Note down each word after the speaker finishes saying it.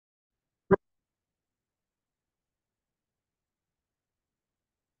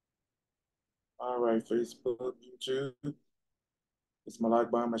All right, Facebook, YouTube. It's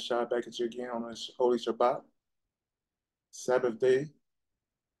Malak Mashah back at you again on this Holy Shabbat, Sabbath day.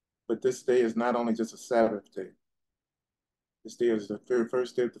 But this day is not only just a Sabbath day. This day is the very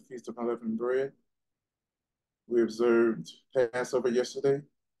first day of the Feast of Unleavened Bread. We observed Passover yesterday,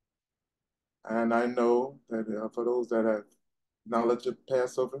 and I know that for those that have knowledge of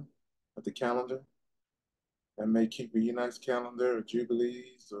Passover, of the calendar, that may keep a Enoch's calendar or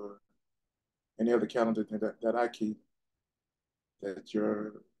Jubilees or any other calendar that I keep, that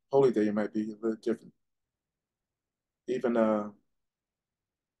your holy day might be a little different. Even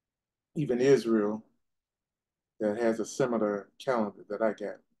even Israel that has a similar calendar that I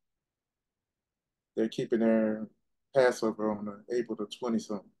got. They're keeping their Passover on April the 20th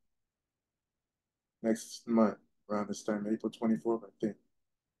something, next month around this time, April 24th, I think.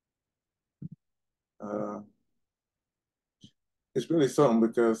 Uh, it's really something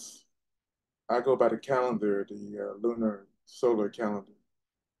because I go by the calendar, the lunar solar calendar,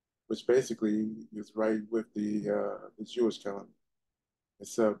 which basically is right with the Jewish calendar.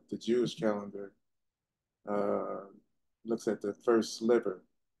 Except the Jewish calendar uh, looks at the first sliver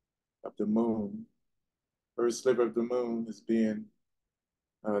of the moon. First sliver of the moon is being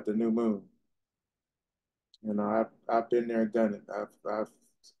the new moon. You know, I've been there and done it.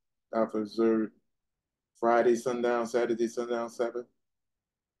 I've observed Friday sundown, Saturday sundown Sabbath,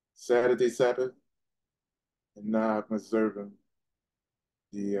 Saturday Sabbath, and now I'm observing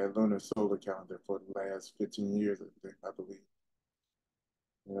the lunar solar calendar for the last 15 years, I think, I believe.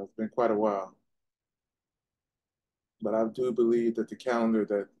 You know, it's been quite a while, but I do believe that the calendar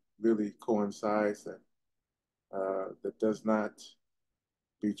that really coincides that does not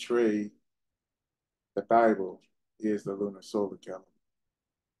betray the Bible is the lunar solar calendar.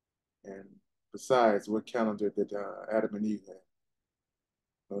 And besides, what calendar did Adam and Eve have?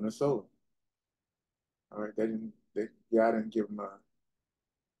 Lunar solar. All right, God didn't give them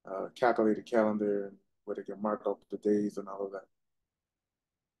a calculated calendar where they can mark off the days and all of that.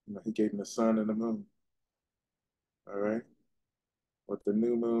 You know, he gave them the sun and the moon. All right, with the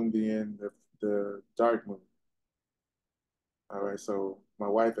new moon being the dark moon. All right, so my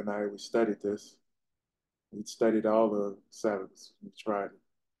wife and I we studied this. We studied all the Sabbaths. We tried it.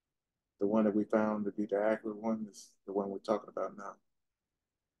 The one that we found to be the accurate one is the one we're talking about now.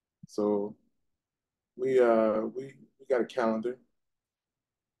 So we got a calendar.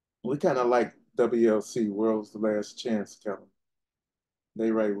 We kind of like WLC, World's Last Chance calendar.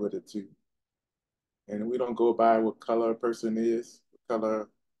 They write with it too. And we don't go by what color a person is, what color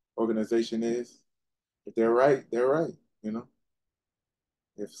organization is. If they're right, they're right, you know.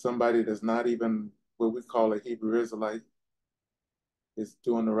 If somebody that's not even what we call a Hebrew Israelite is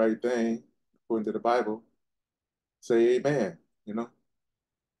doing the right thing according to the Bible, say amen, you know,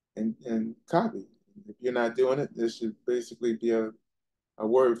 and copy. If you're not doing it, this should basically be a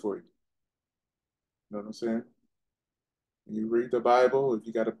word for you. You know what I'm saying? When you read the Bible, if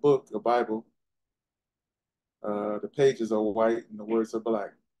you got a book, a Bible, the pages are white and the words are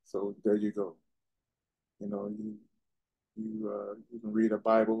black. So there you go. You know, you can read a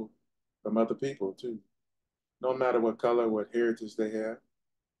Bible from other people too. No matter what color, what heritage they have,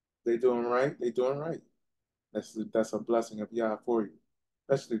 they doing right. They doing right. That's a blessing of Yah for you,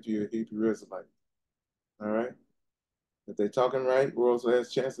 especially if you're a Hebrew Israelite. All right. If they talking right, world's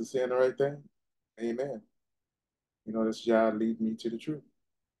last chance of saying the right thing. Amen. You know, that's Yah lead me to the truth.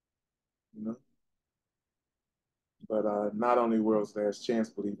 You know, but not only world's last chance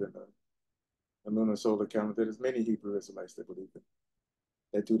believe in the lunar solar calendar. There's many Hebrew Israelites that believe in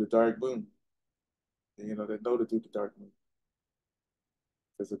that do the dark moon. And, you know, that know to do the dark moon.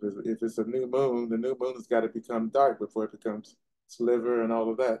 Because if it's a new moon, the new moon has got to become dark before it becomes sliver and all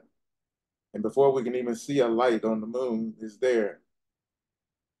of that. And before we can even see a light on the moon is there.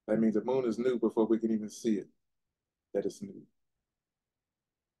 That means the moon is new before we can even see it, that it's new.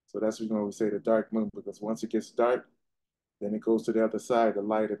 So that's when we say the dark moon, because once it gets dark, then it goes to the other side. The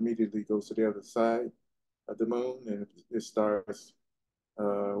light immediately goes to the other side of the moon and it starts,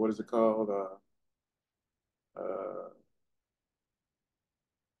 what is it called? Uh,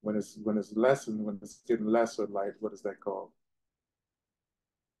 when it's less and when it's getting lesser light, what is that called?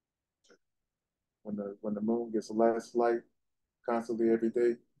 When the moon gets less light constantly every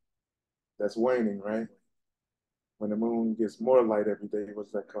day, that's waning, right? When the moon gets more light every day,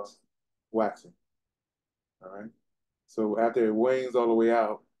 what's that called? Waxing. All right. So after it wanes all the way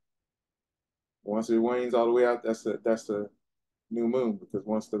out, once it wanes all the way out, that's the new moon because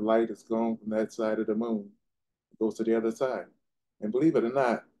once the light is gone from that side of the moon, it goes to the other side. And believe it or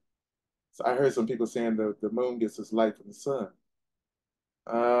not, so I heard some people saying the moon gets its light from the sun.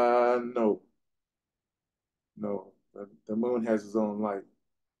 No. No, the moon has its own light.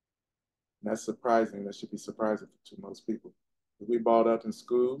 And that's surprising. That should be surprising to most people. We brought up in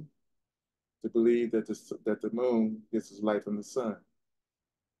school to believe that the moon gets its light from the sun.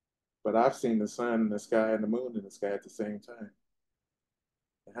 But I've seen the sun in the sky and the moon in the sky at the same time.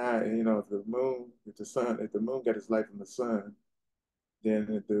 And how, if the moon, if the moon got its light from the sun,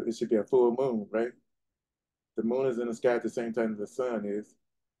 then it should be a full moon, right? The moon is in the sky at the same time as the sun is.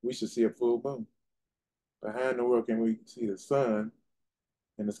 We should see a full moon. But how in the world can we see the sun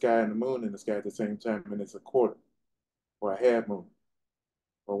in the sky and the moon in the sky at the same time and it's a quarter or a half moon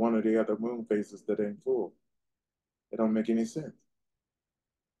or one of the other moon phases that ain't full? It don't make any sense.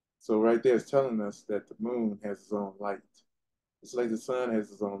 So right there is telling us that the moon has its own light. It's like the sun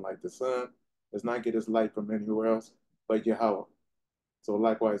has its own light. The sun does not get its light from anywhere else but Yahawah. So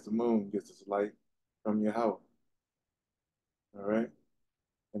likewise, the moon gets its light from Yahawah. All right?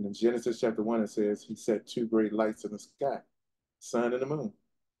 And in Genesis chapter 1, it says he set two great lights in the sky, sun and the moon.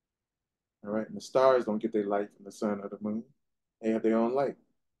 All right? And the stars don't get their light from the sun or the moon. They have their own light,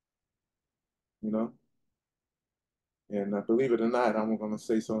 you know? And believe it or not, I'm going to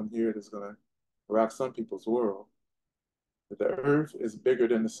say something here that's going to rock some people's world. That the earth is bigger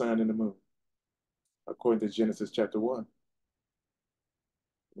than the sun and the moon, according to Genesis chapter 1.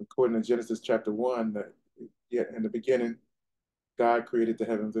 According to Genesis chapter 1, in the beginning, God created the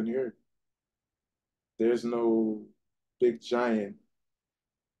heavens and the earth. There's no big giant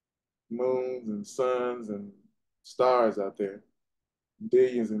moons and suns and stars out there,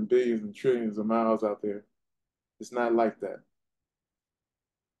 billions and billions and trillions of miles out there. It's not like that.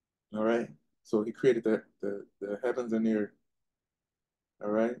 All right? So he created the heavens and the earth.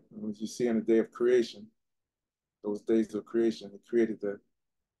 All right? And as you see on the day of creation, those days of creation, he created the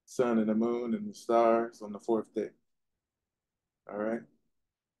sun and the moon and the stars on the fourth day. All right?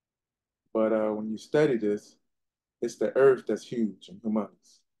 But when you study this, it's the earth that's huge and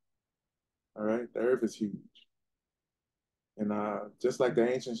humongous. All right? The earth is huge. And just like the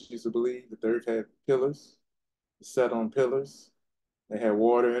ancients used to believe that the earth had pillars, set on pillars, they had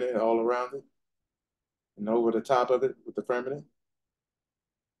water in it all around it, and over the top of it with the firmament,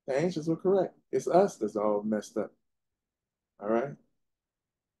 the ancients were correct. It's us that's all messed up. All right?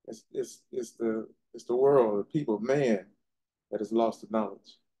 It's the world, the people, man that has lost the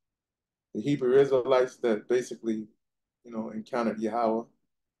knowledge. The Hebrew Israelites that basically, encountered Yahweh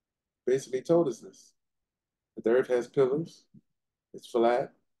basically told us this. That the earth has pillars, it's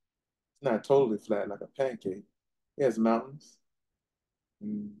flat. It's not totally flat like a pancake. It has mountains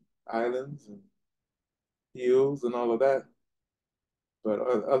and islands and hills and all of that. But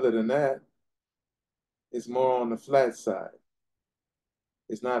other than that, it's more on the flat side.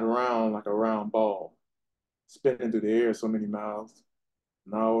 It's not round like a round ball, spinning through the air so many miles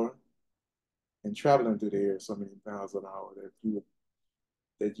an hour and traveling through the air so many miles an hour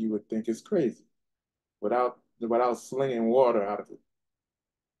that you would think is crazy without slinging water out of it.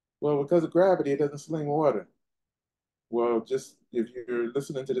 Well, because of gravity, it doesn't sling water. Well, just if you're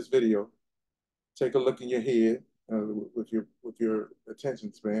listening to this video, take a look in your head with your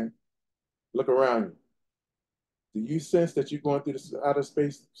attention span. Look around you. Do you sense that you're going through this outer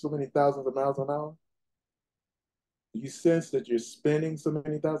space so many thousands of miles an hour? Do you sense that you're spinning so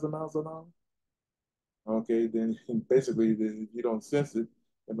many thousand miles an hour? Okay, then basically if you don't sense it,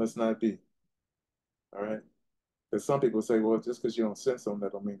 it must not be. All right. Because some people say, well, just because you don't sense something,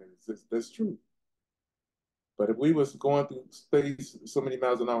 that don't mean it exists. That's true. But if we was going through space so many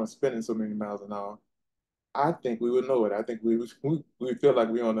miles an hour and spinning so many miles an hour, I think we would know it. I think we feel like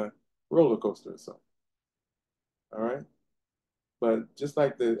we're on a roller coaster or something. All right. But just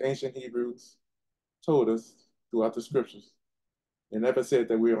like the ancient Hebrews told us throughout the scriptures, they never said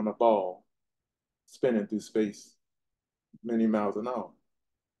that we're on a ball spinning through space many miles an hour.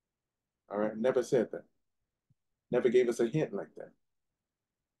 All right. Never said that. Never gave us a hint like that.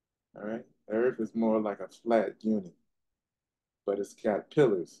 All right. The earth is more like a flat unit, but it's got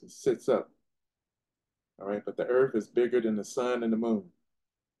pillars. It sits up. All right. But the earth is bigger than the sun and the moon.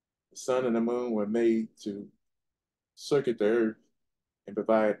 The sun and the moon were made to circuit the earth and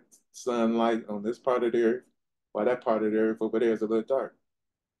provide sunlight on this part of the earth, while that part of the earth over there is a little dark.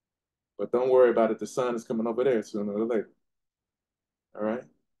 But don't worry about it. The sun is coming over there sooner or later. All right.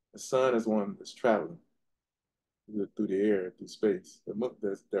 The sun is one that's traveling through the air, through space. The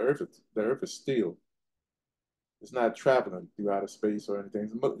earth is still. It's not traveling through outer space or anything.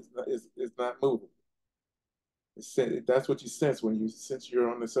 It's not moving. That's what you sense when you sense you're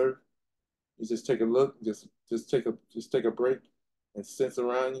on this earth. You just take a look, just take a break and sense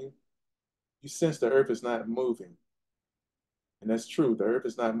around you. You sense the earth is not moving. And that's true. The earth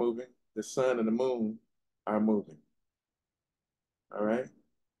is not moving. The sun and the moon are moving. All right.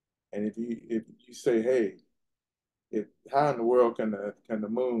 And if you say, hey, if how in the world can the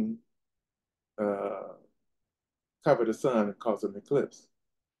moon uh, cover the sun and cause an eclipse?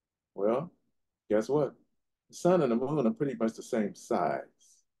 Well, guess what? The sun and the moon are pretty much the same size.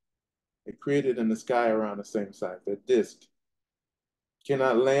 They're created in the sky around the same size. They're disk. You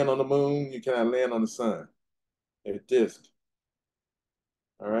cannot land on the moon. You cannot land on the sun. They're disk.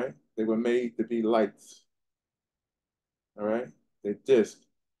 All right. They were made to be lights. All right. They're disk.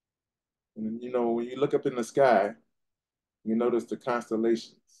 And you know, when you look up in the sky, you notice the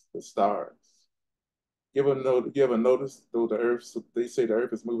constellations, the stars. You ever notice though the Earth? They say the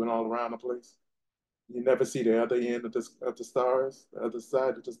Earth is moving all around the place. You never see the other end of the stars, the other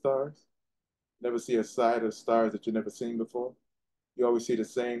side of the stars. Never see a side of stars that you've never seen before. You always see the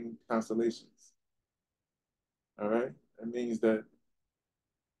same constellations. All right. That means that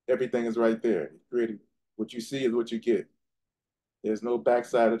everything is right there. Created. What you see is what you get. There's no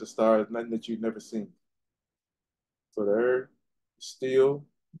backside of the stars, nothing that you've never seen. So the Earth is still.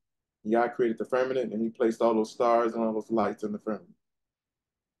 God created the firmament and he placed all those stars and all those lights in the firmament.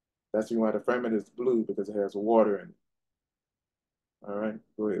 That's why the firmament is blue because it has water in it. All right,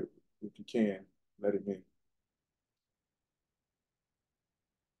 go ahead. If you can, let it in.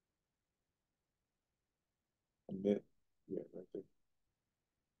 Admit. Yeah, right there.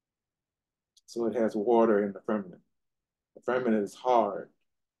 So it has water in the firmament. The firmament is hard.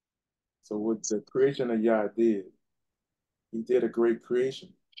 So what the creation of Yah did, he did a great creation.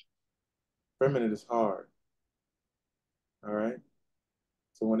 Firmament is hard. All right.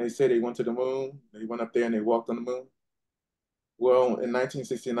 So when they say they went to the moon, they went up there and they walked on the moon. Well, in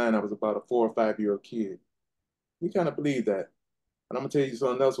 1969, I was about a 4 or 5 year old kid. We kind of believe that. And I'm gonna tell you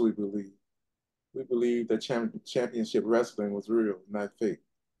something else we believe. We believe that championship wrestling was real, not fake.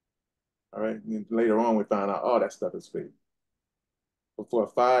 All right. And later on, we found out all that stuff is fake. But for a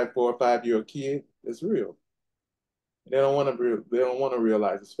 4 or 5 year old kid, it's real. They don't want to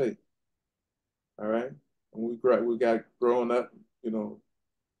realize it's fake. All right. And we got growing up, you know,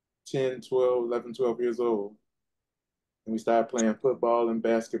 10, 12, 11, 12 years old, and we started playing football and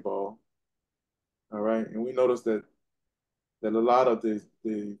basketball. All right. And we noticed that a lot of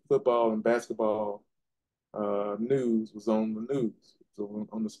the football and basketball news was on the news, so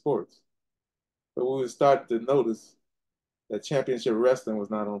on the sports. But we started to notice that championship wrestling was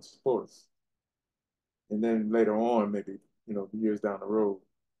not on sports. And then later on, maybe, you know, years down the road,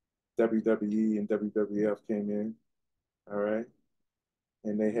 WWE and WWF came in, all right?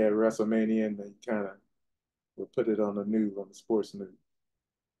 And they had WrestleMania and they kind of would put it on the news, on the sports news,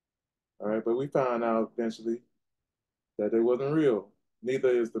 all right? But we found out eventually that it wasn't real. Neither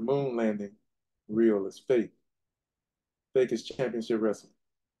is the moon landing real, it's fake. Fake is championship wrestling.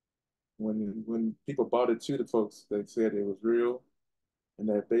 When people bought it to the folks, they said it was real and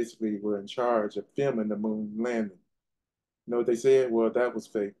that basically were in charge of filming the moon landing. You know what they said? Well, that was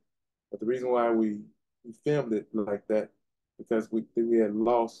fake. But the reason why we filmed it like that, because we had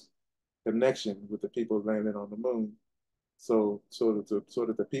lost connection with the people landing on the moon. So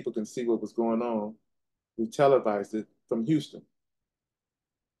that the people can see what was going on, we televised it from Houston.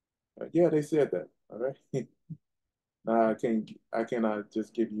 Yeah, they said that. All right. Now I cannot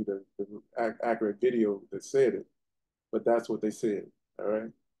just give you the accurate video that said it, but that's what they said. All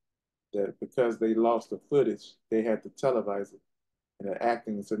right. That because they lost the footage, they had to televise it in an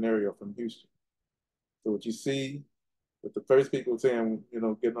acting scenario from Houston. So what you see with the first people saying, you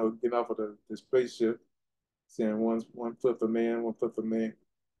know, getting off of the spaceship, saying one foot for man, 1 foot for man,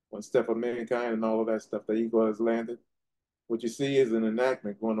 1 step for mankind, and all of that stuff. The eagle has landed. What you see is an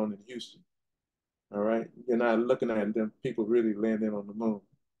enactment going on in Houston. All right, you're not looking at them people really landing on the moon.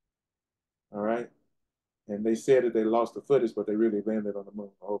 All right, and they said that they lost the footage, but they really landed on the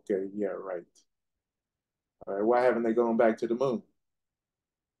moon. Okay, yeah, right. All right, why haven't they gone back to the moon?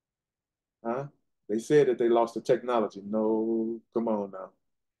 Huh? They said that they lost the technology. No, come on now.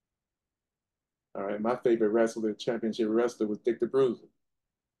 All right, my favorite wrestler, championship wrestler, was Dick the Bruiser.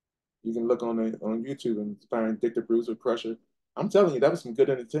 You can look on YouTube and find Dick the Bruiser, Crusher. I'm telling you, that was some good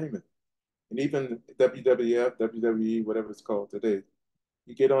entertainment. And even WWF, WWE, whatever it's called today,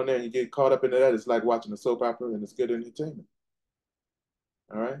 you get on there and you get caught up into that. It's like watching a soap opera, and it's good entertainment.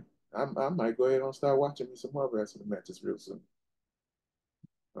 All right, I might go ahead and start watching me some more wrestling matches real soon.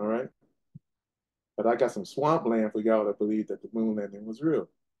 All right, but I got some swampland for y'all that believe that the moon landing was real.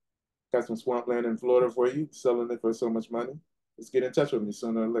 Got some swampland in Florida for you, selling it for so much money. Just get in touch with me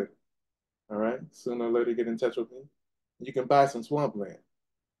sooner or later. All right, sooner or later, get in touch with me. You can buy some swampland.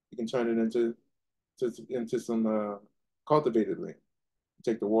 You can turn it into some cultivated land.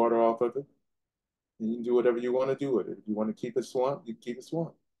 Take the water off of it, And you can do whatever you want to do with it. If you want to keep it swamp, you keep it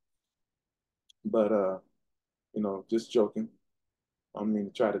swamp. But just joking. I don't mean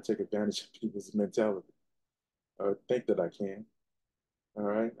to try to take advantage of people's mentality or think that I can. All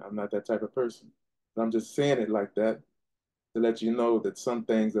right. I'm not that type of person. But I'm just saying it like that to let you know that some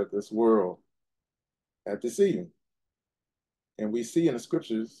things of this world are deceiving. And we see in the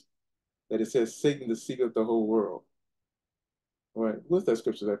scriptures that it says Satan deceiveth the whole world. All right. What's that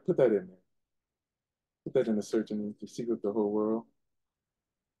scripture? That put that in there. Put that in the search and deceiveth the whole world.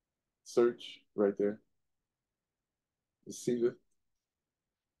 Search right there. Deceiveth.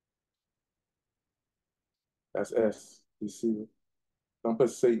 That's S. Deceiveth. Don't put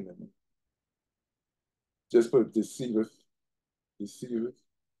Satan in it. Just put deceiveth. Deceiveth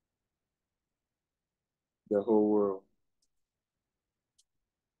the whole world.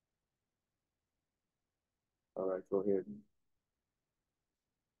 All right, go ahead.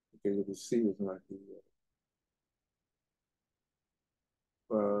 Okay, your deceiveth might be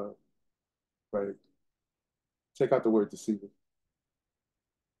right. Take out the word deceiver.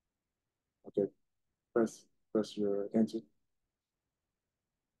 Okay, press your enter.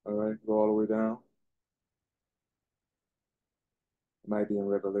 All right, go all the way down. It might be in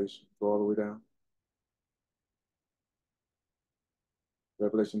Revelation. Go all the way down.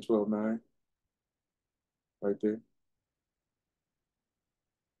 Revelation 12:9, right there.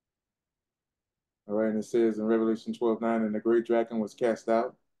 All right, and it says in Revelation 12:9, and the great dragon was cast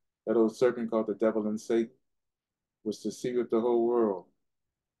out, that old serpent called the devil and Satan, which deceiveth the whole world.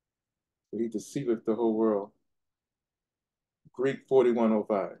 So he deceiveth the whole world. Greek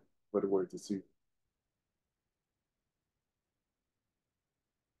 4105 for the word deceive.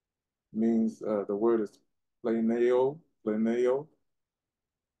 Means the word is planeo,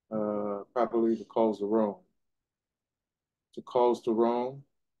 probably to cause to roam. To cause to roam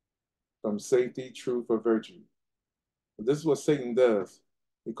from safety, truth, or virtue. But this is what Satan does.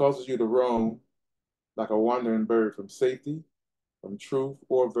 He causes you to roam like a wandering bird from safety, from truth,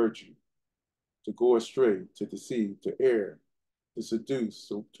 or virtue, to go astray, to deceive, to err, to seduce,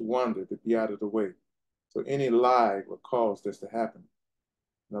 to wander, to be out of the way. So any lie would cause this to happen.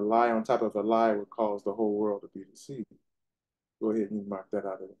 And a lie on top of a lie would cause the whole world to be deceived. Go ahead and mark that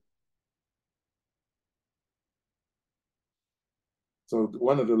out of it. So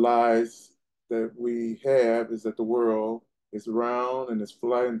one of the lies that we have is that the world is round and is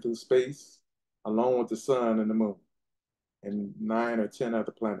flying through space along with the sun and the moon and 9 or 10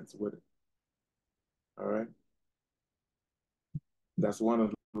 other planets with it. All right. That's one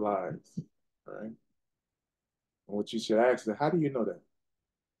of the lies. All right. And what you should ask is, how do you know that?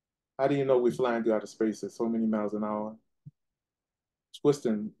 How do you know we're flying through outer space at so many miles an hour,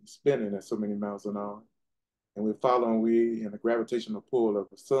 twisting, spinning at so many miles an hour, and we're following we in the gravitational pull of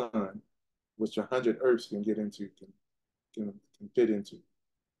the sun, which 100 Earths can get into, can fit into?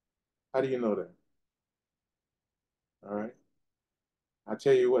 How do you know that? All right. I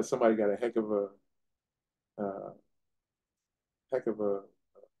tell you what, somebody got a uh, heck of a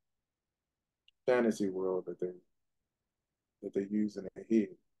fantasy world that they use in their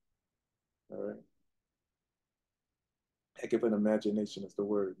head. All right. Heck of an imagination is the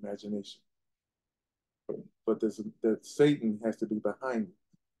word, imagination. But that Satan has to be behind it.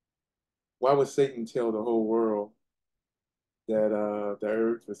 Why would Satan tell the whole world that the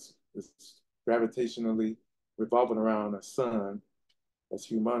earth is gravitationally revolving around a sun that's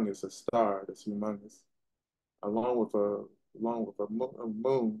humongous, a star that's humongous, along with a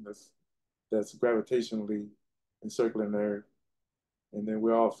moon that's gravitationally encircling the earth, and then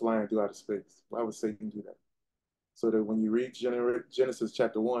we're all flying through outer space? Why would Satan do that? So that when you read Genesis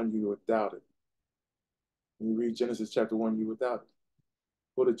chapter 1, you would doubt it. When you read Genesis chapter 1, you would doubt it.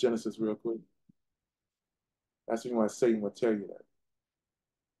 Go to Genesis real quick. That's why Satan would tell you that.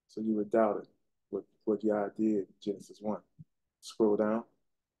 So you would doubt it, what Yah did in Genesis 1. Scroll down.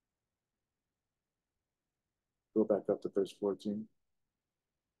 Go back up to verse 14.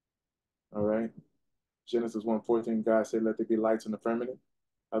 All right. Genesis 1:14, God said, let there be lights in the firmament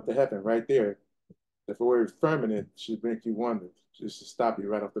of the heaven. Right there. The word firmament should make you wonder, just to stop you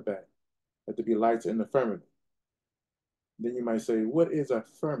right off the bat. Let there be lights in the firmament. Then you might say, what is a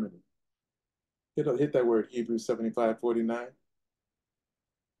firmament? Hit that word, Hebrews 75:49.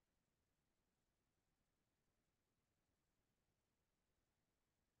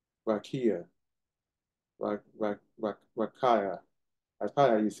 Rakia. Rakaya. That's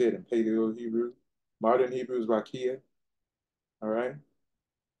probably how you say it in Paleo Hebrew. Modern Hebrew is Rakia. All right.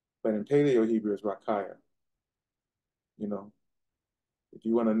 But in Paleo Hebrew, it's Rakaya. You know, if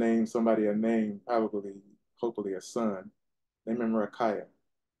you want to name somebody a name, probably, hopefully a son, name him Rakaya,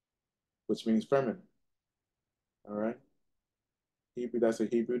 which means feminine. All right. Hebrew, that's a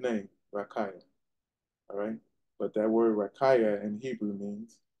Hebrew name, Rakaya. All right. But that word Rakaya in Hebrew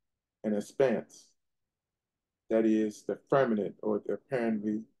means an expanse. That is the firmament or the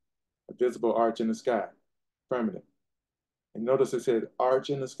apparently a visible arch in the sky. Firmament. And notice it said arch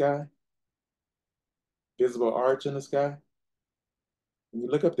in the sky, visible arch in the sky. When you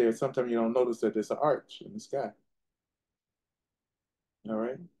look up there, sometimes you don't notice that there's an arch in the sky. All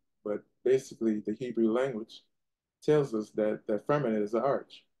right. But basically, the Hebrew language tells us that that firmament is an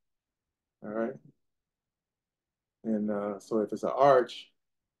arch. All right. And so if it's an arch,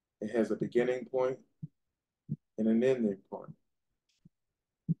 it has a beginning point and an ending point.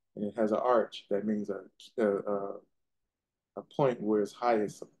 And it has an arch. That means a point where it's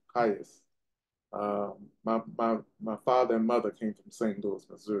highest. My father and mother came from St. Louis,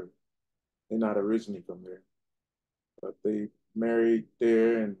 Missouri. They're not originally from there, but they married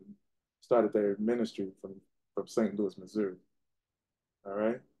there and started their ministry from St. Louis, Missouri. All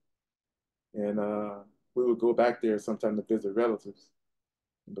right. And we would go back there sometime to visit relatives.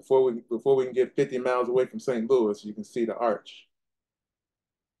 And before we can get 50 miles away from St. Louis, you can see the arch.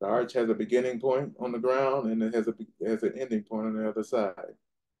 The arch has a beginning point on the ground and it has an ending point on the other side.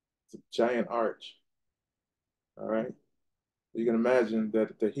 It's a giant arch. All right. You can imagine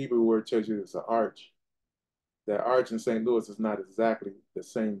that the Hebrew word tells you it's an arch. That arch in St. Louis is not exactly the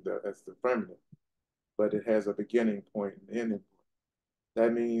same as the firmament, but it has a beginning point and ending point.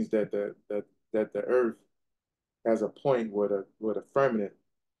 That means that the earth has a point where the firmament,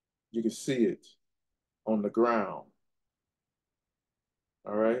 you can see it on the ground.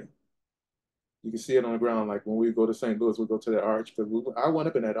 All right. You can see it on the ground. Like when we go to St. Louis, we go to the arch because I went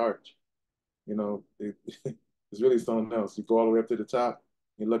up in that arch. You know, it's really something else. You go all the way up to the top,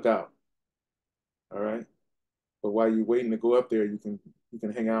 you look out. All right. But while you're waiting to go up there, you can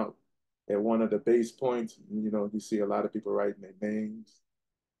hang out at one of the base points. And, you know, you see a lot of people writing their names,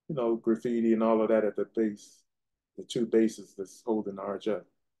 you know, graffiti and all of that at the base, the two bases that's holding the arch up.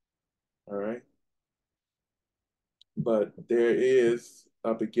 All right. But there is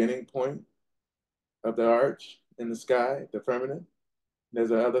a beginning point of the arch in the sky, the firmament. There's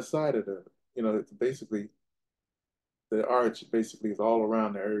the other side of the, you know, it's basically the arch basically is all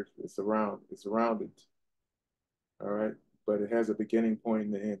around the earth. It's around it. All right. But it has a beginning point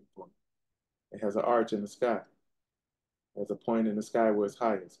and an end point. It has an arch in the sky. It has a point in the sky where it's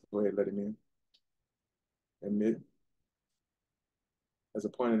highest. Go ahead, let him in. Admit. There's a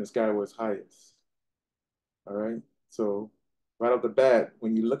point in the sky where it's highest. All right. So right off the bat,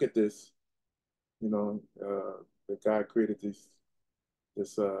 when you look at this, you know, that God created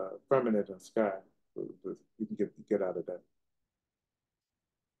this firmament in the sky. You can get out of that.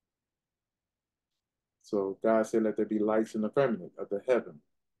 So God said, let there be lights in the firmament of the heaven.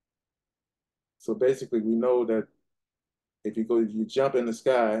 So basically, we know that if you jump in the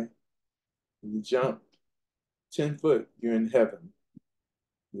sky, you jump 10 foot, you're in heaven,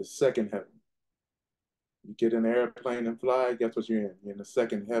 the second heaven. You get in an airplane and fly, guess what you're in? You're in the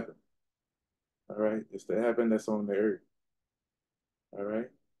second heaven. All right. It's the heaven that's on the earth. All right.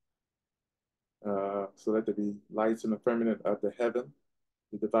 So let there be lights in the firmament of the heaven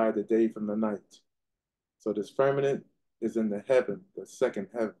to divide the day from the night. So this firmament is in the heaven, the second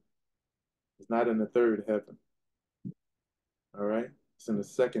heaven. It's not in the third heaven. All right. It's in the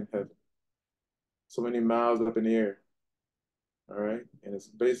second heaven. So many miles up in the air. All right. And it's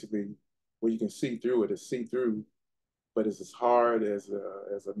basically where you can see through it. It's see through, but it's as hard as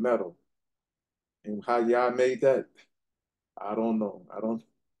a metal. And how Yah made that, I don't know. I don't.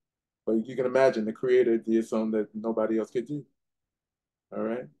 But you can imagine the Creator did something that nobody else could do. All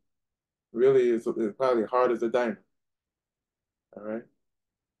right. Really, it's probably hard as a diamond. All right.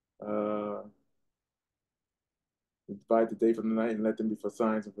 Uh, divide the day from the night and let them be for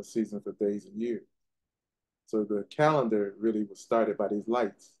signs and for seasons, for days and years. So the calendar really was started by these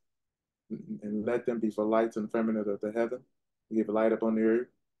lights, and let them be for lights in the firmament of the heaven. He gave a light up on the earth,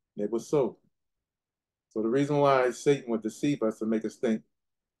 and it was so. So the reason why Satan would deceive us to make us think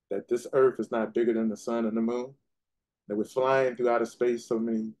that this earth is not bigger than the sun and the moon, that we're flying through outer space so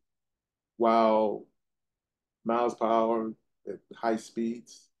many wild miles per hour at high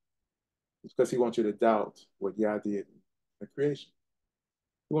speeds, it's because he wants you to doubt what Yah did in creation.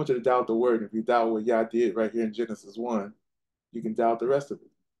 He wants you to doubt the word. If you doubt what Yah did right here in Genesis 1, you can doubt the rest of it.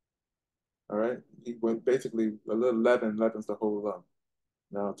 All right. He went basically a little leaven leavens the whole lump.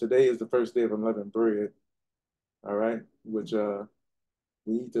 Now today is the first day of unleavened bread. All right, which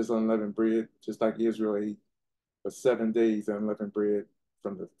we eat this unleavened bread just like Israel ate for 7 days unleavened bread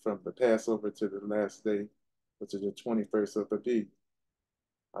from the Passover to the last day, which is the 21st of Abib.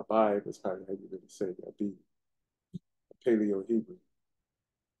 Abib is probably how you really say it, Abib. Paleo Hebrew.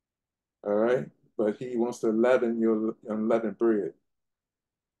 All right? But he wants to leaven your unleavened bread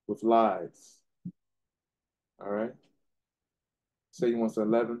with lies. All right? Say he wants to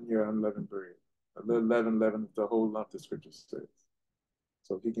leaven your unleavened bread. A little leaven leavens the whole lump, the scripture says.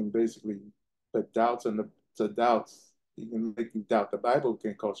 So he can basically put doubts in to doubts. He can make you doubt. The Bible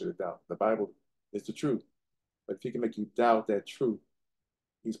can cause you to doubt. The Bible is the truth. But if he can make you doubt that truth,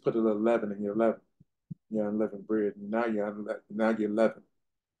 he's put a little leaven in your unleavened bread. And now you're leavened.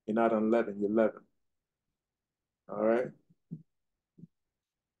 You're not unleavened, you're leavened. All right?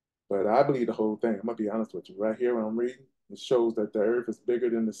 But I believe the whole thing. I'm gonna be honest with you. Right here when I'm reading, it shows that the earth is bigger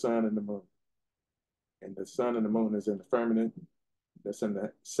than the sun and the moon. And the sun and the moon is in the firmament that's in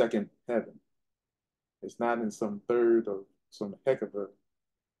the second heaven. It's not in some third or some heck of a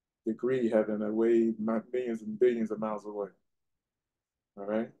degree heaven away millions and billions of miles away. All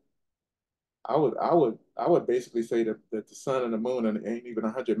right. I would basically say that the sun and the moon ain't even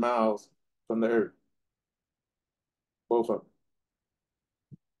 100 miles from the earth, both of them.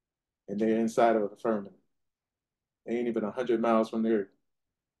 And they're inside of the firmament. They ain't even 100 miles from the earth.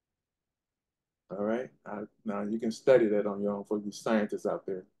 All right. Now you can study that on your own for you scientists out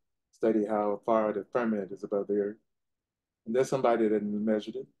there. Study how far the firmament is above the earth. And there's somebody that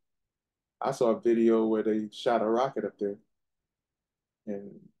measured it. I saw a video where they shot a rocket up there,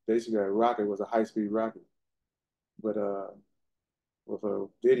 and basically a rocket was a high-speed rocket with a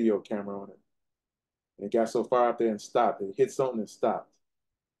video camera on it. And it got so far up there and stopped. It hit something and stopped.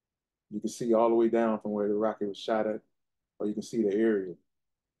 You can see all the way down from where the rocket was shot at, or you can see the area.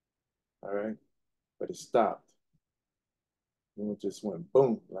 All right, but it stopped. And it just went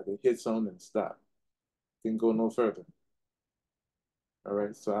boom, like it hit something and stopped. Didn't go no further. All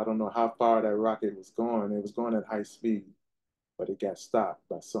right, so I don't know how far that rocket was going. It was going at high speed, but it got stopped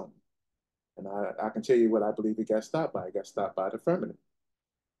by something. And I can tell you what I believe it got stopped by. It got stopped by the firmament.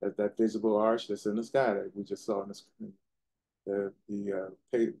 That visible arch that's in the sky that we just saw in the screen. The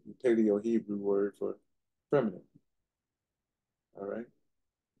Paleo Hebrew word for firmament. All right.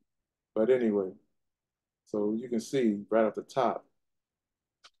 But anyway, so you can see right off the top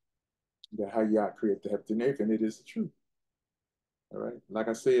that how Yah created the heaven and earth, and it is the truth. All right. Like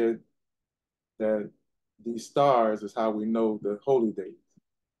I said, that these stars is how we know the holy days.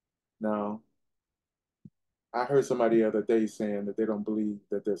 Now, I heard somebody the other day saying that they don't believe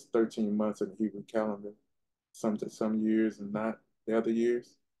that there's 13 months in the Hebrew calendar, some years and not the other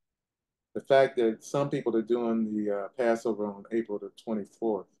years. The fact that some people are doing the Passover on April the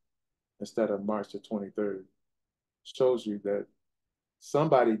 24th instead of March the 23rd shows you that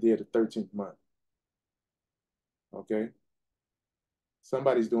somebody did a 13th month. Okay?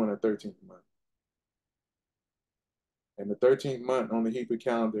 Somebody's doing a 13th month. And the 13th month on the Hebrew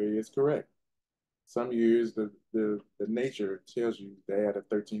calendar is correct. Some years the nature tells you they add a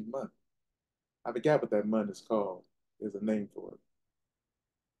 13th month. I forgot what that month is called. There's a name for it.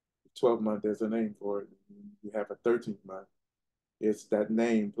 12th month, there's a name for it. You have a 13th month. It's that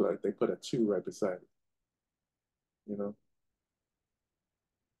name, like they put a 2 right beside it. You know?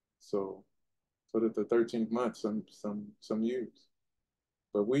 So that the 13th month, some years.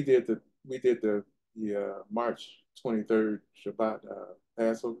 But we did the March 23rd Shabbat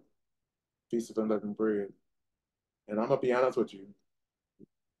Passover, Feast of Unleavened Bread. And I'm gonna be honest with you,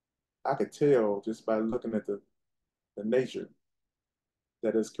 I could tell just by looking at the nature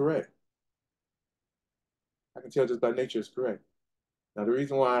that it's correct. I can tell just by nature it's correct. Now the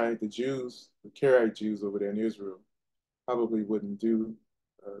reason why the Jews, the Karaite Jews over there in Israel, probably wouldn't do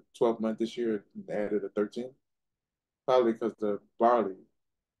 12th month this year and added a 13th, probably because the barley,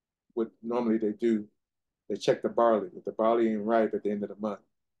 what normally they do, they check the barley. If the barley ain't ripe at the end of the month,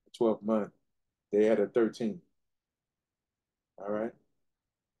 the 12th month, they add a 13th. All right?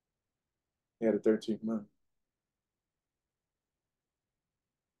 They had a 13th month.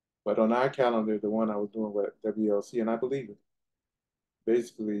 But on our calendar, the one I was doing with WLC, and I believe it,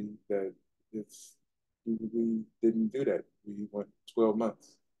 basically that we didn't do that. We went 12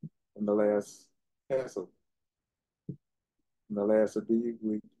 months in the last Passover. In the last of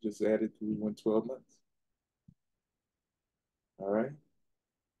we just added, we went 12 months. All right?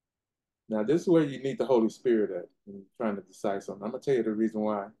 Now, this is where you need the Holy Spirit at when you're trying to decide something. I'm going to tell you the reason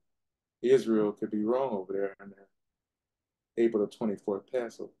why Israel could be wrong over there on their April the 24th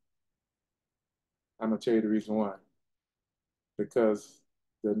Passover. I'm going to tell you the reason why. Because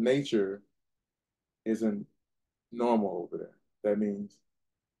the nature isn't normal over there. That means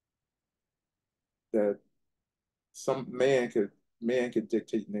that some man could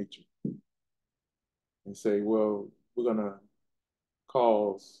dictate nature and say, well, we're gonna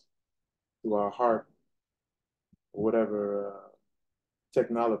cause through our heart or whatever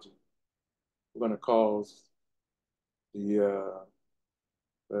technology, we're going to cause the,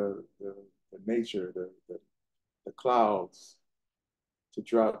 the nature, the clouds to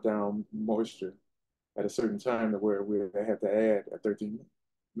drop down moisture at a certain time to where we have to add at 13 minutes.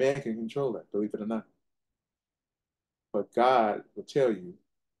 Man can control that, believe it or not. But God will tell you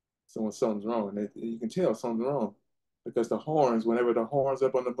so when something's wrong. And you can tell something's wrong because the horns, whenever the horns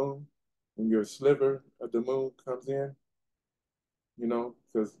up on the moon, when your sliver of the moon comes in,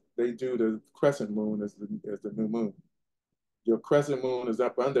 because they do the crescent moon as the new moon. Your crescent moon is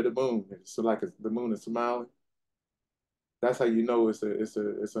up under the moon. So like the moon is smiling. That's how you know it's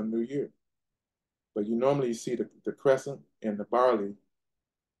a new year. But you normally see the crescent and the barley,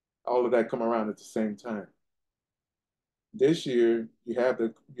 all of that come around at the same time. This year you have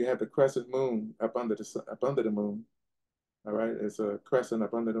the crescent moon up under the moon. All right, it's a crescent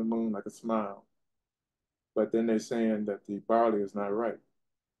up under the moon like a smile. But then they're saying that the barley is not right,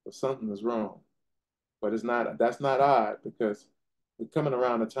 or something is wrong. But it's not. That's not odd because we're coming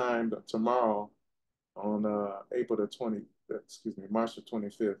around the time tomorrow on April the 20, excuse me, March the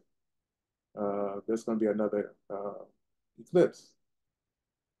 25th. There's going to be another eclipse.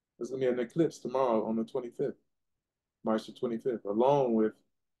 There's going to be an eclipse tomorrow on the 25th, March the 25th, along with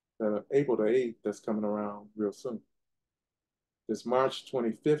April the 8th that's coming around real soon. This March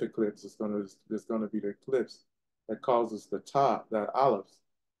 25th eclipse is going to be the eclipse that causes the top, the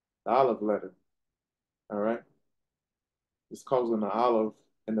olive letter. All right, it's causing the olive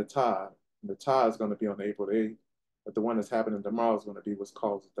and the tie. And the tie is going to be on April the 8th, but the one that's happening tomorrow is going to be what's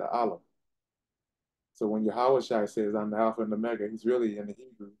causes the olive. So when Yahawahshi says, I'm the Alpha and the Omega, he's really in the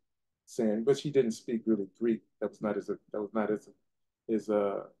Hebrew saying, but he didn't speak really Greek. That was not his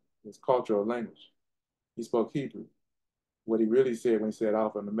cultural language. He spoke Hebrew. What he really said when he said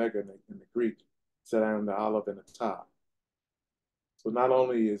Alpha and Omega in the Greek, he said, I am the olive and the tie. So not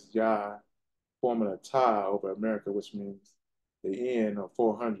only is Yah forming a tie over America, which means the end of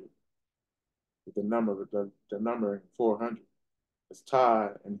 400, with the numbering 400. It's tie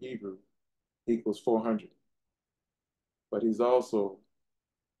in Hebrew equals 400. But he's also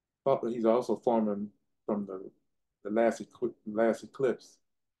forming from the last eclipse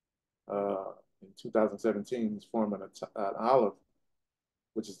in 2017. He's forming an olive,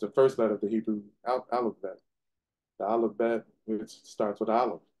 which is the first letter of the Hebrew alphabet. The alphabet, which starts with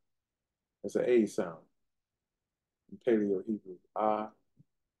olive, it's an A sound in Paleo Hebrew.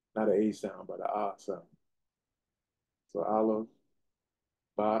 Not an A sound, but an ah sound. So olive,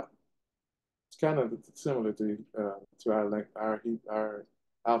 bat. It's kind of similar to our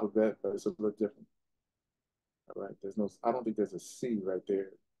alphabet, but it's a little different. All right. I don't think there's a C right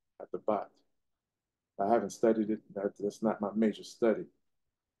there at the bot. I haven't studied it. That's not my major study.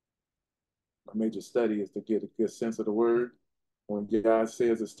 My major study is to get a good sense of the word. When God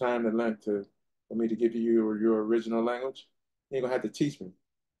says it's time to learn for me to give you your original language, you ain't gonna have to teach me.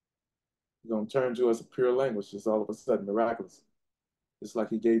 You're gonna turn to us a pure language just all of a sudden, miraculous. It's like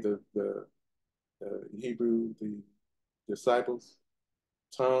he gave the Hebrew, the disciples,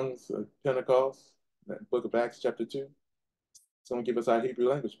 tongues of Pentecost, that book of Acts chapter 2. It's gonna give us our Hebrew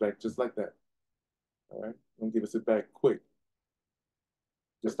language back just like that. All right, gonna give us it back quick.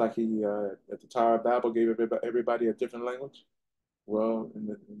 Just like he at the Tower of Babel gave everybody a different language. Well, in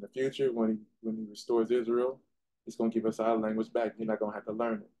the future, when he restores Israel, he's gonna give us our language back. You're not gonna have to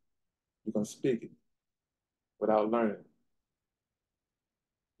learn it. You're gonna speak it without learning it.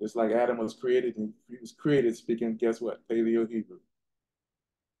 Just like Adam was created, and he was created speaking, guess what? Paleo Hebrew.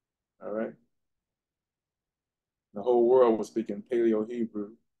 All right. The whole world was speaking Paleo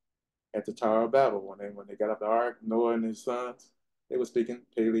Hebrew at the Tower of Babel. When they got up the ark, Noah and his sons, they were speaking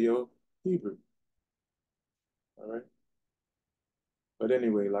Paleo Hebrew. All right. But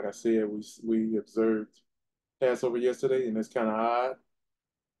anyway, like I said, we observed Passover yesterday, and it's kind of odd.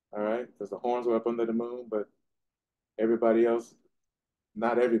 All right, because the horns were up under the moon, but everybody else,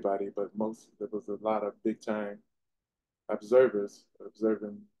 not everybody, but there was a lot of big time observers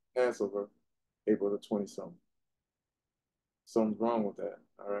observing Passover April the 20 something. Something's wrong with that.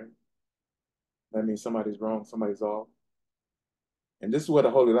 All right. That means somebody's wrong, somebody's off. And this is where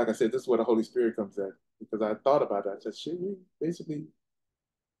like I said, this is where the Holy Spirit comes in. Because I thought about that. I said, should we basically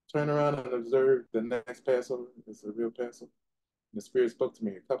turn around and observe the next Passover? It's a real Passover. And the Spirit spoke to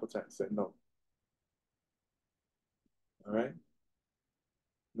me a couple times, said no. All right.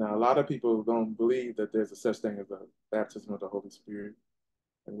 Now, a lot of people don't believe that there's a such thing as a baptism of the Holy Spirit,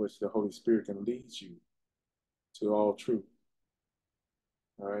 in which the Holy Spirit can lead you to all truth.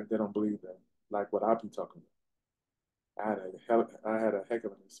 All right. They don't believe that, like what I be talking about. I had a heck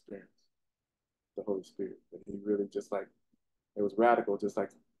of an experience. the Holy Spirit. That he really just like, it was radical, just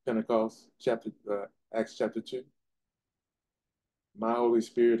like Pentecost chapter, Acts chapter 2. My Holy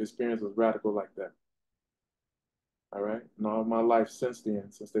Spirit experience was radical like that. All right. And all my life since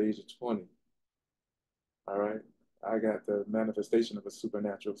then, since the age of 20, all right, I got the manifestation of a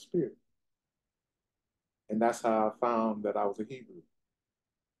supernatural spirit. And that's how I found that I was a Hebrew,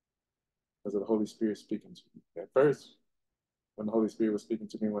 because of the Holy Spirit speaking to me. At first, when the Holy Spirit was speaking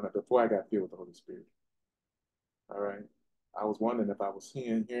to me, before I got filled with the Holy Spirit, all right, I was wondering if I was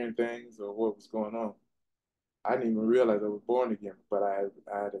hearing things or what was going on. I didn't even realize I was born again, but I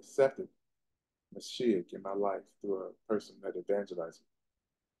had accepted Mashiach in my life through a person that evangelized me.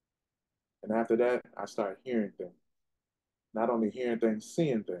 And after that, I started hearing things. Not only hearing things,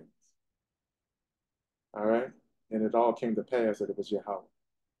 seeing things. All right? And it all came to pass that it was Yahweh.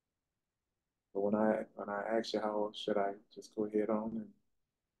 But when I asked Yahweh, should I just go ahead on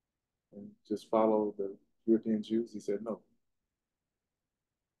and just follow the European Jews? He said no.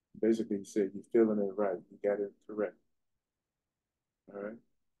 Basically, he said, you're feeling it right. You got it correct. All right?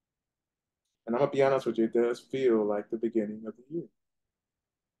 And I'm going to be honest with you, it does feel like the beginning of the year.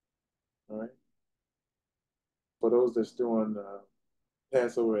 All right? For those that's doing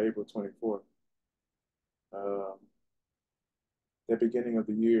Passover April 24th, um, the beginning of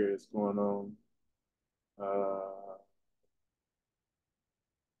the year is going on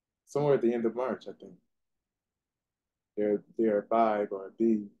somewhere at the end of March, I think. Their vibe or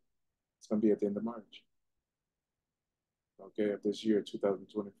B, it's going to be at the end of March, okay, of this year,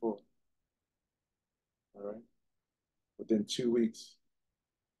 2024. All right. Within 2 weeks,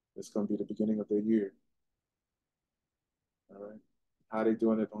 it's going to be the beginning of the year. All right. How they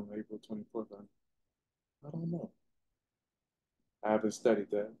doing it on April 24th? I don't know. I haven't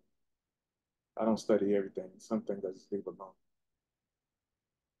studied that. I don't study everything. Some things I just leave alone.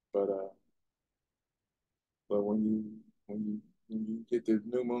 But but when you get the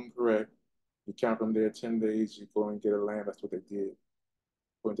new moon correct, you count from there 10 days. You go and get a lamb. That's what they did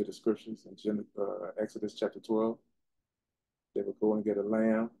according to the scriptures in Exodus chapter 12. They would go and get a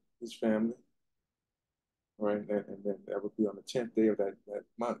lamb, each family, right? And then that would be on the 10th day of that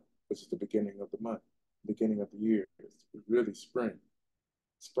month, which is the beginning of the month, beginning of the year. It's really spring.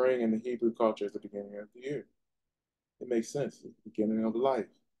 Spring in the Hebrew culture is the beginning of the year. It makes sense. It's the beginning of life,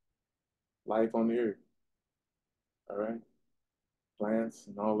 life on the earth, all right? Plants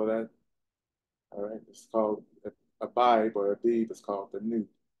and all of that, all right? It's called a Bible or a Bib. It's called the new.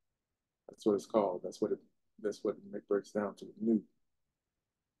 That's what it's called. That's what it breaks down to, the new.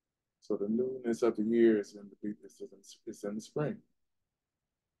 So the newness of the year is in the spring,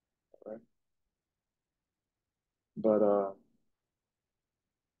 all right? But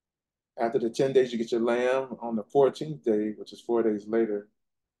after the 10 days, you get your lamb. On the 14th day, which is 4 days later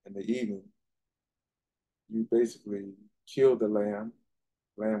in the evening, you basically kill the lamb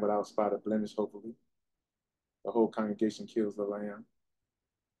without spot or blemish, hopefully. The whole congregation kills the lamb.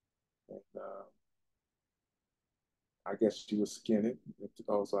 And I guess you would skin it.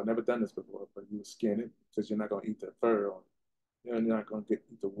 Also, I've never done this before, but you would skin it because you're not going to eat the fur on it. You're not going to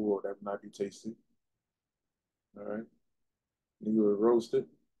eat the wool. That would not be tasty. All right. And you would roast it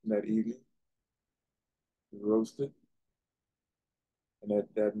that evening. You roast it. And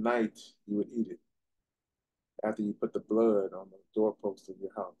that night, you would eat it after you put the blood on the doorpost of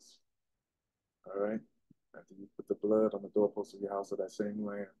your house. All right? After you put the blood on the doorpost of your house of that same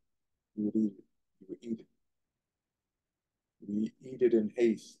lamb, you would eat it. You would eat it. You eat it in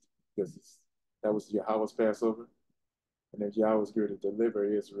haste because that was Yahweh's Passover. And then Yahweh was going to deliver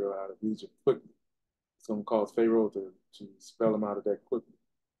Israel out of Egypt quickly. It's going to cause Pharaoh to expel them out of that quickly.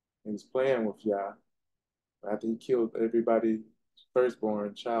 And he's playing with Yah after he killed everybody,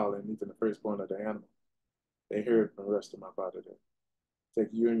 firstborn child, and even the firstborn of the animal. They heard from the rest of my father there.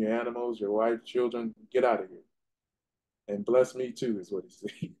 Take you and your animals, your wife, children, get out of here. And bless me too, is what he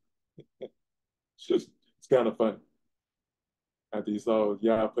said. It's kind of funny. After he saw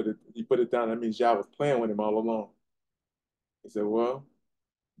Yah he put it down. That means Yah was playing with him all along. He said, well,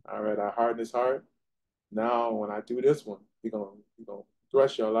 all right, I hardened his heart. Now, when I do this one, he's gonna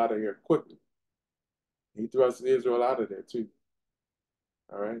thrust y'all out of here quickly. He thrust Israel out of there too.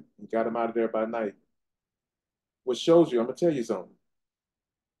 All right, he got him out of there by night. Which shows you, I'm gonna tell you something.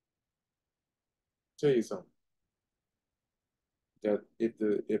 Tell you something. That if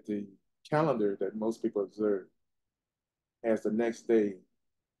the calendar that most people observe has the next day,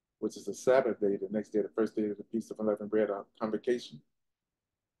 which is the Sabbath day, the next day, the first day of the Feast of Unleavened Bread convocation,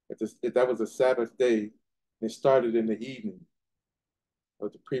 if that was a Sabbath day, it started in the evening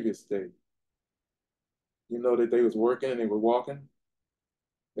of the previous day. You know that they was working and they were walking.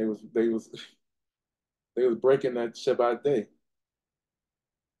 They was They was breaking that Shabbat day.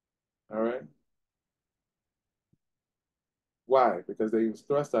 All right. Why? Because they was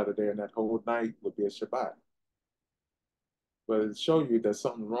thrust out of there, and that whole night would be a Shabbat. But it show you there's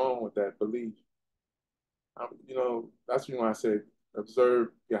something wrong with that belief. That's why I said observe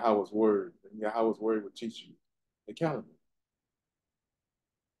Yahweh's word, and Yahweh's word will teach you the calendar.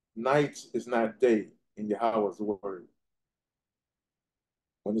 Night is not day in Yahweh's word.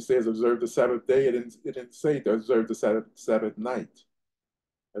 When it says observe the Sabbath day, it didn't say to observe the Sabbath night.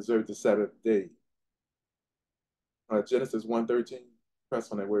 Observe the Sabbath day. Genesis 1:13.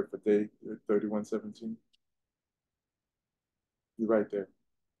 Press on that word for day, 31:17. You're right there.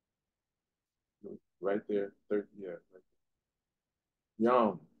 Right there. 30, yeah. Right.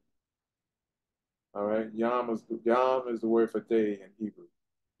 Yom. All right. Yom is the word for day in Hebrew,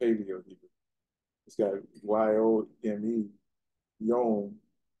 Paleo Hebrew. It's got Yome, Yom,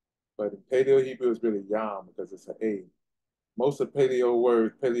 but in Paleo Hebrew it's really Yom because it's an A. Most of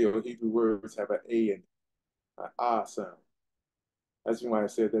Paleo Hebrew words have an A in it, an ah sound. That's why I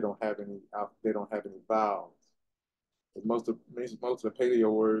said they don't have any vowels. Most of the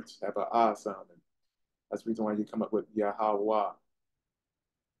Paleo words have an ah sound in it. That's the reason why you come up with Yahawah.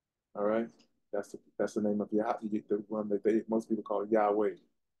 All right, that's the name of Yah, the one that most people call Yahweh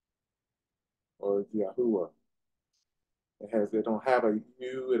or Yahuwah. They don't have a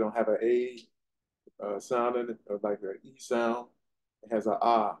U, it don't have a sound in it, or like an E sound. It has a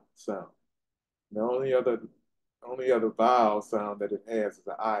ah sound. The only other vowel sound that it has is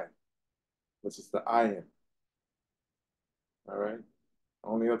the I, which is the iron. All right.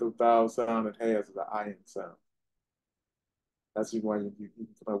 Only other vowel sound it has is the iron sound. That's why you can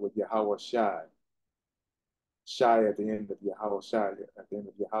come up with Yahawahshi. Shai at the end of Yahawahshi, at the end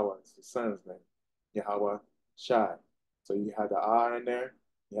of Yahweh is the son's name. Yahawahshi. So you had the I in there,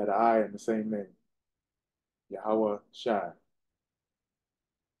 you had the I in the same name. Yahawahshi.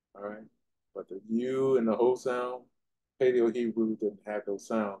 All right. But the U and the O sound, Paleo Hebrew didn't have those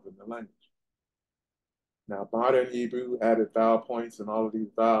sounds in the language. Now, modern Hebrew added vowel points and all of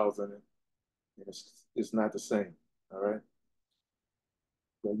these vowels in it. And it's not the same. All right.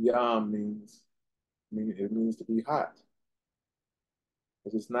 The yam it means to be hot.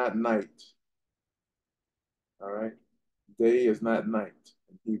 It is not night. All right. Day is not night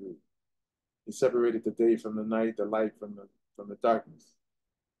in Hebrew. He separated the day from the night, the light from the darkness.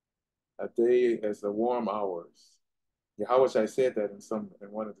 A day as the warm hours. Yahawahshi said that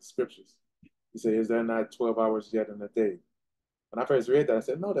in one of the scriptures. He said, "Is there not 12 hours yet in a day?" When I first read that, I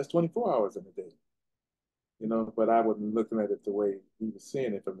said, "No, that's 24 hours in a day." But I wasn't looking at it the way he was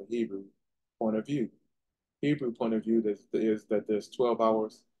seeing it from the Hebrew point of view. Hebrew point of view is that there's 12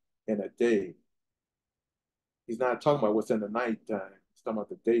 hours in a day. He's not talking about what's in the nighttime. He's talking about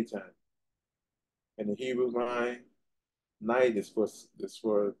the daytime. In the Hebrew mind, night is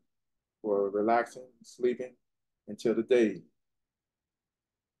for relaxing, sleeping until the day.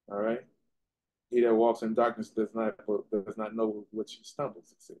 All right. He that walks in darkness does not know which he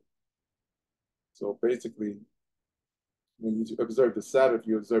stumbles. So basically, when you observe the Sabbath,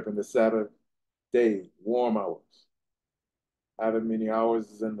 you're observing the Sabbath day, warm hours. However many hours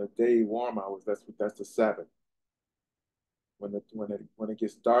is in the day, warm hours. That's the Sabbath. When it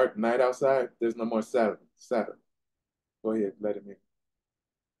gets dark, night outside, there's no more Sabbath. Sabbath. Go ahead, let him in.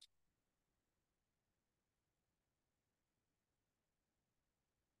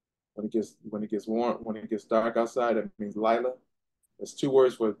 When it gets dark outside, it means Lila. There's two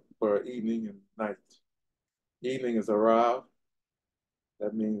words for evening and night. Evening is Arav.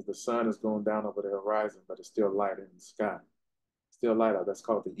 That means the sun is going down over the horizon, but it's still light in the sky. Still light out. That's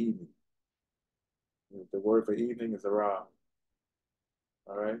called the evening. The word for evening is Arav.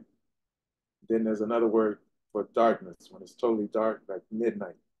 All right. Then there's another word for darkness when it's totally dark, like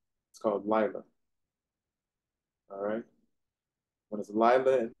midnight. It's called Lila. All right. When it's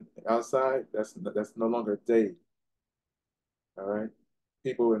Lila outside, that's no longer day. All right.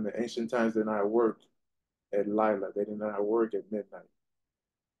 People in the ancient times did not work at Lila. They did not work at midnight,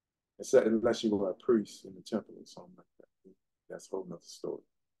 except unless you were a priest in the temple or something like that. That's a whole nother story.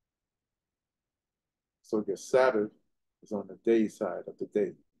 So your Sabbath is on the day side of the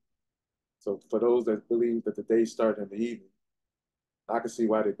day. So for those that believe that the day starts in the evening, I can see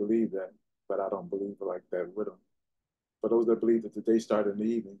why they believe that, but I don't believe like that with them. For those that believe that the day started in the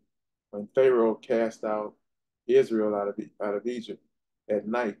evening, when Pharaoh cast out Israel out of Egypt at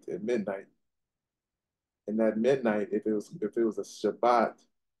night, at midnight, and that midnight, if it was a Shabbat,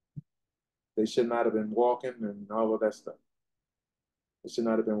 they should not have been walking and all of that stuff. They should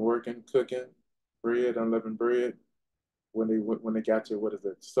not have been working, cooking bread, unleavened bread, when they got to what is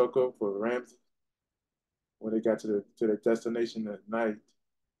it, Soko for Ramses. when they got to their destination at night,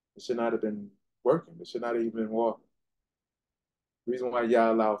 they should not have been working. They should not have even been walking. The reason why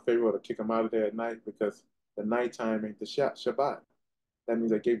Yah allowed Pharaoh to kick them out of there at night because the nighttime ain't the Shabbat. That means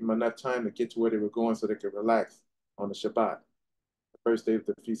they gave them enough time to get to where they were going so they could relax on the Shabbat, the first day of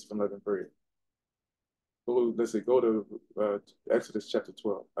the Feast of Unleavened Bread. Let's see, go to Exodus chapter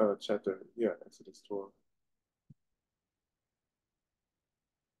 12. Exodus 12.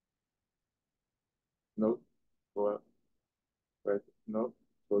 Nope. Go up. Right. Nope.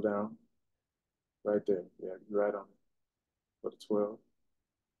 Go down. Right there. Yeah, you're right on it. Go to 12.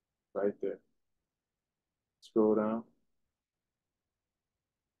 Right there. Scroll down.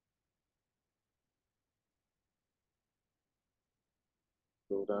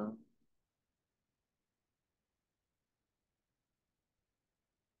 Scroll down.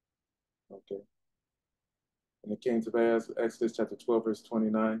 Okay. And it came to pass, Exodus chapter 12, verse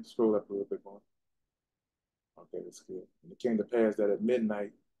 29. Scroll up a little bit more. Okay, that's good. And it came to pass that at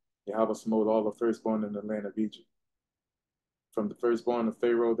midnight, Yahweh smote all the firstborn in the land of Egypt, from the firstborn of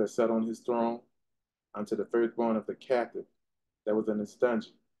Pharaoh that sat on his throne unto the firstborn of the captive that was in his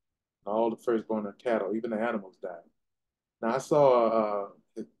dungeon. And all the firstborn of cattle, even the animals died. Now I saw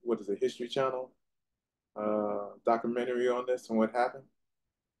what is it, History Channel documentary on this and what happened.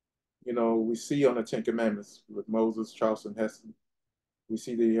 You know, we see on the Ten Commandments with Moses, Charleston Heston, we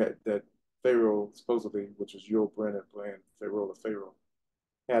see that Pharaoh supposedly, which was Yul Brennan playing Pharaoh,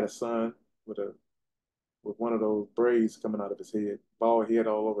 had a son with a with one of those braids coming out of his head, bald head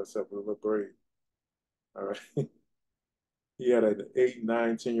all over except with a little braid. All right, he had an 8,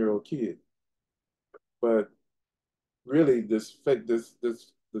 9, 10-year-old kid, but really this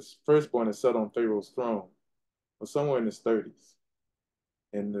firstborn that sat on Pharaoh's throne was somewhere in his 30s,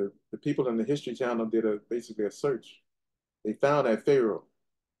 and the people in the History Channel did basically a search. They found that Pharaoh.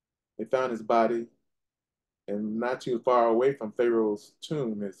 They found his body, and not too far away from Pharaoh's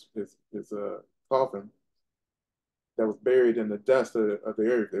tomb, his coffin that was buried in the dust of the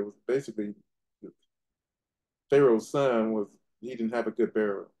earth. It was basically Pharaoh's son was he didn't have a good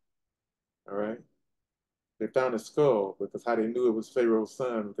burial. All right. They found a skull because how they knew it was Pharaoh's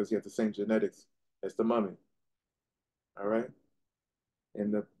son because he had the same genetics as the mummy. All right.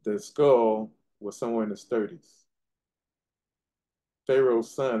 And the skull was somewhere in his 30s.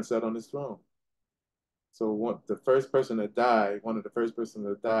 Pharaoh's son sat on his throne. So the first person that died, one of the first person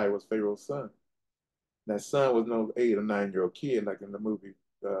that died was Pharaoh's son. That son was no 8 or 9-year-old kid like in the movie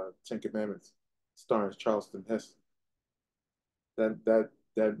Ten Commandments, starring Charleston Heston. That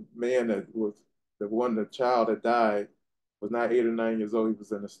man that was the child that died was not 8 or 9 years old. He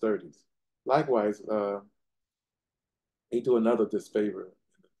was in his 30s. Likewise, he do another disfavor.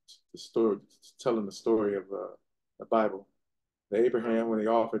 The story, telling the story of the Bible. Abraham when he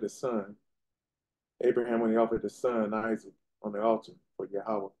offered his son, Isaac on the altar for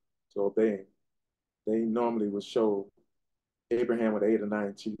Yahweh to obey him, they normally would show Abraham with an 8 or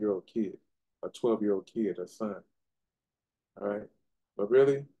 9 year old kid, a 12-year-old kid, a son. All right. But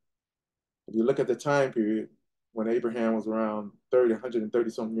really, if you look at the time period when Abraham was around 30, 130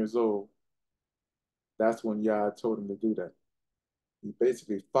 something years old, that's when Yah told him to do that. He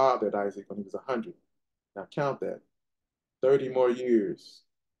basically fathered Isaac when he was 100. Now count that 30 more years,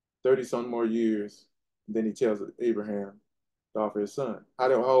 30 some more years. And then he tells Abraham to offer his son.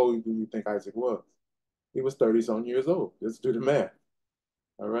 How old do you think Isaac was? He was 30 some years old. Let's do the math.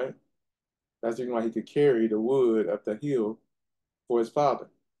 All right. That's the reason why he could carry the wood up the hill for his father.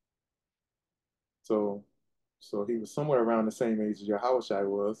 So, so he was somewhere around the same age as Yahawahshi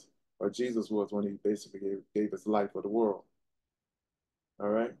was, or Jesus was when he basically gave his life for the world. All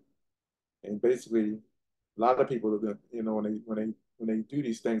right. And basically, a lot of people, you know, when they do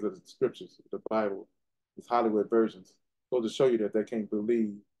these things of the scriptures, the Bible, these Hollywood versions, go to show you that they can't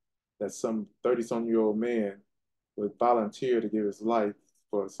believe that some 30-some-year-old man would volunteer to give his life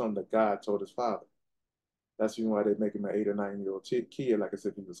for something that God told his father. That's the reason why they make him an 8 or 9 year old kid, like as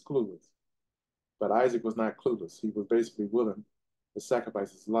if he was clueless. But Isaac was not clueless. He was basically willing to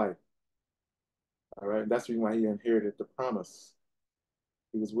sacrifice his life. All right. And that's the reason why he inherited the promise.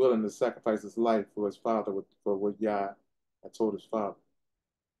 He was willing to sacrifice his life for his father, for what Yah had told his father.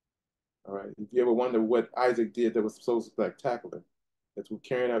 All right. If you ever wonder what Isaac did that was so spectacular, it's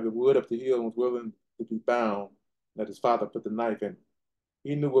carrying out the wood up the hill and was willing to be bound, that his father put the knife in.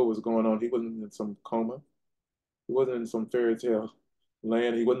 He knew what was going on. He wasn't in some coma. He wasn't in some fairy tale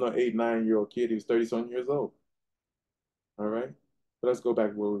land. He wasn't an 8, 9 year old kid. He was 30 some years old. All right. But let's go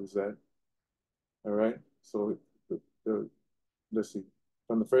back to where we was at. All right. So let's see.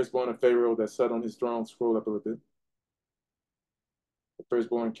 From the firstborn of Pharaoh that sat on his throne, scroll up a little bit. The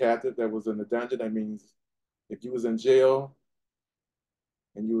firstborn captive that was in the dungeon, that means If you was in jail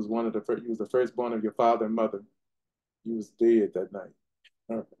and you was one of the first, you was the firstborn of your father and mother, you was dead that night.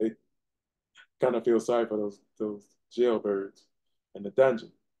 It kind of feel sorry for those jailbirds in the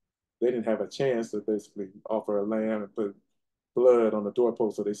dungeon. They didn't have a chance to basically offer a lamb and put blood on the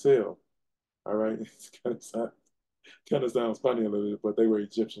doorpost of their cell. All right, it's kind of sounds funny a little bit, but they were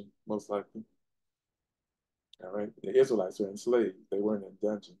Egyptian most likely. All right, the Israelites were enslaved; they weren't in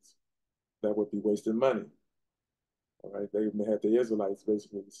dungeons. That would be wasting money. All right, they had the Israelites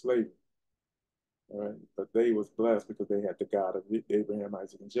basically in slavery. All right, but they was blessed because they had the God of Abraham,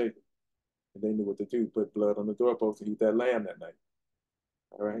 Isaac, and Jacob, and they knew what to do: put blood on the doorpost and eat that lamb that night.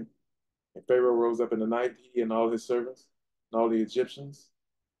 All right, and Pharaoh rose up in the night, he and all his servants, and all the Egyptians.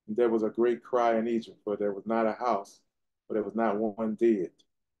 And there was a great cry in Egypt, for there was not a house, but there was not one dead.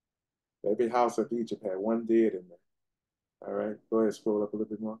 Every house of Egypt had one dead in there. All right, go ahead, scroll up a little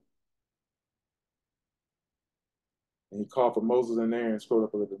bit more. And he called for Moses and Aaron. Scroll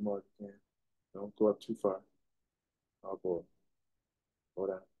up a little bit more if you can. Don't go up too far. Oh boy, go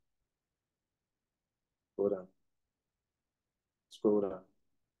down, go down, scroll down.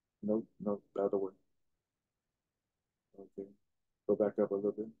 Nope, nope, the other way. Okay, go back up a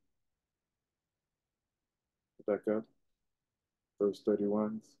little bit. Go back up. Verse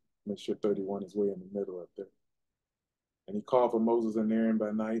 31. Make sure 31 is way in the middle up there. And he called for Moses and Aaron by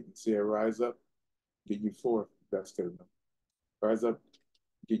night and said, "Rise up, get you forth." That's good enough. Rise up,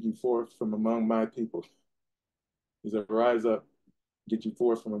 get you forth from among my people. He said, "Rise up, get you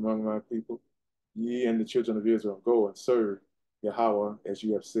forth from among my people. Ye and the children of Israel, go and serve Yahweh as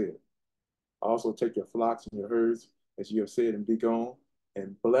you have said. Also take your flocks and your herds as you have said, and be gone,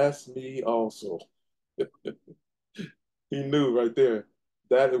 and bless me also." He knew right there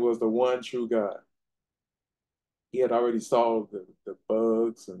that it was the one true God. He had already solved the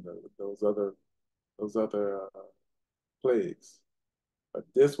bugs and those other plagues, but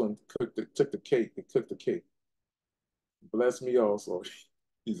this one took the cake. It took the cake. Bless me also,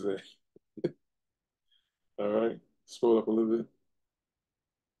 he said. All right, scroll up a little bit.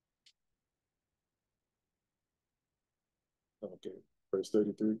 Okay, verse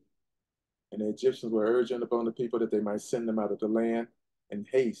 33. And the Egyptians were urging upon the people that they might send them out of the land in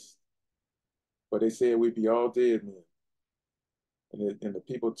haste. But they said, "We be all dead men." And the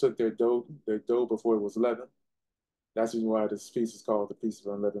people took their dough before it was leavened. That's why this feast is called the Feast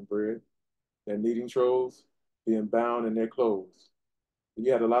of Unleavened Bread. Their kneading troughs being bound in their clothes.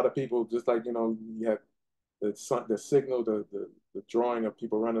 You had a lot of people, just like, you had the signal, the drawing of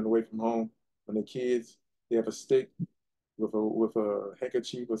people running away from home when they're kids. They have a stick with a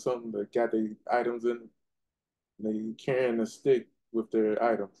handkerchief or something that got their items in, and they carrying a stick with their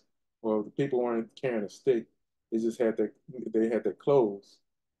items. Well, the people weren't carrying a stick; they had their clothes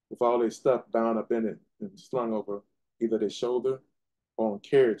with all their stuff bound up in it and slung over either their shoulder or on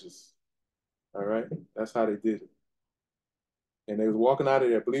carriages. All right, that's how they did it. And they was walking out of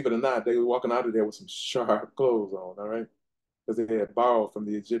there. Believe it or not, they were walking out of there with some sharp clothes on. All right, because they had borrowed from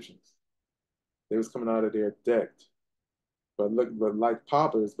the Egyptians. They was coming out of there decked, but like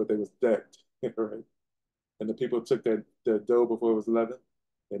paupers, but they was decked. Right. And the people took their dough before it was leavened,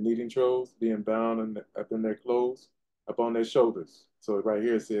 their kneading troughs being bound up in their clothes, up on their shoulders. So right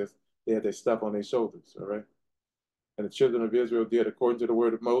here it says they had their stuff on their shoulders, all right? And the children of Israel did according to the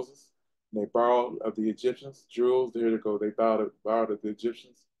word of Moses. And they borrowed of the Egyptians jewels. There they go. They borrowed of the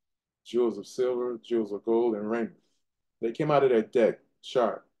Egyptians jewels of silver, jewels of gold, and raiment. They came out of their deck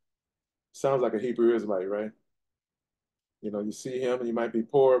sharp. Sounds like a Hebrew Israelite, right? You see him, and he might be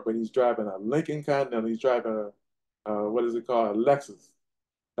poor, but he's driving a Lincoln Continental. He's driving what is it called? A Lexus.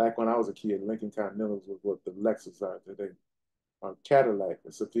 Back when I was a kid, Lincoln Continentals was what the Lexus are today. Or Cadillac,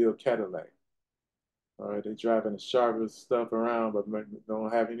 a Seville Cadillac. All right, they driving the sharpest stuff around, but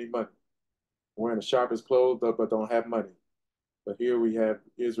don't have any money. Wearing the sharpest clothes, but don't have money. But here we have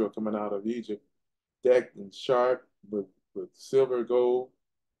Israel coming out of Egypt, decked and sharp with silver, gold,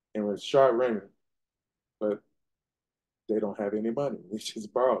 and with sharp raiment. But they don't have any money. They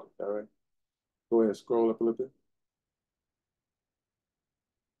just borrowed it. All right. Go ahead, scroll up a little bit.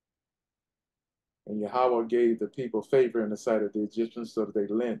 And Yahweh gave the people favor in the sight of the Egyptians, so that they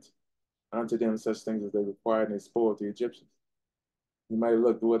lent unto them such things as they required, and they spoiled the Egyptians. You might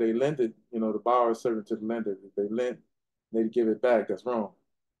look, well, they lent it, the borrower is servant to the lender. If they lent, they give it back. That's wrong.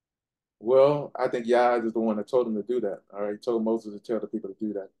 Well, I think Yah is the one that told them to do that. All right, he told Moses to tell the people to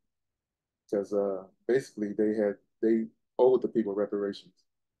do that because basically they owed the people reparations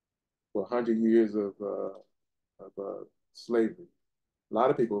for 100 years of slavery. A lot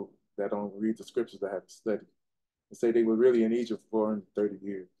of people that don't read the scriptures that have studied and say they were really in Egypt for 430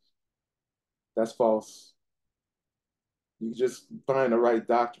 years. That's false. You just find the right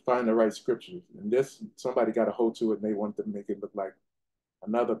doctor, find the right scriptures. And this, somebody got a hold to it and they wanted to make it look like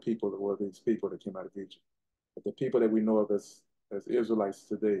another people that were these people that came out of Egypt. But the people that we know of as Israelites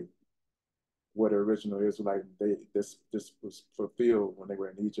today were the original Israelite. This was fulfilled when they were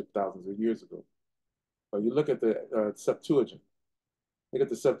in Egypt thousands of years ago. But you look at the Septuagint. Look at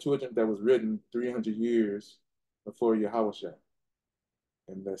the Septuagint that was written 300 years before Yahawahshi.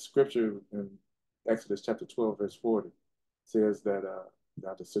 And the scripture in Exodus chapter 12, verse 40 says that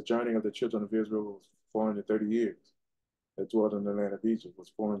the sojourning of the children of Israel was 430 years. That dwelt in the land of Egypt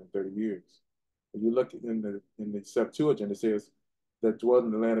was 430 years. If you look in the Septuagint, it says that dwelt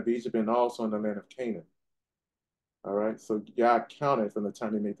in the land of Egypt and also in the land of Canaan. All right. So God counted from the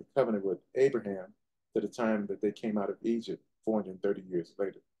time he made the covenant with Abraham to the time that they came out of Egypt 430 years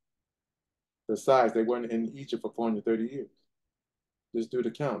later. Besides, they weren't in Egypt for 430 years. Just do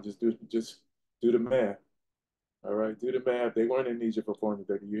the count. Just do the math. All right. Do the math. They weren't in Egypt for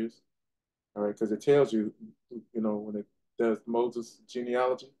 430 years. All right. Because it tells you, when it does Moses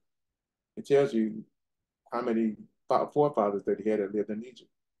genealogy, it tells you how many forefathers that he had that lived in Egypt.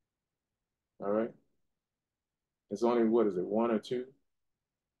 All right. It's only, what is it, one or two?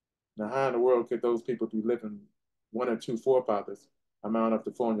 Now, how in the world could those people be living one or two forefathers amount up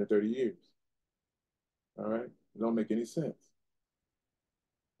to 430 years? All right. It don't make any sense.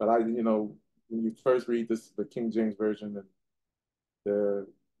 But when you first read the King James Version and the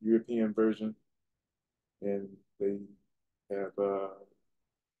European version, and they have the,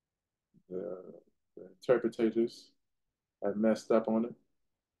 the interpreters have messed up on it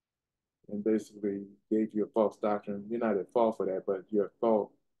and basically gave you a false doctrine. You're not at fault for that, but you're at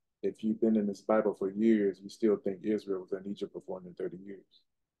fault if you've been in this Bible for years, you still think Israel was in Egypt for 430 years.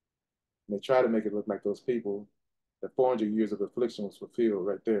 And they try to make it look like those people, the 400 years of affliction was fulfilled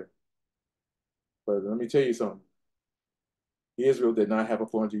right there. But let me tell you something. Israel did not have a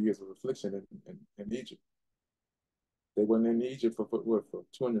 400 years of affliction in Egypt. They weren't in Egypt for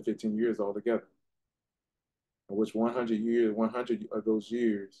 215 years altogether, in which 100 of those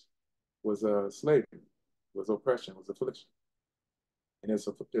years was slavery, was oppression, was affliction. And it's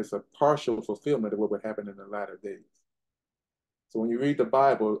a partial fulfillment of what would happen in the latter days. So when you read the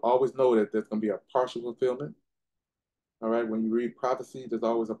Bible, always know that there's going to be a partial fulfillment. All right. When you read prophecy, there's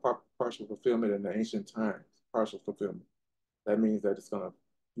always a partial fulfillment in the ancient times, partial fulfillment. That means that it's going to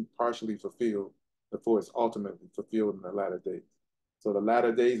be partially fulfilled before it's ultimately fulfilled in the latter days. So the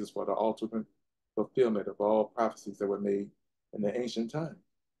latter days is for the ultimate fulfillment of all prophecies that were made in the ancient times.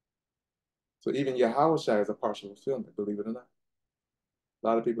 So even Yahawahshi is a partial fulfillment, believe it or not. A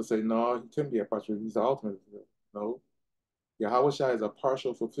lot of people say, no, he couldn't be a partial, he's the ultimate fulfillment. No. Yahawahshi is a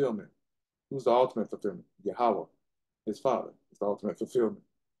partial fulfillment. Who's the ultimate fulfillment? Yahweh, his father, is the ultimate fulfillment.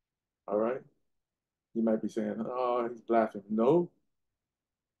 All right? You might be saying, oh, he's blaspheming. No,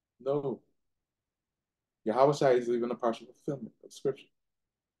 no. Yahawahshi is even a partial fulfillment of scripture.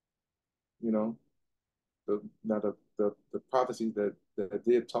 You know, the prophecies that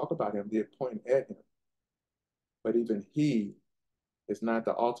did talk about him did point at him. But even he is not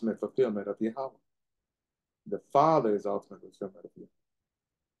the ultimate fulfillment of Yahweh. The Father is the ultimate fulfillment of Yahweh.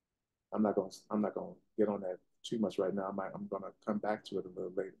 I'm not gonna get on that too much right now. I'm gonna come back to it a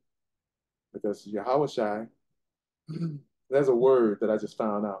little later. Because Yahawahshi, there's a word that I just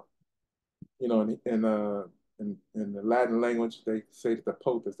found out. In the Latin language, they say that the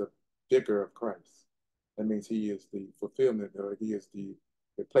Pope is the vicar of Christ. That means he is the fulfillment, or he is the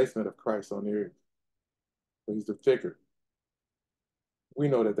replacement of Christ on the earth. So he's the vicar. We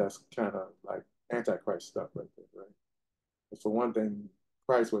know that that's kind of like antichrist stuff right there, right? But for one thing,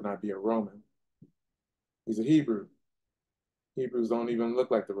 Christ would not be a Roman. He's a Hebrew. Hebrews don't even look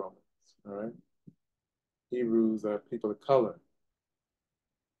like the Romans, all right? Hebrews are people of color,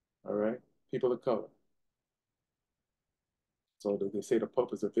 all right? People of color. So they say the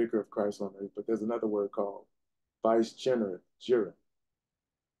Pope is a vicar of Christ on earth, but there's another word called vicegerent.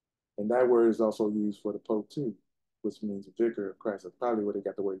 And that word is also used for the Pope too, which means vicar of Christ. That's probably where they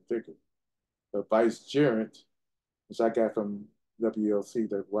got the word vicar. The vicegerent, which I got from WLC,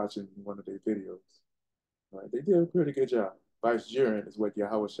 they're watching one of their videos. Right? They did a pretty good job. Vicegerent is what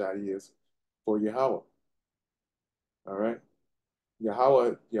Yahawahshi is for Yahweh. All right.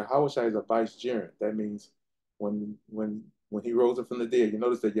 Yahawahshi is a vicegerent. That means when he rose up from the dead, you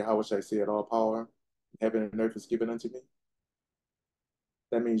notice that Yahawahshi said, all power in heaven and earth is given unto me.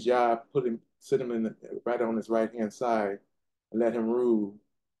 That means Yah sit him right on his right hand side and let him rule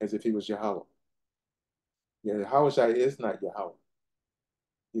as if he was Yahweh. Yahawahshi is not Yahweh.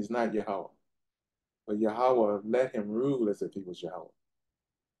 He's not Yahweh. But Yahweh let him rule as if he was Yahweh.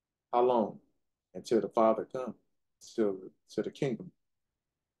 How long? Until the Father comes. to the kingdom.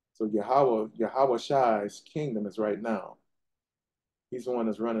 So Yahawahshi's kingdom is right now. He's the one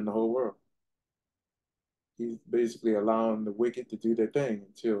that's running the whole world. He's basically allowing the wicked to do their thing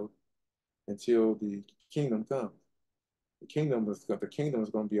until the kingdom comes. The kingdom is going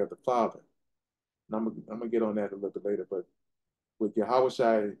to be of the Father. And I'm gonna get on that a little bit later. But with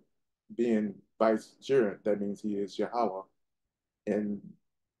Yahawahshi being vicegerent, that means he is Yahweh in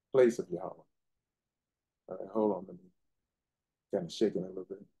place of Yahweh. All right, hold on, let me kind of shaking a little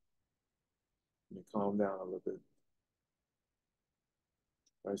bit. Let me calm down a little bit.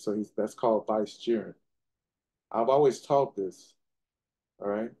 All right, so that's called vicegerent. I've always taught this, all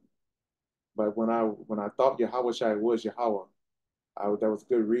right. But when I thought Yahawahshi was Yahweh, that was a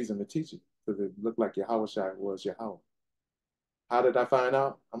good reason to teach it because it looked like Yahawahshi was Yahweh. How did I find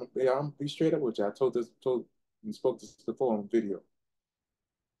out? I'm be straight up with you. I told and spoke this before on video.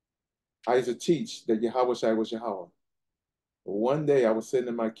 I used to teach that Yahawahshi was Yahweh. But one day I was sitting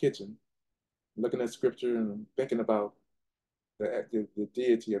in my kitchen, looking at scripture and thinking about the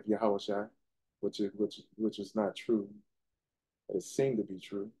deity of Yahawahshi, which is not true, but it seemed to be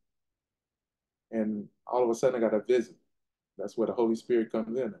true. And all of a sudden I got a visit. That's where the Holy Spirit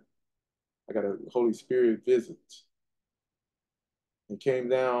comes in. I got a Holy Spirit visit. He came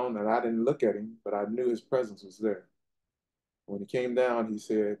down and I didn't look at him, but I knew his presence was there. When he came down, he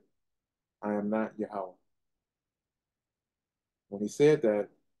said, I am not Yahweh. When he said that,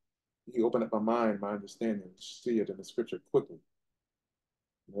 he opened up my mind, my understanding, to see it in the scripture quickly.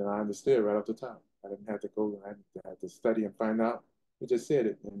 And then I understood right off the top. I didn't have to go and I had to study and find out. He just said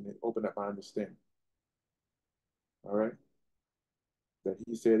it and it opened up my understanding. All right? That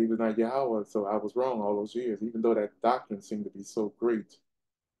he said he was not Yahweh, so I was wrong all those years, even though that doctrine seemed to be so great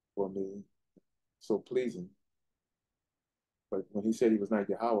for me, so pleasing. But when he said he was not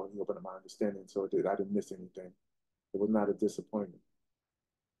Yahweh, he opened up my understanding, so I didn't miss anything. It was not a disappointment.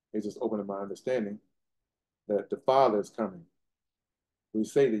 It just opened up my understanding that the Father is coming. We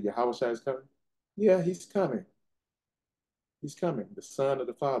say that Yahawahshi is coming. Yeah, he's coming. He's coming. The Son of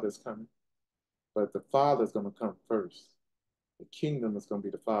the Father is coming. But the Father is going to come first. The kingdom is going to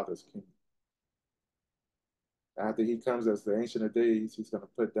be the Father's kingdom. After he comes as the Ancient of Days, he's going to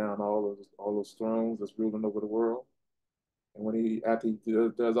put down all those thrones that's ruling over the world. And after he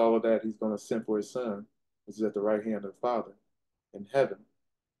does all of that, he's going to send for his Son, which is at the right hand of the Father in heaven.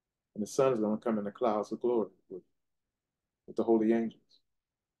 And the Son is going to come in the clouds of glory with the holy angels.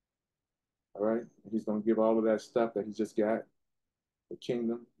 All right? And he's going to give all of that stuff that he just got, the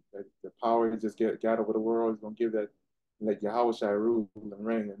kingdom, the power he just got over the world. He's going to give that, and let Yahawahshi rule and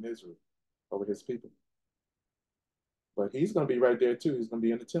reign in Israel over his people. But he's going to be right there too. He's going to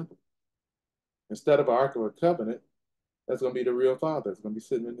be in the temple. Instead of an Ark of a Covenant, that's going to be the real Father. It's going to be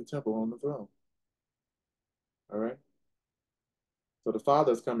sitting in the temple on the throne. All right? So the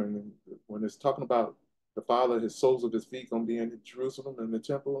Father is coming. When it's talking about the Father, his soles of his feet going to be in Jerusalem and the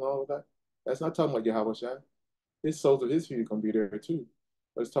temple and all of that, that's not talking about Yahawahshi. His soles of his feet are going to be there too.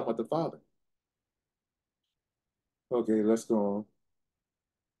 But it's talking about the Father. Okay, let's go on.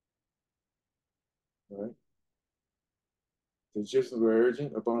 All right. The Egyptians were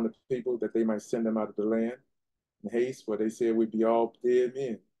urgent upon the people that they might send them out of the land in haste, for they said we'd be all dead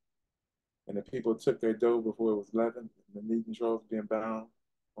men. And the people took their dough before it was leavened, and the kneading troughs being bound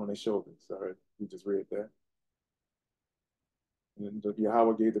on their shoulders. All right, we just read that. And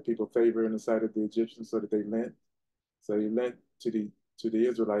Yahweh gave the people favor in the sight of the Egyptians so that they lent. So they lent to the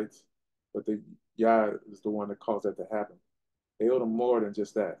Israelites, but Yah is the one that caused that to happen. They owed them more than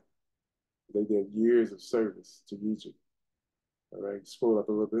just that. They did years of service to Egypt. All right, scroll up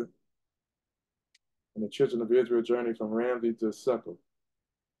a little bit. And the children of Israel journeyed from Ramsey to Succoth,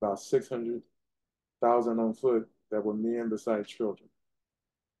 about 600,000 on foot that were men beside children.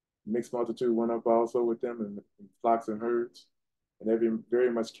 Mixed multitude went up also with them in flocks and herds, and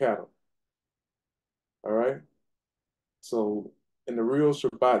very much cattle. All right. So in the real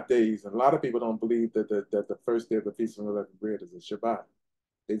Shabbat days, and a lot of people don't believe that the first day of the Feast of Unleavened Bread is a Shabbat.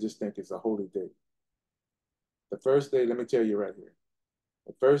 They just think it's a holy day. The first day, let me tell you right here,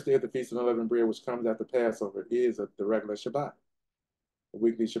 the first day of the Feast of Unleavened Bread, which comes after Passover, is the regular Shabbat, the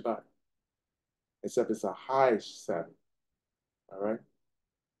weekly Shabbat, except it's a high Sabbath. All right.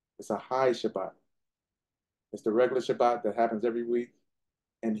 It's a high Shabbat. It's the regular Shabbat that happens every week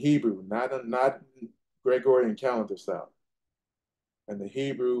in Hebrew, not Gregorian calendar style. And the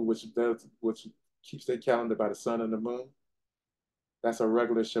Hebrew, which keeps their calendar by the sun and the moon, that's a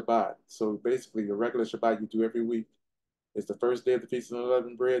regular Shabbat. So basically, the regular Shabbat you do every week is the first day of the Feast of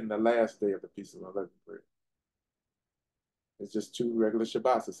Unleavened Bread and the last day of the Feast of Unleavened Bread. It's just two regular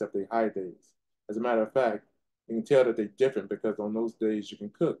Shabbats, except they high days. As a matter of fact, You can tell that they're different because on those days you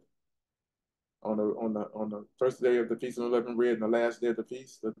can cook. On the first day of the feast of unleavened bread and the last day of the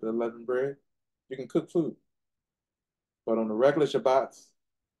feast of the unleavened bread, you can cook food. But on the regular Shabbats,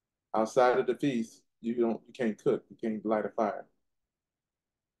 outside of the feast, you can't cook. You can't light a fire.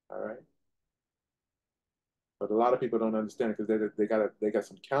 All right. But a lot of people don't understand because they got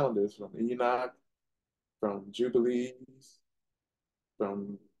some calendars from Enoch, from Jubilees,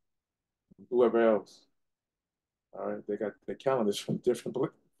 from whoever else. All right, they got the calendars from different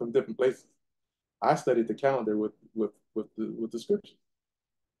places. I studied the calendar with the scripture,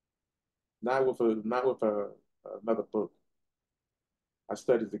 not with another book. I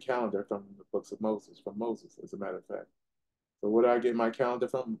studied the calendar from the books of Moses, from Moses, as a matter of fact. So where did I get my calendar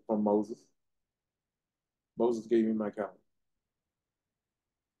from? From Moses. Moses gave me my calendar.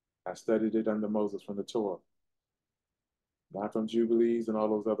 I studied it under Moses from the Torah, not from Jubilees and all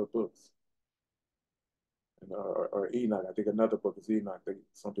those other books. Or Enoch. I think another book is Enoch.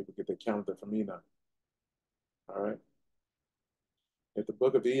 Some people get their calendar from Enoch. All right. If the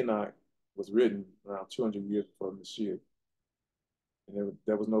book of Enoch was written around 200 years before Mashiach, and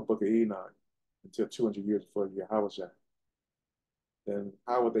there was no book of Enoch until 200 years before Yahawahshi, then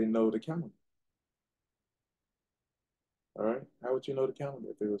how would they know the calendar? All right. How would you know the calendar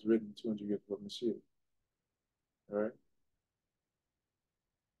if it was written 200 years before Mashiach? All right.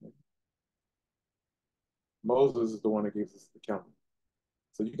 Moses is the one that gives us the calendar.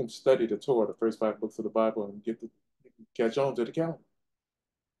 So you can study the Torah, the first 5 books of the Bible, and catch on to the calendar.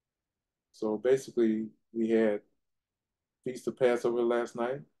 So basically, we had Feast of Passover last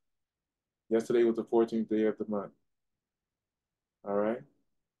night. Yesterday was the 14th day of the month. All right.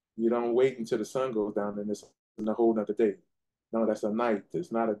 You don't wait until the sun goes down and it's a whole nother day. No, that's a night.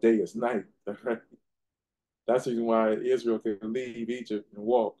 It's not a day, it's night. All right. That's the reason why Israel could leave Egypt and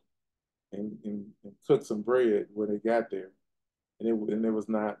walk and cook some bread when they got there. And it was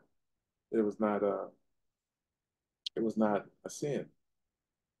not a sin.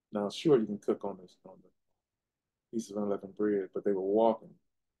 Now sure you can cook on the piece of unleavened bread, but they were walking.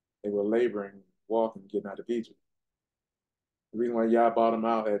 They were laboring, walking, getting out of Egypt. The reason why Yah brought them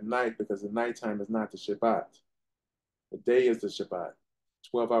out at night, because the nighttime is not the Shabbat. The day is the Shabbat.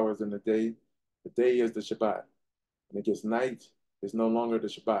 12 hours in the day, the day is the Shabbat. When it gets night, it's no longer the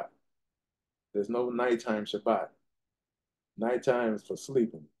Shabbat. There's no nighttime Shabbat. Nighttime is for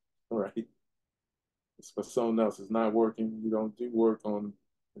sleeping, all right? It's for someone else. It's not working. You don't do work on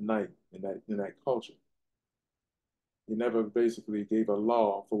the night in that culture. He never basically gave a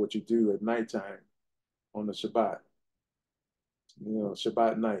law for what you do at nighttime on the Shabbat.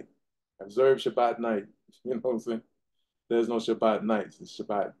 Shabbat night. Observe Shabbat night. You know what I'm saying? There's no Shabbat nights. It's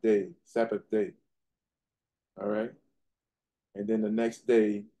Shabbat day, Sabbath day. All right. And then the next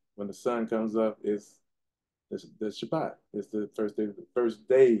day, when the sun comes up, is the Shabbat. It's the first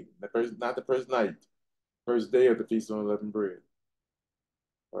day, not the first night, first day of the Feast of Unleavened Bread.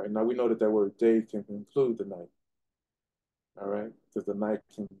 All right. Now we know that word day can include the night. All right. Because the night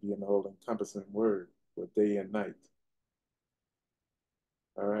can be an all encompassing word for day and night.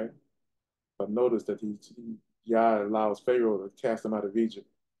 All right. But notice that Yah allows Pharaoh to cast them out of Egypt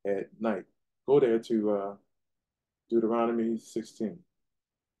at night. Go there to Deuteronomy 16.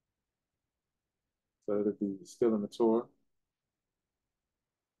 So it'll be still in the Torah.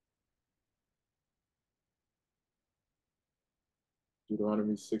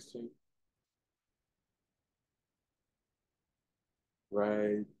 Deuteronomy 16.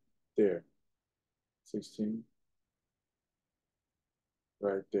 Right there. 16.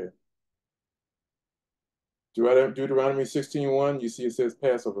 Right there. Deuteronomy 16:1, you see it says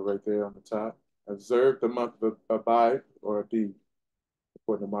Passover right there on the top. Observe the month of Abib or Abib,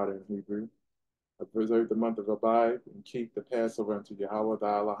 according to modern Hebrew. Observe the month of Abib and keep the Passover unto Yahweh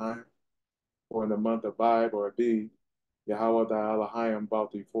thy Elohim. For in the month of Abib or Abib, Yahweh thy Elohim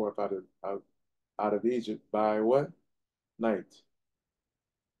brought thee forth out of Egypt by what? Night.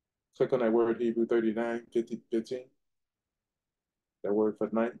 Click on that word Hebrew 39, 15. That word for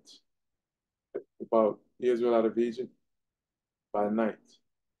night. About Israel out of Egypt by night.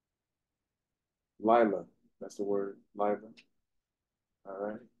 Lila, that's the word, Lila. All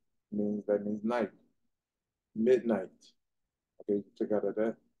right. That means night. Midnight. Okay, check out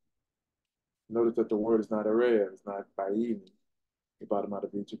that. Notice that the word is not Arab, it's not by evening. He brought him out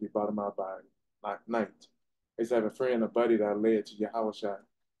of Egypt, he brought him out by night. I used to have a friend, a buddy that I led to Yahawahshi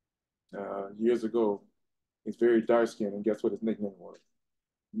years ago. He's very dark skinned, and guess what his nickname was?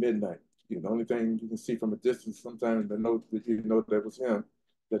 Midnight. The only thing you can see from a distance, sometimes the note that you know that was him,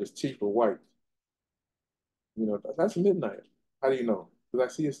 that his teeth were white. That's midnight. How do you know? Because I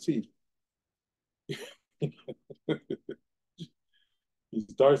see his teeth. He's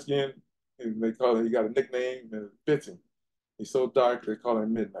dark skinned, and they call him. He got a nickname and it fits him. He's so dark they call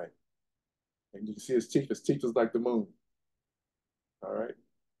him Midnight. And you can see his teeth. His teeth is like the moon. All right.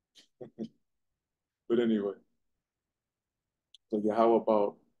 But anyway, so Yahweh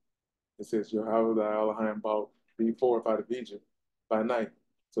about it says Yahweh the Elohim about be fortified of Egypt by night.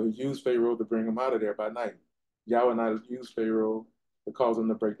 So he used Pharaoh to bring him out of there by night. Yahweh not used Pharaoh to cause him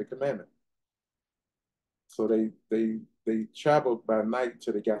to break the commandment. So they traveled by night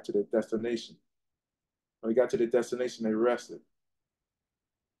till they got to their destination. When they got to their destination, they rested.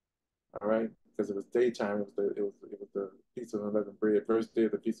 All right, because it was daytime. It was the Feast of Unleavened Bread, first day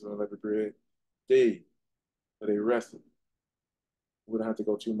of the Feast of Unleavened Bread day. So they rested. We don't have to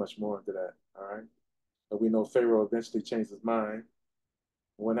go too much more into that. All right, but we know Pharaoh eventually changed his mind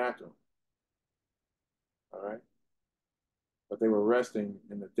and went after him. All right, but they were resting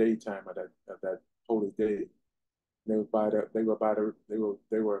in the daytime of that holy day. They were by the they were by the.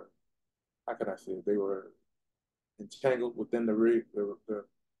 How can I say it? They were entangled within the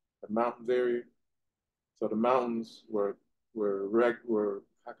mountains area. So the mountains were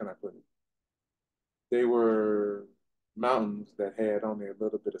how can I put it? They were mountains that had only a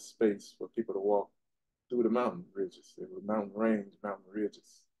little bit of space for people to walk through the mountain ridges. They were mountain range, mountain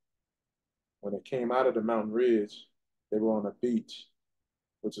ridges. When they came out of the mountain ridge, they were on a beach,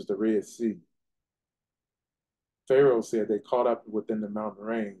 which is the Red Sea. Pharaoh said they caught up within the mountain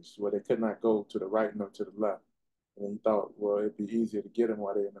range where they could not go to the right nor to the left. And he thought, well, it'd be easier to get them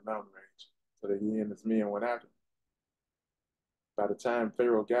while they're in the mountain range. So that he and his men went after them. By the time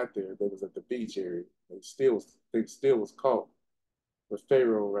Pharaoh got there, they was at the beach area. They still was caught with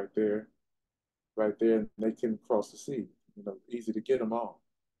Pharaoh right there, and they couldn't cross the sea. You know, easy to get them all.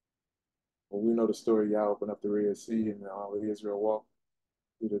 Well, we know the story. Y'all opened up the Red Sea, and all of Israel walked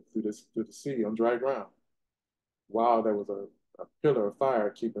through the sea on dry ground. While there was a pillar of fire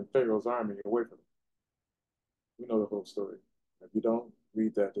keeping Pharaoh's army away from them. We know the whole story. If you don't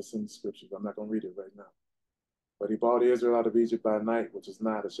read that, it's in the scriptures. I'm not going to read it right now. But he brought Israel out of Egypt by night, which is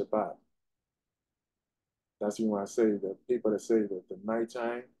not a Shabbat. That's when I say that people that say that the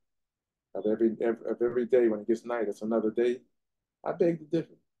nighttime of every day when it gets night, it's another day. I beg to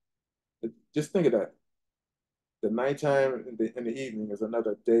differ. Just think of that. The nighttime in the evening is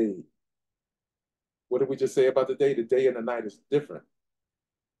another day. What did we just say about the day? The day and the night is different.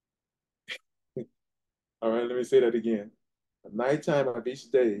 All right, let me say that again. The nighttime of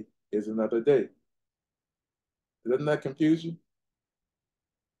each day is another day. Doesn't that confuse you?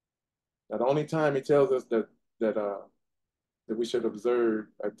 Now, the only time he tells us that that we should observe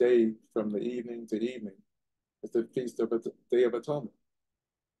a day from the evening to evening is the feast of the Day of Atonement.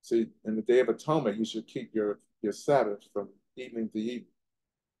 See, in the Day of Atonement, you should keep your Sabbath from evening to evening.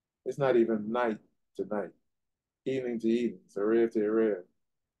 It's not even night to night, evening to evening, so Erev to Erev.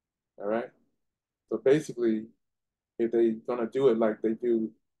 All right. So basically, if they're gonna do it like they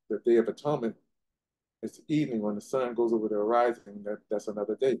do the Day of Atonement, it's evening when the sun goes over the horizon. That's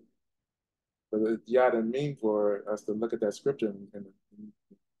another day. But yeah, I didn't mean for us to look at that scripture and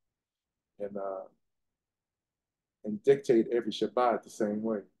uh, and dictate every Shabbat the same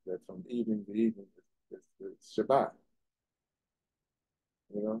way. That from evening to evening it's Shabbat.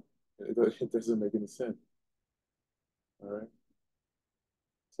 You know, it doesn't make any sense. All right.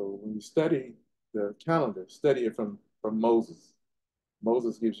 So when you study the calendar, study it from Moses.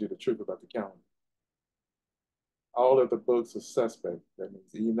 Moses gives you the truth about the calendar. All of the books are suspect. That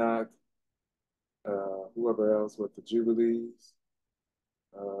means Enoch, whoever else with the Jubilees.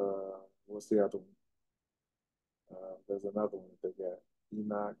 What's the other one? There's another one that they got.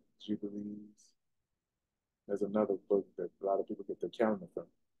 Enoch, Jubilees. There's another book that a lot of people get their calendar from.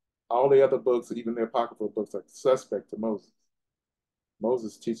 All the other books, even the apocryphal books, are suspect to Moses.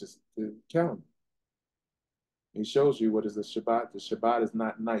 Moses teaches the calendar. He shows you what is the Shabbat. The Shabbat is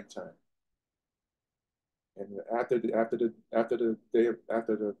not nighttime. And after the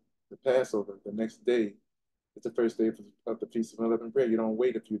Passover, the next day, it's the first day of the Feast of Unleavened Bread. You don't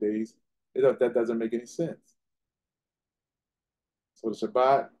wait a few days. That doesn't make any sense. So the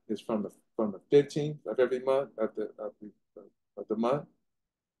Shabbat is from the 15th of every month of the month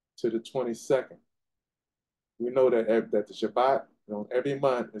to the 22nd. We know that the Shabbat on every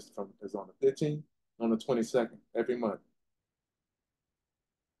month is on the 15th, on the 22nd, every month.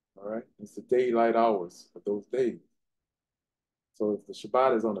 All right, it's the daylight hours of those days. So if the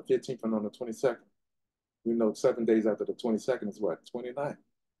Shabbat is on the 15th and on the 22nd, we know 7 days after the 22nd is what? 29th.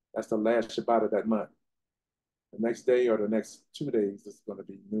 That's the last Shabbat of that month. The next day or the next 2 days is going to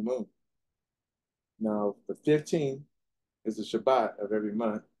be new moon. Now, the 15th is the Shabbat of every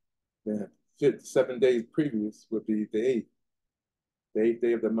month. Then 7 days previous would be the eighth. The eighth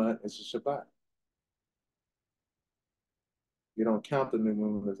day of the month is a Shabbat. You don't count the new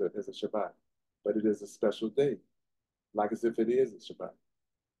moon as a Shabbat, but it is a special day, like as if it is a Shabbat.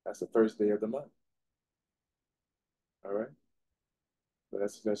 That's the first day of the month. All right. But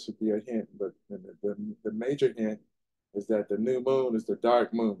that should be a hint. But the major hint is that the new moon is the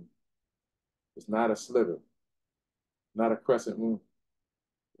dark moon. It's not a sliver, not a crescent moon.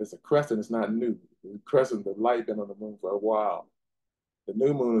 It's a crescent. It's not new. The crescent, the light been on the moon for a while. The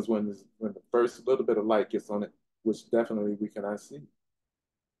new moon is when the first little bit of light gets on it, which definitely we cannot see.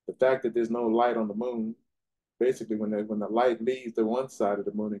 The fact that there's no light on the moon, basically when the light leaves the one side of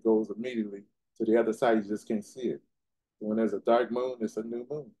the moon, it goes immediately to the other side. You just can't see it. When there's a dark moon, it's a new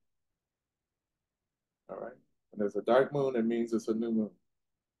moon. All right. When there's a dark moon, it means it's a new moon.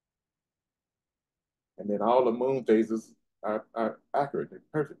 And then all the moon phases are accurate. They're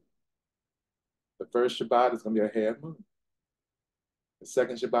perfect. The first Shabbat is going to be a half moon. The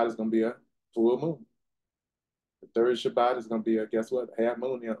second Shabbat is going to be a full moon. The third Shabbat is going to be a, guess what? Half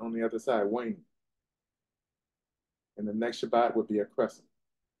moon on the other side, waning. And the next Shabbat would be a crescent,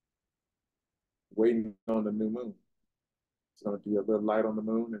 waiting on the new moon. It's going to be a little light on the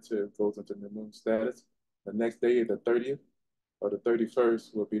moon until it goes into new moon status. The next day, the 30th or the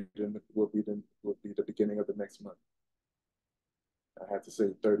 31st, will be the beginning of the next month. I have to say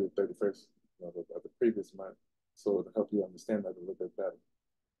 30th, 31st of the previous month, so it'll help you understand that a little bit better.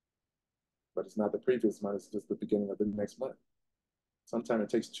 But it's not the previous month, it's just the beginning of the next month. Sometimes it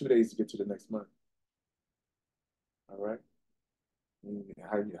takes 2 days to get to the next month. All right?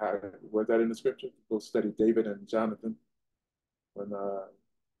 How was that in the scripture? Go study David and Jonathan when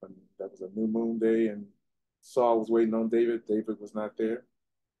that was a new moon day and Saul was waiting on David. David was not there.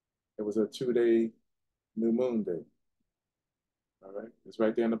 It was a 2-day new moon day. All right? It's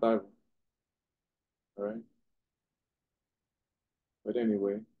right there in the Bible. All right? But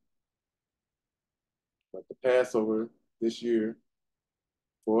anyway, but the Passover this year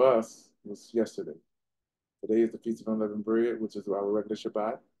for us was yesterday. Today is the Feast of Unleavened Bread, which is our regular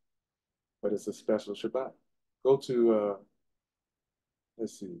Shabbat, but it's a special Shabbat. Go to,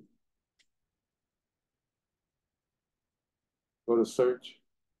 let's see, go to search,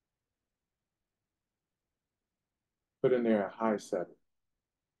 put in there a high Sabbath,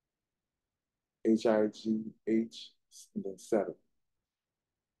 High, and then Sabbath.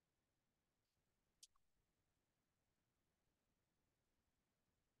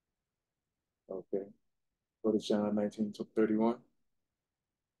 Okay. Go to John 19:31.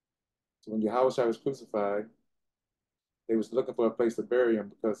 So when Yahawahshi was crucified, they was looking for a place to bury him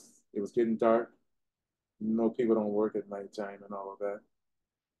because it was getting dark. You know, people don't work at nighttime and all of that.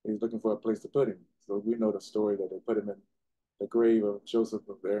 They was looking for a place to put him. So we know the story that they put him in the grave of Joseph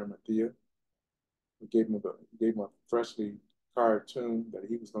of Arimathea. We gave him a freshly carved tomb that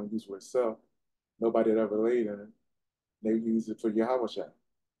he was going to use for himself. Nobody had ever laid in it. They used it for Yahawahshi.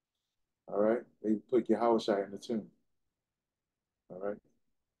 All right? They put Yahawahshi in the tomb. All right?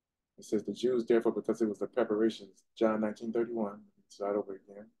 It says the Jews, therefore, because it was the preparations, John 19:31, start over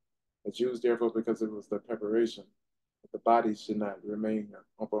again. The Jews, therefore, because it was the preparation, that the body should not remain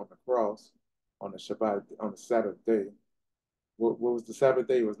upon the cross on the Shabbat, on the Sabbath day. What was the Sabbath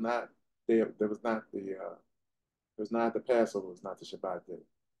day? It was not the Passover, it was not the Shabbat day.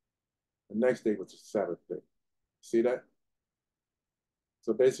 The next day was the Sabbath day. See that?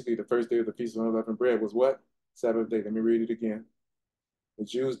 So basically, the first day of the Feast of Unleavened Bread was what? Sabbath day. Let me read it again. The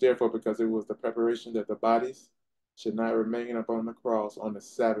Jews, therefore, because it was the preparation that the bodies should not remain upon the cross on the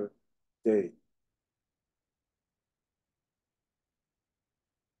Sabbath day.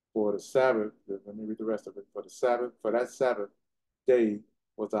 For the Sabbath, let me read the rest of it. For that Sabbath day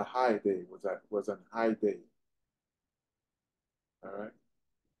was a high day, was a high day. All right.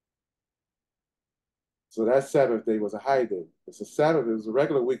 So that Sabbath day was a high day. It's a Sabbath, it was a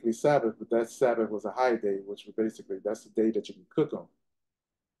regular weekly Sabbath, but that Sabbath was a high day, which was basically, that's the day that you can cook on.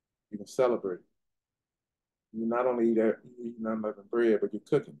 You can celebrate. You not only eat unleavened bread, but you're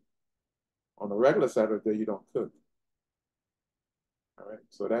cooking. On the regular Sabbath day, you don't cook. All right.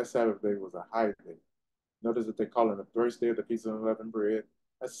 So that Sabbath day was a high day. Notice that they call it the first day of the Feast of Unleavened Bread.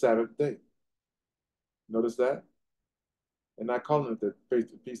 That's Sabbath day. Notice that? They're not calling it the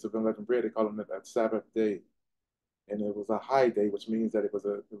Feast of Unleavened Bread. They call it that Sabbath day. And it was a high day, which means that it was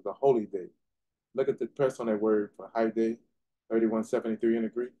a holy day. Look at the press on that word for high day, 3173 in the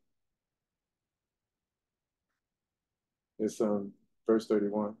Greek. It's verse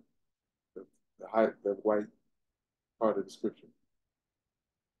 31, the white part of the scripture.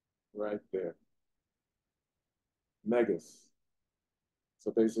 Right there. Megas. So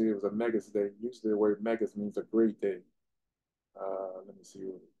basically, it was a megas day. Usually, the word megas means a great day. Let me see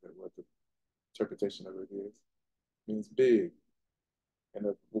what the interpretation of it is. It means big and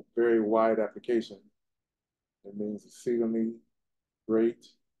a very wide application. It means exceedingly great,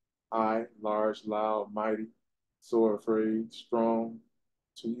 high, large, loud, mighty, sore, afraid, strong,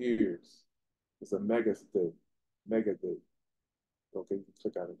 to years. It's a megas day, mega day. Okay, you can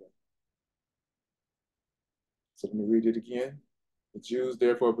click out of that. So let me read it again. The Jews,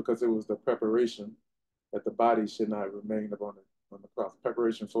 therefore, because it was the preparation that the body should not remain upon on the cross.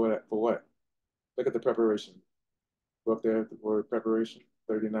 Preparation for that, for what? Look at the preparation. Go up there, the word preparation,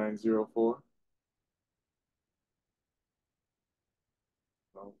 3904.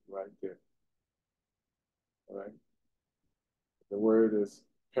 Oh, right there. All right. The word is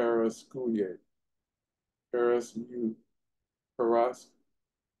paraskuye. Paras you, paras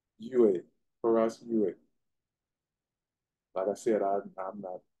yue, paras yue. Like I said, I'm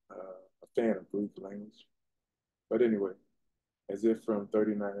not a fan of Greek language. But anyway, as if from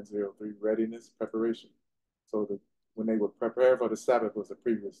 3903, readiness, preparation. So when they would prepare for the Sabbath was the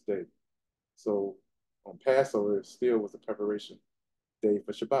previous day. So on Passover, it still was a preparation day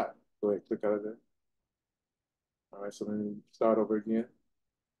for Shabbat. Go ahead, click out of there. All right, so let me start over again.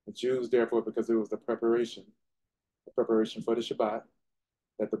 The Jews, therefore, because it was the preparation for the Shabbat,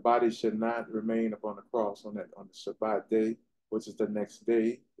 that the body should not remain upon the cross on the Shabbat day, which is the next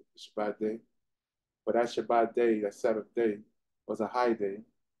day, the Shabbat day. But that Shabbat day, that Sabbath day, was a high day.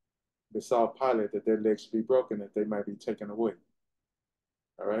 They saw Pilate that their legs should be broken, that they might be taken away.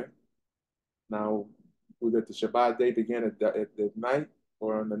 All right. Now, we got the Shabbat day begin at night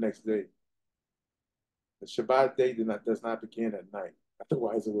or on the next day. The Shabbat day does not begin at night.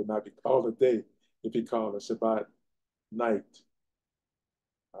 Otherwise, it would not be called a day. It'd be called a Shabbat night.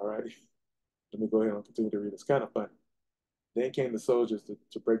 All right. Let me go ahead and continue to read. It's kind of funny. Then came the soldiers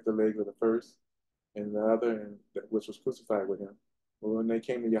to break the legs of the first and the other, and which was crucified with him. But when they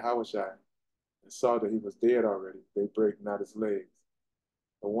came to Yahawahshi and saw that he was dead already, they brake not his legs.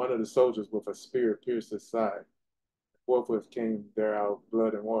 But one of the soldiers with a spear pierced his side. Forthwith came there out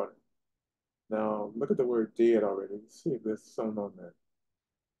blood and water. Now, look at the word dead already. See if there's something on that.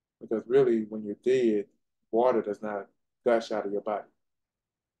 Because really, when you're dead, water does not gush out of your body.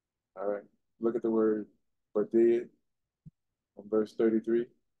 All right. Look at the word for dead on verse 33,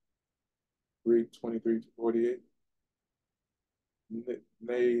 Greek 23 to 48.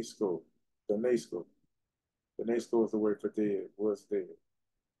 Nasko, the nasko. The nasko is the word for dead, was dead.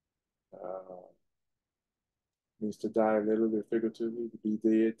 Uh, means to die literally or figuratively, to be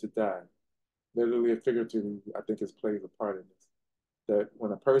dead, to die. Literally or figuratively, I think it plays a part in this. That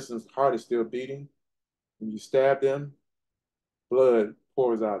when a person's heart is still beating, when you stab them, blood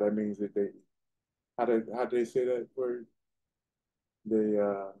pours out. That means that how do they say that word? They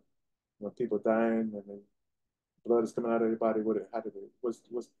when people dying and blood is coming out of their body. What's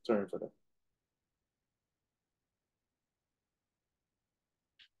the term for that?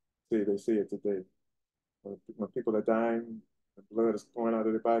 See, they say it today. When people are dying, the blood is pouring out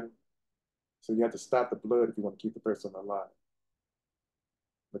of their body. So you have to stop the blood if you want to keep the person alive,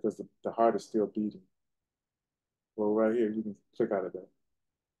 because the heart is still beating. Well, right here, you can click out of that.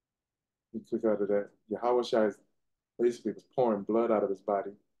 You click out of that. Yahawahshi basically was pouring blood out of his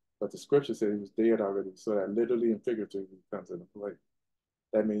body, but the scripture said he was dead already. So that literally and figuratively comes into play.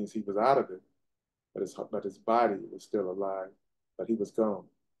 That means he was out of it, but his body was still alive, but he was gone.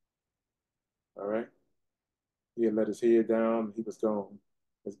 All right? He had let his head down, he was gone.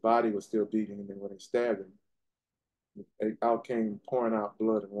 His body was still beating, and then when they stabbed him, out came pouring out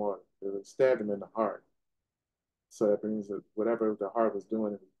blood and water. They stabbed him in the heart. So that means that whatever the heart was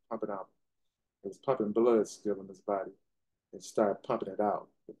doing, it was pumping out. It was pumping blood still in his body. It started pumping it out.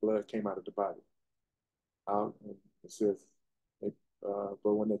 The blood came out of the body. Out, and it says,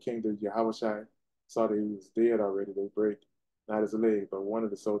 but when they came to Yahawahshi, saw that he was dead already, they break not his leg, but one of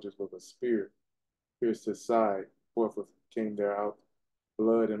the soldiers with a spear pierced his side. Forthwith came there out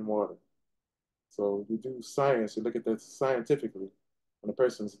blood and water. So you do science, you look at that scientifically. When a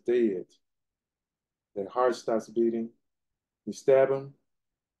person's dead, their heart stops beating, you stab them,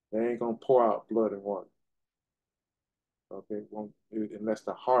 they ain't gonna pour out blood and water. Okay, unless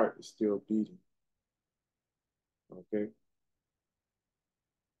the heart is still beating. Okay,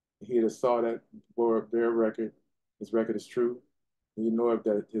 he that saw that bore their record, his record is true. And you know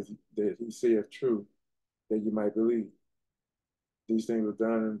that he saith true, that you might believe. These things were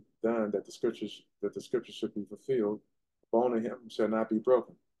done that the scriptures should be fulfilled. Bone of him shall not be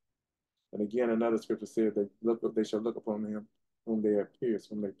broken. And again, another scripture said they shall look upon him whom they have pierced,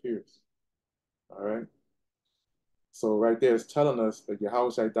 whom they pierced. All right. So right there is telling us that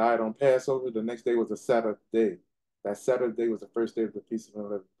Yahawahshi died on Passover. The next day was the Sabbath day. That Sabbath day was the first day of the Feast of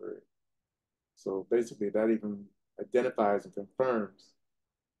Unleavened Bread. So basically, that even identifies and confirms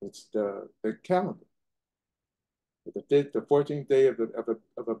it's the calendar. The 14th day of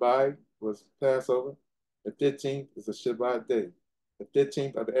Abide was Passover. The 15th is a Shabbat day. The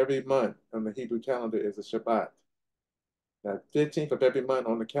 15th of every month on the Hebrew calendar is a Shabbat. That 15th of every month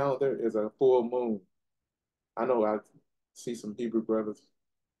on the calendar is a full moon. I know I see some Hebrew brothers.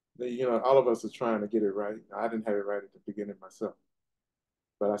 All of us are trying to get it right. I didn't have it right at the beginning myself,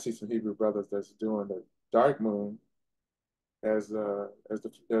 but I see some Hebrew brothers that's doing the dark moon as the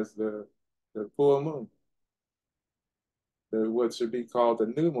full moon. What should be called the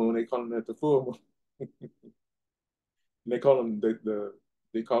new moon, they call it the full moon. They call them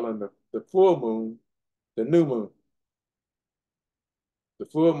they call them the full moon, the new moon. The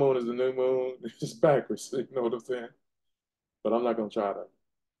full moon is the new moon. It's backwards. You know what I'm saying? But I'm not gonna try to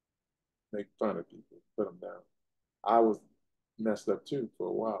make fun of people, put them down. I was messed up too for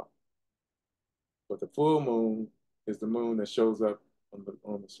a while. But the full moon is the moon that shows up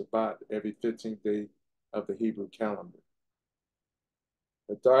on the Shabbat every 15th day of the Hebrew calendar.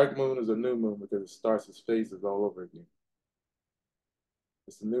 The dark moon is a new moon because it starts its phases all over again.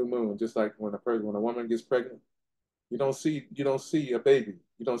 It's a new moon, just like when a woman gets pregnant, you don't see a baby.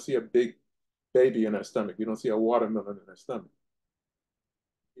 You don't see a big baby in her stomach. You don't see a watermelon in her stomach.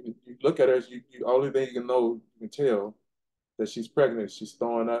 You look at her, only thing you can tell that she's pregnant. She's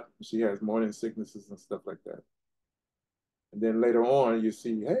throwing up. She has morning sicknesses and stuff like that. And then later on, you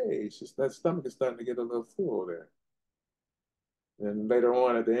see, hey, that stomach is starting to get a little full there. And later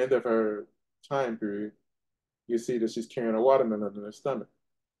on, at the end of her time period, you see that she's carrying a watermelon in her stomach.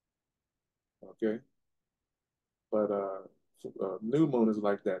 Okay, but new moon is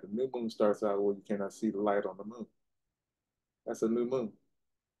like that. The new moon starts out where you cannot see the light on the moon. That's a new moon.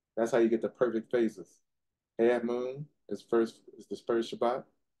 That's how you get the perfect phases. Half moon is the first Shabbat.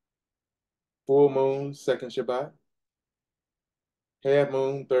 Full moon, second Shabbat. Half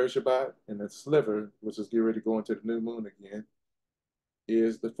moon, third Shabbat. And the sliver, which is getting ready to go into the new moon again,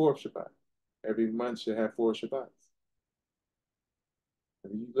 is the fourth Shabbat. Every month should have 4 Shabbats.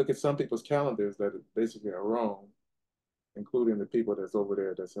 And you look at some people's calendars that basically are wrong, including the people that's over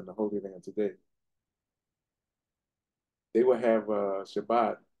there that's in the Holy Land today. They will have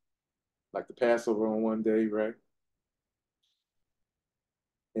Shabbat, like the Passover on one day, right?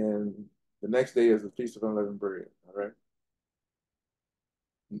 And the next day is the Feast of Unleavened Bread, all right?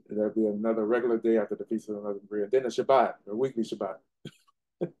 There'll be another regular day after the Feast of Unleavened Bread. Then a Shabbat, a weekly Shabbat.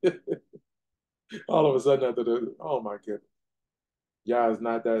 All of a sudden after oh my goodness. Yah is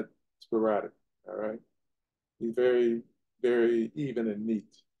not that sporadic, all right? He's very, very even and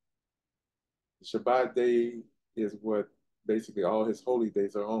neat. The Shabbat day is what basically all his holy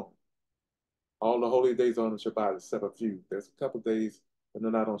days are on. All the holy days are on the Shabbat except a few. There's a couple days that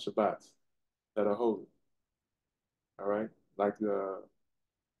they're not on Shabbats that are holy. All right, like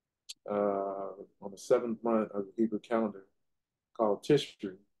on the seventh month of the Hebrew calendar called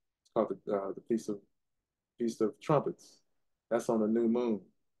Tishri. It's called the Feast of Trumpets. That's on the new moon.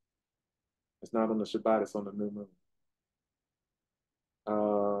 It's not on the Shabbat. It's on the new moon.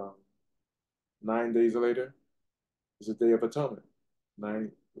 Uh, 9 days later is the Day of Atonement.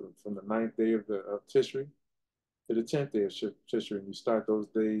 Nine from the ninth day of Tishri to the 10th day of Tishri, and you start those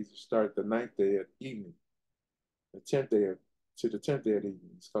days. You start the ninth day at evening. The 10th day to the 10th day at evening.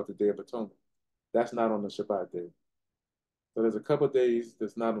 It's called the Day of Atonement. That's not on the Shabbat day. So there's a couple of days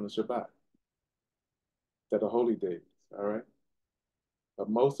that's not on the Shabbat that are holy days. All right, but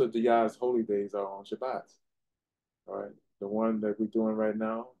most of the Yah's holy days are on Shabbats. All right, the one that we're doing right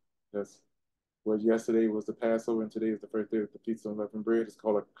now, that's where yesterday was the Passover and today is the first day of the Feast of Unleavened Bread. It's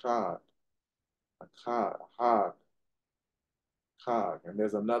called a Chag, a Chag, and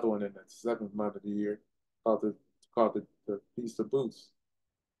there's another one in the seventh month of the year called the Feast of Booths.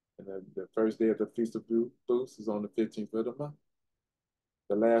 And the first day of the Feast of Booths is on the 15th of the month.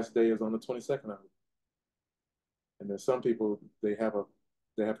 The last day is on the 22nd of it. And then some people they have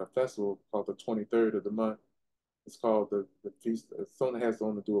a festival called the 23rd of the month. It's called the feast. Something that has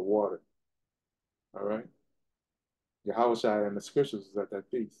something to do with water. All right. Yahawahshi and the scriptures was at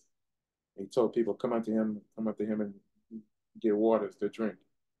that feast. He told people, come up to him and get waters to drink,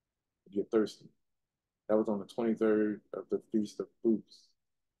 get thirsty. That was on the 23rd of the Feast of Booths.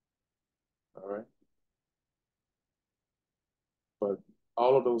 All right. But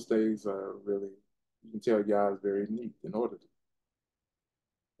all of those days are really, you can tell Yah is very neat in order to,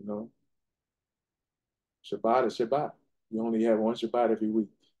 you know, Shabbat is Shabbat. You only have one Shabbat every week.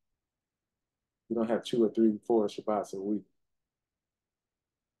 You don't have 2 or 3, 4 Shabbats a week.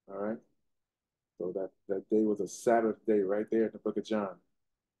 All right. So that day was a Sabbath day right there in the book of John,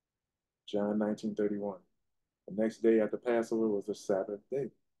 John 19:31. The next day after Passover was a Sabbath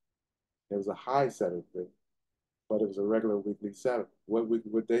day. It was a high Sabbath day, but it was a regular weekly Sabbath. What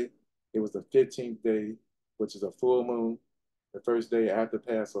day? It was the 15th day, which is a full moon, the first day after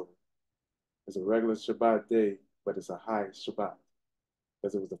Passover. It's a regular Shabbat day, but it's a high Shabbat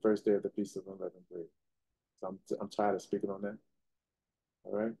because it was the first day of the Feast of Unleavened Bread. So I'm tired of speaking on that.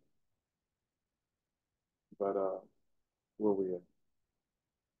 All right. But where we at?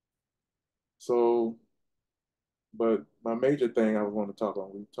 So, but my major thing I want to talk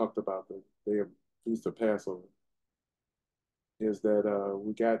on, we talked about the day of Feast of Passover, is that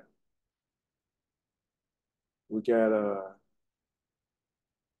we got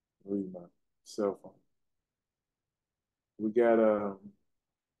read my cell phone. We got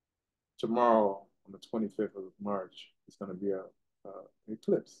tomorrow on the 25th of March, it's going to be a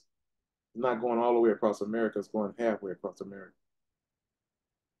eclipse. It's not going all the way across America, it's going halfway across America.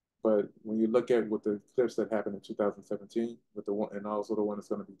 But when you look at what the eclipse that happened in 2017, with the one and also the one that's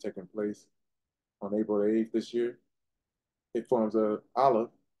going to be taking place on April 8th this year, it forms a olive,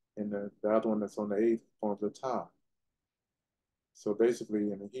 and the other one that's on the 8th forms a tav. So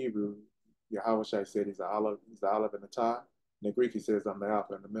basically, in the Hebrew, Yahawahshi said he's the olive and the tav. In the Greek, he says, I'm the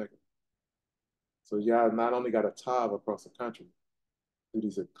Alpha and the Omega. So Yah not only got a tav across the country through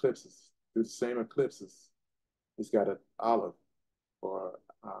these eclipses, through the same eclipses, he's got an olive, or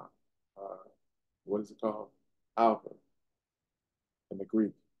uh, what is it called? Alpha in the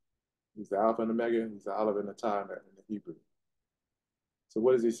Greek. He's the Alpha and the Omega. He's the olive and the tav in the Hebrew. So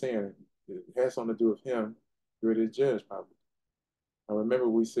what is he saying? It has something to do with him, ready to judge, probably. I remember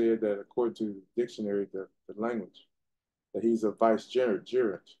we said that according to the dictionary, the language, that he's a vicegerent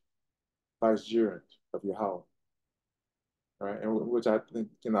of Yahweh. Right? And which I think,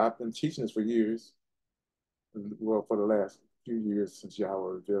 I've been teaching this for years, well, for the last few years since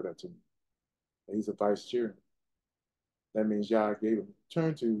Yahweh revealed that to me. That he's a vicegerent. That means Yah gave him.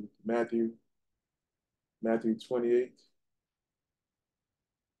 Turn to Matthew 28.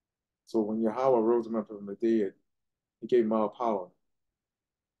 So when Yahweh rose him up from the dead, he gave him all power.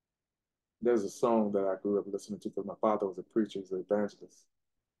 There's a song that I grew up listening to because my father was a preacher, he was an evangelist.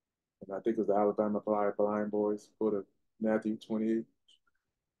 And I think it was the Alabama Blind Boys. Go to Matthew 28.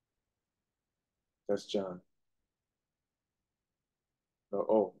 That's John. No,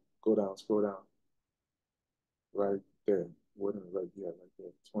 oh, go down, scroll down. Right there. What is it right? Yeah, right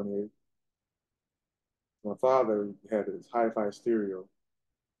there. 28. My father had his hi-fi stereo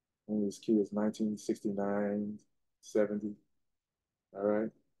when he was kids, 1969, 70. All right.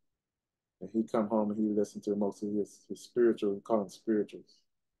 And he'd come home and he'd listen to most of his spiritual, we call them spirituals.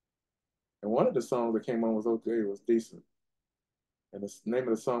 And one of the songs that came on was okay, it was decent. And the name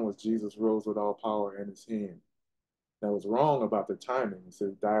of the song was Jesus Rose with All Power in His Hand. That was wrong about the timing. He said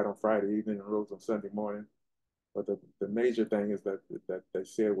he died on Friday evening and rose on Sunday morning. But the major thing is that they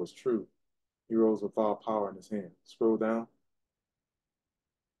said was true. He rose with all power in his hand. Scroll down.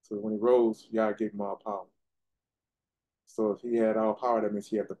 So when he rose, Yah gave him all power. So if he had all power, that means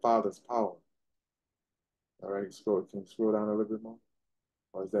he had the Father's power. All right, can you scroll down a little bit more?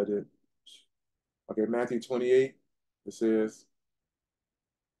 Or is that it? Okay, Matthew 28, it says,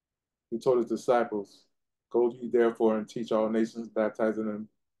 he told his disciples, go ye therefore and teach all nations, baptizing them.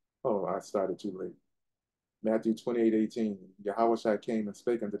 Oh, I started too late. Matthew 28:18. Yahawahshi came and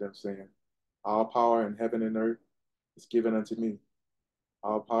spake unto them, saying, all power in heaven and earth is given unto me.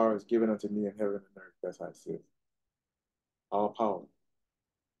 All power is given unto me in heaven and earth. That's how it says. All power.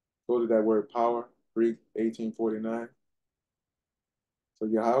 Go to that word power, Greek 1849. So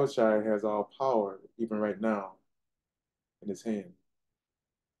Yahawahshi has all power, even right now, in his hand.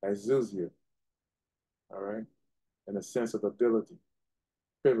 Exousia, all right? In a sense of ability,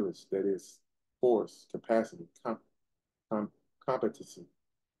 privilege, that is force, capacity, com competency,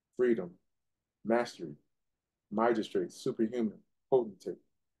 freedom, mastery, magistrate, superhuman, potentate,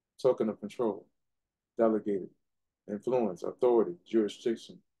 token of control, delegated, influence, authority,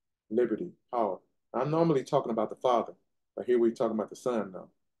 jurisdiction, liberty, power. I'm normally talking about the Father, but here we're talking about the Son now.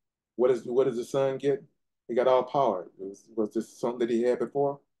 What does the Son get? He got all power. Was this something that he had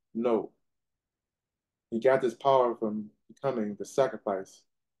before? No. He got this power from becoming the sacrifice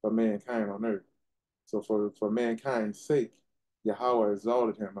for mankind on earth. So for mankind's sake, Yahweh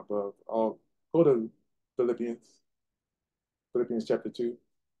exalted him above all. Go to Philippians, Philippians chapter 2.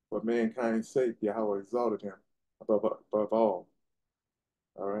 For mankind's sake, Yahweh exalted him above all.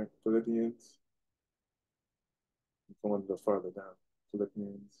 All right, Philippians, going a little further down.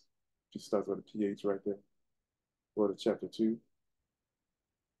 Philippians. It starts with a PH right there. Go to chapter 2.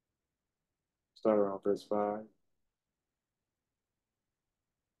 Start around verse 5.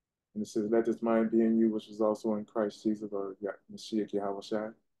 And it says, let this mind be in you, which was also in Christ Jesus, or Mashiach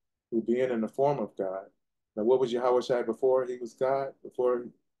Yahawahshi, who being in the form of God. Now, what was Yahawahshi before he was God? Before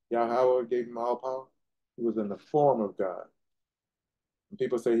Yahweh gave him all power? He was in the form of God. When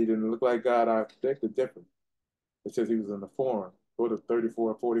people say he didn't look like God, I beg to differ. It says he was in the form. Go to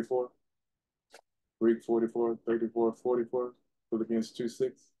 34:44. Greek 44, 34:44. Philippians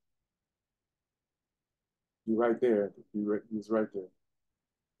 2:6. You're right there. He was right there.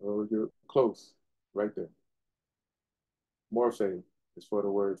 Oh, you're close. Right there. Morphe is for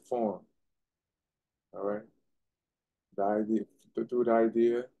the word form. All right. The idea, through the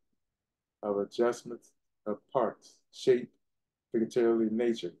idea of adjustments of parts, shape, figuratively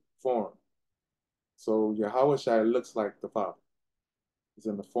nature, form. So Yahawahshi looks like the Father. He's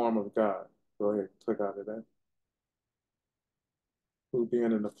in the form of God. Go ahead, click out of that. Who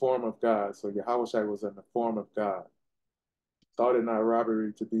being in the form of God. So Yahawahshi was in the form of God. Thought it not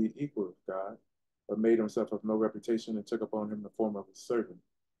robbery to be equal with God, but made himself of no reputation and took upon him the form of a servant,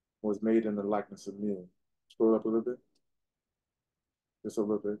 and was made in the likeness of men. Scroll up a little bit. Just a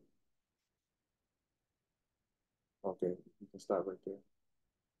little bit. Okay, you can stop right there.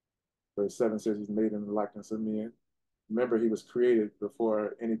 Verse 7 says he's made in the likeness of men. Remember, he was created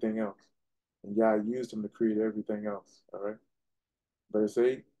before anything else. And Yah used him to create everything else. All right. Verse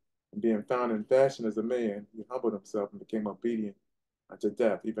 8, and being found in fashion as a man, he humbled himself and became obedient unto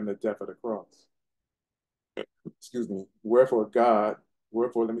death, even the death of the cross. Excuse me. Wherefore,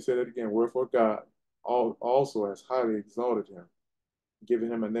 let me say that again. Wherefore God also has highly exalted him, giving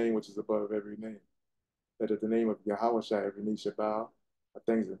him a name which is above every name, that at the name of Yahawahshi every knee shall bow, of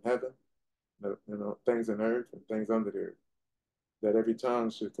things in heaven, things in earth, and things under the earth, that every tongue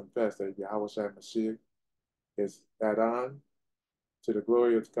should confess that Yahawahshi Mashiach is Adon, to the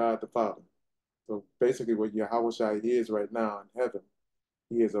glory of God the Father. So basically what Yahawahshi is right now in heaven,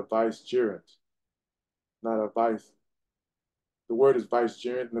 he is a vicegerent, not a vice. The word is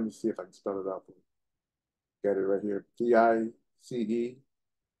vicegerent. Let me see if I can spell it out for you. Got it right here. Vicegerent.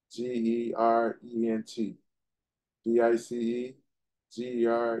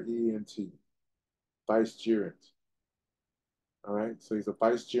 Vicegerent. Vicegerent. All right. So he's a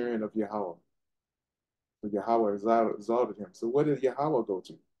vicegerent of Yahweh. So Yahweh exalted him. So what did Yahweh go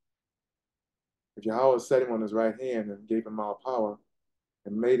to? If Yahweh set him on his right hand and gave him all power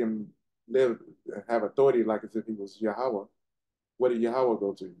and made him live and have authority like as if he was Yahweh, what did Yahweh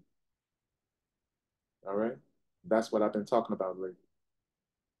go to? All right. That's what I've been talking about lately.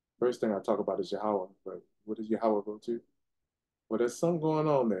 First thing I talk about is Yahweh, but what does Yahweh go to? Well, there's something going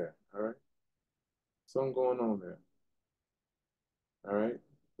on there. All right. Something going on there. All right.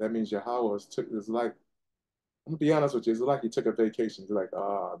 That means Yahweh is like, I'm gonna be honest with you, it's like he took a vacation. He's like,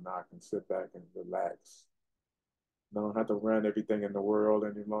 oh, now I can sit back and relax. I don't have to run everything in the world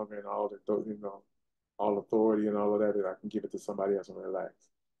any longer and all the, all authority and all of that. I can give it to somebody else and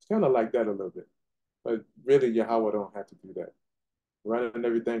relax. It's kind of like that a little bit. But really, Yahweh don't have to do that. Running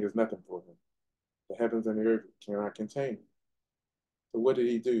everything is nothing for him. The heavens and the earth cannot contain him. So what did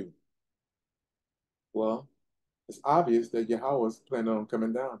he do? Well, it's obvious that Yahweh is planning on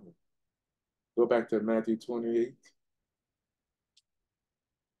coming down here. Go back to Matthew 28.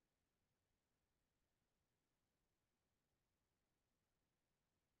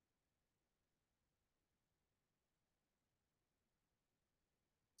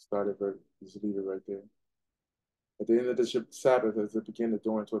 Just leave it right there. At the end of the Sabbath, as it began to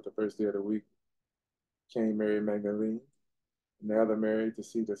dawn toward the first day of the week, came Mary Magdalene and the other Mary to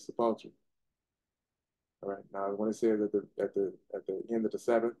see the sepulchre. All right. Now, when it says at the end of the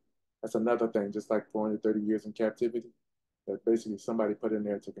Sabbath, that's another thing. Just like 430 years in captivity, that basically somebody put in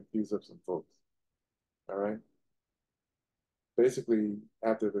there to confuse up some folks. All right. Basically,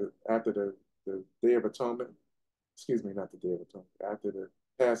 after the Day of Atonement, excuse me, not the Day of Atonement, after the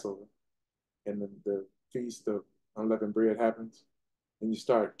Passover and the Feast of Unleavened Bread happens, and you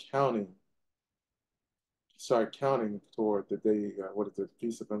start counting toward the day. What is the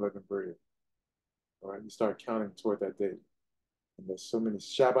Feast of Unleavened Bread? All right. You start counting toward that day. And there's so many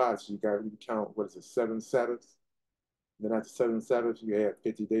Shabbats, you count, what is it, 7 Sabbaths? And then after 7 Sabbaths, you add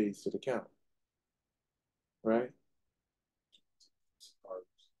 50 days to the count, right?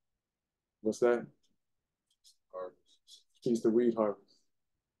 What's that? Feast of Wheat Harvest.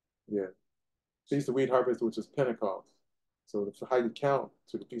 Yeah. Feast of Wheat Harvest, which is Pentecost. So how you count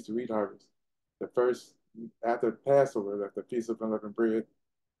to the Feast of Wheat Harvest, the first, after Passover, like the Feast of Unleavened Bread,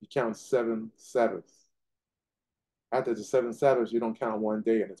 you count 7 Sabbaths. After the seven Sabbaths, you don't count one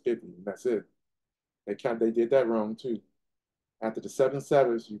day and it's 50, and that's it. They did that wrong too. After the seven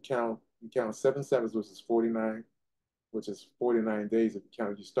Sabbaths, you count seven Sabbaths, which is 49, which is 49 days if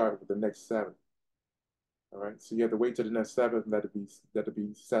you start with the next Sabbath. All right. So you have to wait till the next Sabbath, and that'll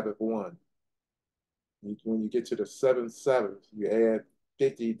be Sabbath one. When you get to the seventh Sabbath, you add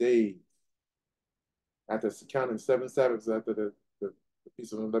 50 days. After counting seven Sabbaths after the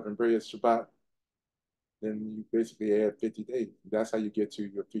Feast of Unleavened Bread, Shabbat, then you basically add 50 days. That's how you get to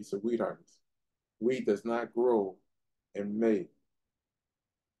your Feast of Wheat Harvest. Wheat does not grow in May.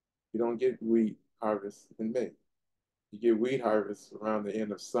 You don't get wheat harvest in May. You get wheat harvest around the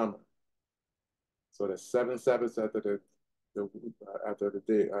end of summer. So the seven Sabbaths the after the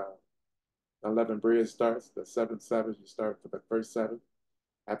day unleavened bread starts, the seventh Sabbath you start for the first Sabbath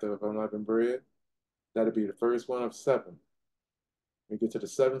after the unleavened bread. That'll be the first one of seven. When you get to the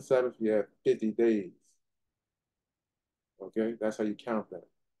seventh Sabbath, you have 50 days. Okay, that's how you count that.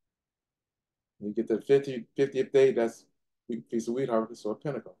 When you get to the 50th day, that's Feast of Wheat Harvest or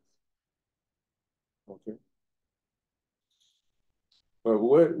Pentecost. Okay. But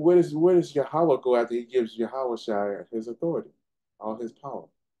where does Yahweh go after he gives Yahawahshi his authority, all his power?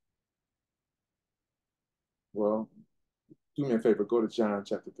 Well, do me a favor, go to John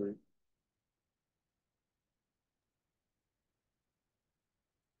chapter 3.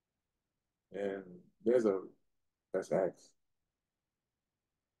 And that's Acts.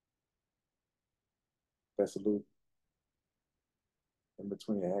 That's Luke. In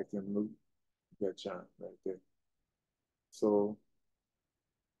between Acts and Luke, you got John right there. So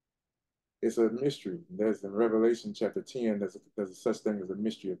it's a mystery. There's in Revelation chapter 10, there's a such thing as a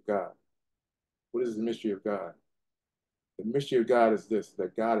mystery of God. What is the mystery of God? The mystery of God is this,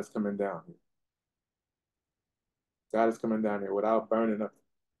 that God is coming down here. God is coming down here without burning up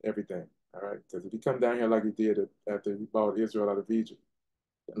everything. All right. Because if he come down here like he did after he brought Israel out of Egypt,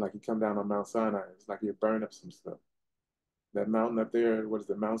 and like he come down on Mount Sinai, it's like he'll burn up some stuff. That mountain up there, what is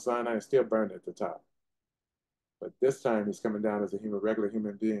it, Mount Sinai, is still burned at the top. But this time he's coming down as a regular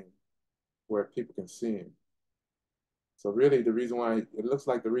human being where people can see him. So really the reason why, it looks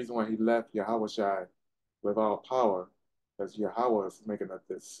like the reason why he left Yahawahshi with all power, because Yahweh is making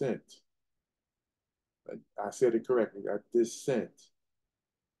a descent. I said it correctly, a descent.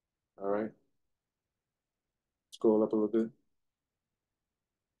 All right. Scroll up a little bit.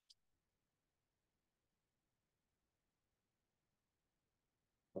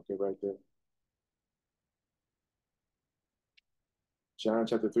 Okay, right there. John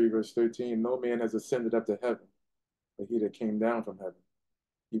chapter 3, verse 13. No man has ascended up to heaven, but he that came down from heaven,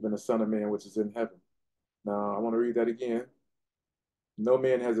 even the Son of Man which is in heaven. Now, I want to read that again. No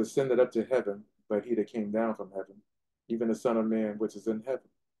man has ascended up to heaven, but he that came down from heaven, even the Son of Man which is in heaven.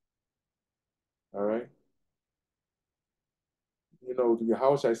 All right. You know,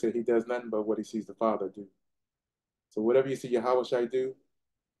 Yahushua said he does nothing but what he sees the Father do. So whatever you see Yahushua do,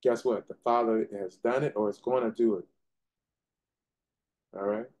 guess what? The Father has done it or is going to do it. All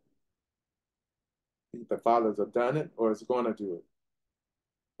right. The Father's have done it or is going to do it.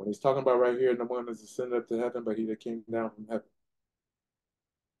 When he's talking about right here, the one that's ascended up to heaven, but he that came down from heaven.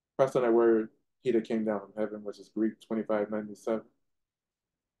 Press on that word, he that came down from heaven, which is Greek 2597.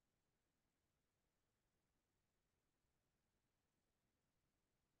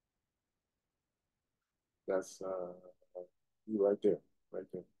 That's you right there, right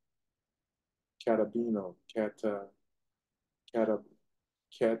there. Catabino, cata, cata,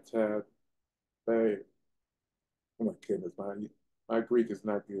 oh my goodness, my Greek is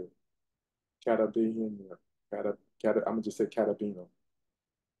not good. Catabino, I'm gonna just say catabino.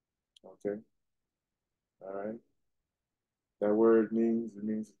 Okay, all right. That word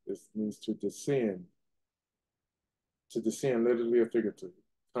means to descend literally or figuratively.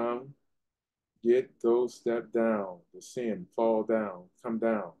 Come, get, go, step down, descend, fall down, come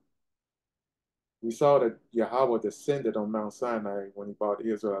down. We saw that Yahweh descended on Mount Sinai when he brought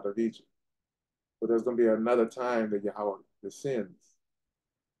Israel out of Egypt. But there's going to be another time that Yahweh descends.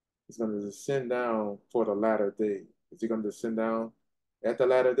 He's going to descend down for the latter day. Is he going to descend down at the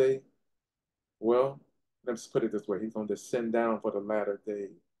latter day? Well, let's put it this way. He's going to descend down for the latter day.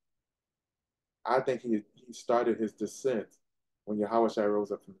 I think he started his descent when Yahweh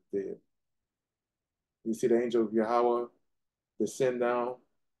rose up from the dead. You see the angel of Yahweh descend down.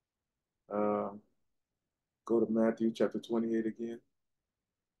 Um, go to Matthew chapter 28 again.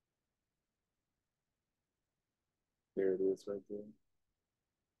 There it is right there.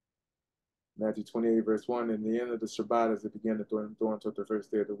 Matthew 28, verse 1, in the end of the Shabbat, as it began to dawn toward the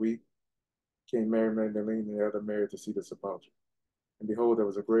first day of the week, came Mary Magdalene and the other Mary to see the sepulchre. And behold, there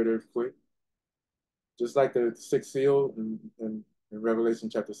was a great earthquake, Just like the sixth seal in Revelation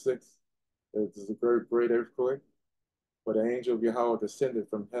chapter 6, there's a great earthquake, where the angel of Yahweh descended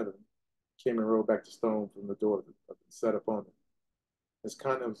from heaven, came and rolled back the stone from the door and set upon it. His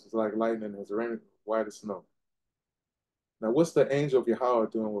countenance was like lightning, his raiment white as snow. Now, what's the angel of Yahweh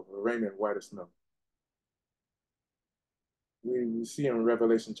doing with a raiment white as snow? We see in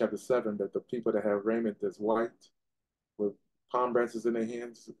Revelation chapter 7 that the people that have raiment that's white with palm branches in their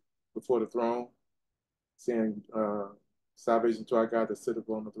hands before the throne, saying, salvation to our God that sitteth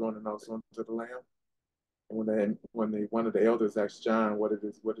on the throne and also unto the Lamb. And one of the elders asked John, what are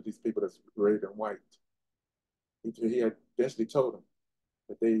these people that's arrayed in white? He had eventually told them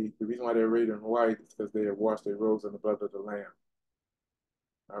that the reason why they're arrayed in white is because they have washed their robes in the blood of the Lamb.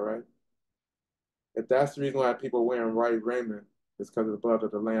 All right? If that's the reason why people are wearing white raiment, it's because of the blood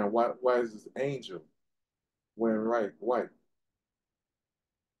of the Lamb. Why is this angel wearing white?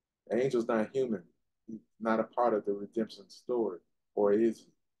 The angel's not human. He's not a part of the redemption story, or is he?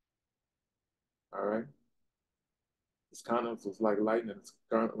 All right? His countenance was like lightning, his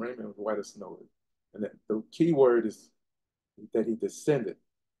raiment was white as snow. And the key word is that he descended.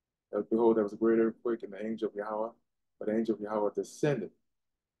 Behold, there was a great earthquake, and the angel of Yahweh, but the angel of Yahweh descended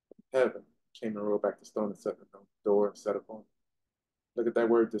from heaven, came and rolled back the stone and set the door and set upon it. Look at that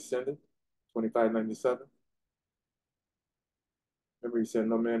word descended, 2597. Remember, he said,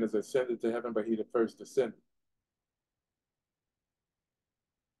 no man has ascended to heaven, but he the first descended.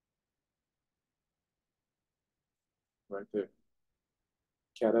 Right there.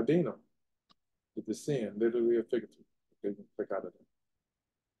 Carabino, the descend, literally a figurative. Okay, you can click out of it.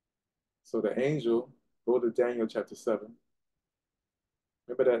 So the angel, go to Daniel chapter 7.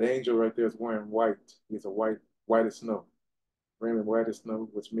 Remember that angel right there is wearing white. He's a white as snow. Raiment white as snow,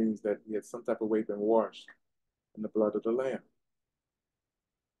 which means that he had some type of way been washed in the blood of the Lamb.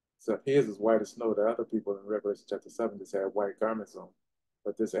 So his is white as snow. The other people in Revelation chapter 7 just had white garments on.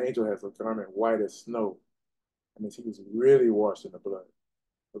 But this angel has a garment white as snow. That means he was really washed in the blood.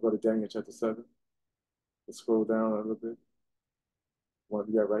 We'll go to Daniel chapter 7. Let's scroll down a little bit. One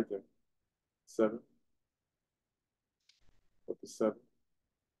you got right there. 7. Go to 7.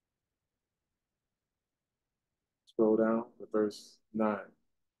 Scroll down to verse 9.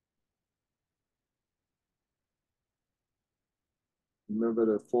 Remember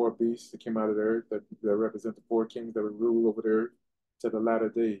the four beasts that came out of the earth that represent the four kings that would rule over the earth to the latter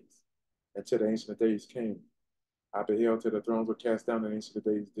days, and till the ancient of days came. I beheld till the thrones were cast down, and the ancient of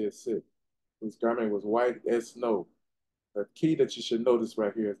days did sit, whose garment was white as snow. The key that you should notice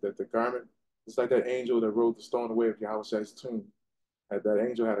right here is that the garment, just like that angel that rolled the stone away of Yahawahshi's tomb, that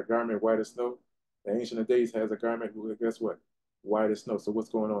angel had a garment white as snow. The ancient of days has a garment, guess what? White as snow. So what's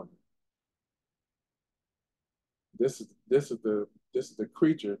going on? This is the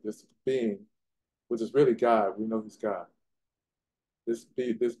creature, this being, which is really God. We know he's God. This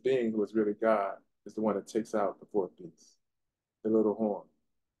being who is really God is the one that takes out the fourth beast, the little horn.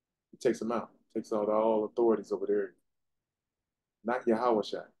 He takes him out, takes out all authorities over there. Not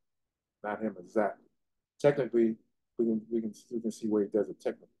Yahawahshi, not him exactly. Technically, we can see where he does it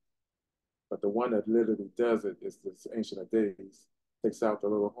technically. But the one that literally does it is this Ancient of Days, takes out the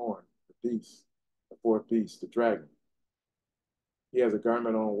little horn, the beast, the fourth beast, the dragon. He has a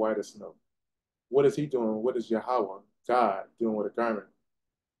garment on white as snow. What is he doing? What is Yahweh, God, doing with a garment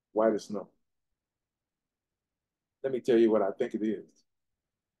white as snow? Let me tell you what I think it is,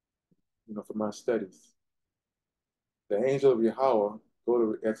 from my studies. The angel of Yahweh, go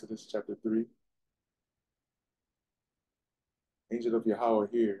to Exodus chapter 3. Angel of Yahweh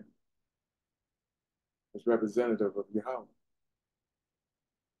here is representative of Yahweh.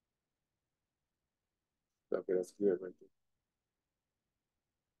 Okay, that's good right there.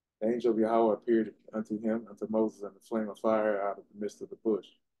 The angel of Yahweh appeared unto Moses, in the flame of fire out of the midst of the bush.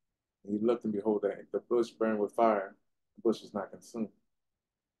 And he looked, and behold, the bush burned with fire. The bush was not consumed.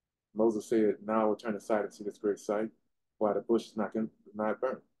 Moses said, now I will turn aside and see this great sight, why the bush is not burned.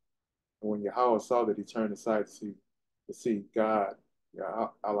 And when Yahweh saw that, he turned aside to see God,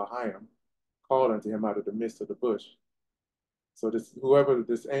 Elohim, called unto him out of the midst of the bush. So whoever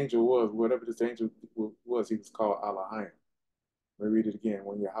this angel was, whatever this angel was, he was called Elohim. Let me read it again.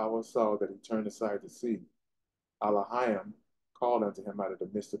 When Yahweh saw that, he turned aside to see, Elohim called unto him out of the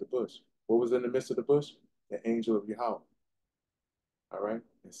midst of the bush. What was in the midst of the bush? The angel of Yahweh. All right?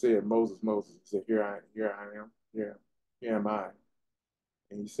 And said, Moses, Moses. He said, here I am, here am I.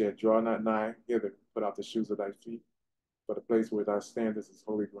 And he said, draw not nigh hither, put out the shoes of thy feet, for the place where thou standest is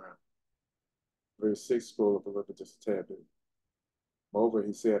holy ground. Verse 6, scroll up a little bit, just a tad bit. Moreover,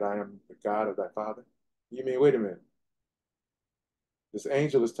 he said, I am the God of thy father. You mean, wait a minute. This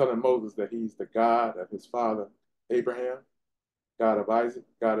angel is telling Moses that he's the God of his father Abraham, God of Isaac,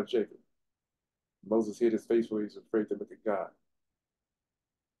 God of Jacob. Moses hid his face where he was afraid to look at God.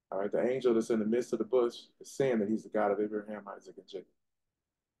 All right, the angel that's in the midst of the bush is saying that he's the God of Abraham, Isaac, and Jacob.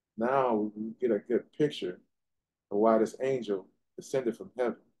 Now we get a good picture of why this angel descended from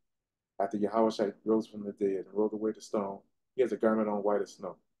heaven after Yahawahshi rose from the dead and rolled away the stone. He has a garment on white as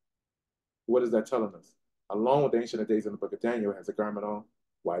snow. What is that telling us? Along with the Ancient of Days in the book of Daniel has a garment on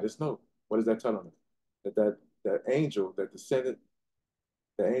white as snow. What is that telling us? That angel that descended,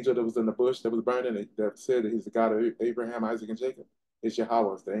 the angel that was in the bush that was burning, that said that he's the God of Abraham, Isaac, and Jacob, is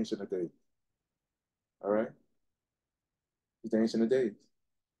Yahweh, the Ancient of Days. All right? He's the Ancient of Days.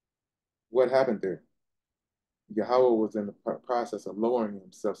 What happened there? Yahweh was in the process of lowering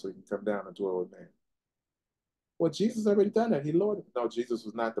himself so he can come down and dwell with man. Well, Jesus already done that. He lowered it. No, Jesus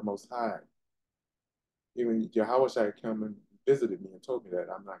was not the Most High. Even Yahawahshi had come and visited me and told me that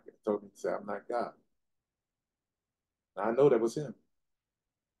I'm not. Told me to say I'm not God. Now, I know that was him.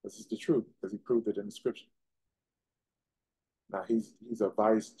 This is the truth because he proved it in the scripture. Now he's a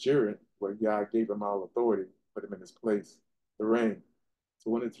vicegerent where God gave him all authority, put him in his place to reign. So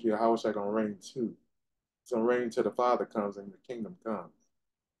when is Yahawahshi gonna reign too? It's gonna reign till the Father comes and the kingdom comes.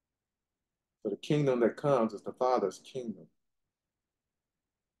 So the kingdom that comes is the Father's kingdom.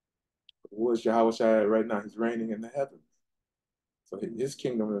 Where's Yahawahshi right now? He's reigning in the heavens. So his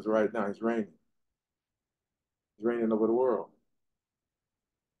kingdom is right now. He's reigning. He's reigning over the world.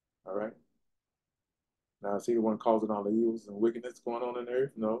 All right. Now, is he the one causing all the evils and wickedness going on in the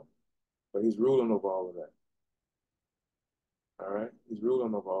earth? No. But he's ruling over all of that. All right. He's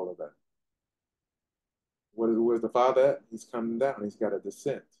ruling over all of that. Where's the Father at? He's coming down. He's got a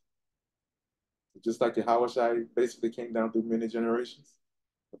descent. Just like Yahawahshi basically came down through many generations,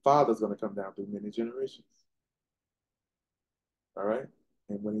 the Father's going to come down through many generations. All right.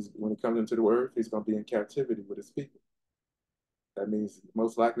 And when he comes into the earth, he's going to be in captivity with his people. That means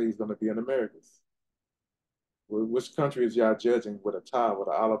most likely he's going to be in Americas. Which country is y'all judging with a tie, with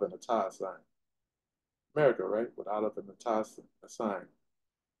an olive and a tie sign? America, right? With olive and a tie sign.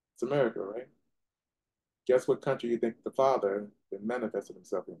 It's America, right? Guess what country you think the Father manifested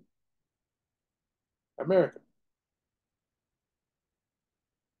himself in? America.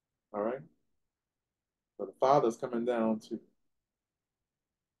 All right. So the Father's coming down too.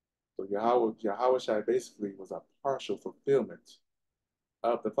 So Yahawahshi basically was a partial fulfillment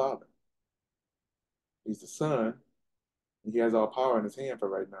of the Father. He's the Son, and he has all power in his hand for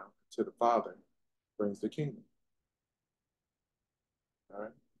right now until the Father brings the kingdom. All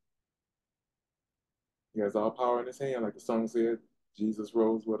right. He has all power in his hand, like the song said. Jesus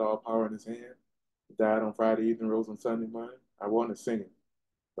rose with all power in his hand. He died on Friday evening, rose on Sunday morning. I want to sing it,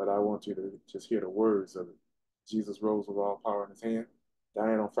 but I want you to just hear the words of it. Jesus rose with all power in his hand.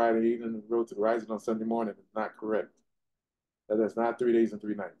 Dying on Friday evening and rose to the rising on Sunday morning is not correct. That is not 3 days and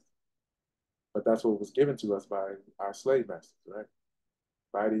 3 nights. But that's what was given to us by our slave masters, right?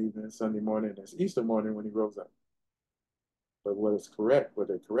 Friday evening, Sunday morning, and it's Easter morning when he rose up. But what is correct, what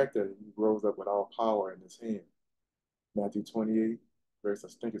they corrected, he rose up with all power in his hand. Matthew 28, verse, I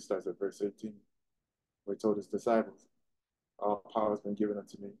think it starts at verse 18, where he told his disciples, all power has been given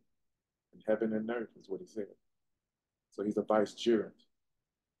unto me in heaven and earth, is what he said. So he's a vicegerent.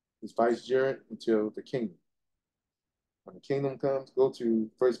 He's vicegerent until the kingdom. When the kingdom comes, go to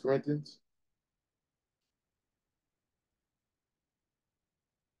 1 Corinthians.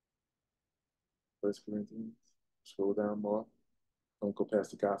 1 Corinthians. Scroll down more. Don't go past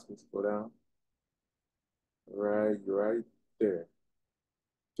the Gospels. Go down. Right there.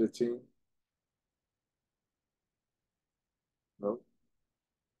 15. No,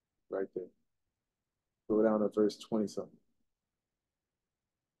 right there. Go down to verse 20 something.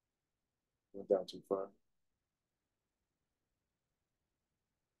 Went down too far.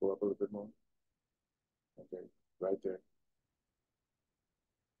 Go up a little bit more. Okay, right there.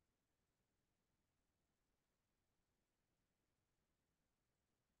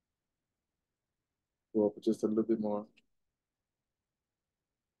 Go up just a little bit more.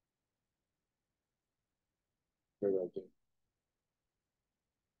 Okay, right there.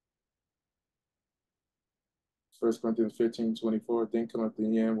 1 Corinthians 15:24. Then cometh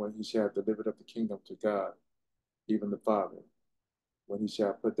the end when he shall have delivered up the kingdom to God, even the Father, when he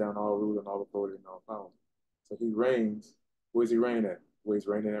shall put down all rule and all authority and all power. So he reigns. Where's he reign at? Where he's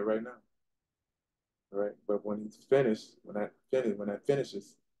reigning at right now. Right? But when he's finished, when that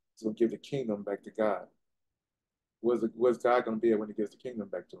finishes, he's gonna give the kingdom back to God. Where's God gonna be at when he gives the kingdom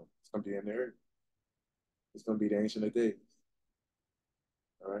back to him? It's gonna be in the earth. It's gonna be the ancient of days.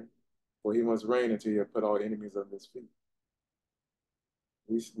 All right. For he must reign until he has put all enemies under his feet.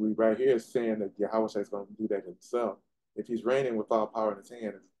 We right here is saying that Yahawahshi is going to do that himself. If he's reigning with all power in his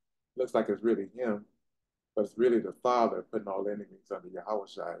hand, it looks like it's really him, but it's really the Father putting all enemies under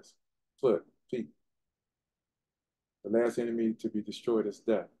Yahawahshi's feet. The last enemy to be destroyed is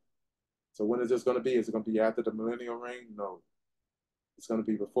death. So when is this going to be? Is it going to be after the millennial reign? No. It's going to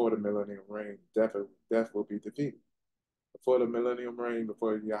be before the millennial reign. Death will be defeated. Before the millennium reign,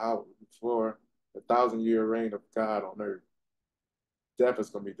 before Yahweh, before the 1,000-year reign of God on earth, death is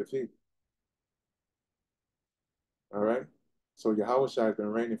going to be defeated. All right? So Yahweh has been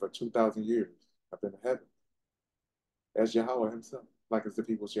reigning for 2,000 years up in heaven as Yahweh himself, like as if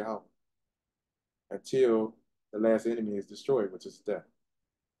he was Yahweh, until the last enemy is destroyed, which is death.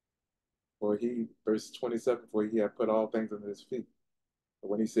 For he, verse 27, for he had put all things under his feet. But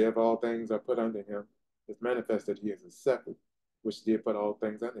when he said all things are put under him, it's manifest that he is accepted, which did put all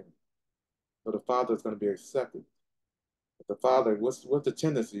things under him. So the Father is going to be accepted. But the Father, what's the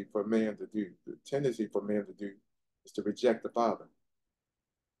tendency for man to do? The tendency for man to do is to reject the Father.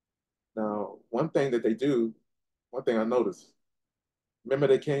 Now, one thing that they do, one thing I noticed, remember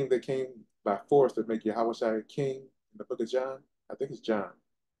they came by force to make Yahawahshi king in the book of John? I think it's John.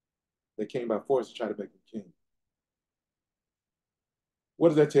 They came by force to try to make him king. What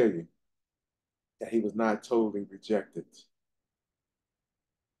does that tell you? That he was not totally rejected.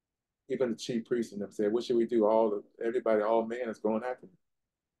 Even the chief priests and them said, what should we do? Everybody, all men is going after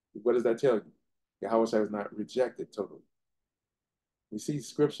me. What does that tell you? Yahawahshi was not rejected totally. We see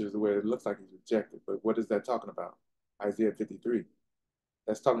scriptures where it looks like he's rejected, but what is that talking about? Isaiah 53.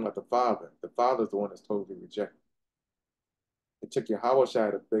 That's talking about the Father. The Father is the one that's totally rejected. It took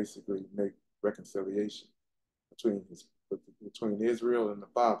Yahawahshi to basically make reconciliation between Israel and the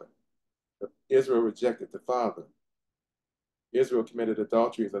Father. Israel rejected the Father. Israel committed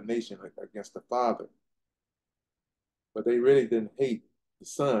adultery as a nation against the Father. But they really didn't hate the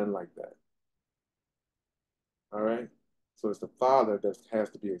Son like that. All right? So it's the Father that has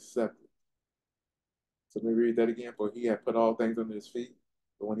to be accepted. So let me read that again. For he had put all things under his feet.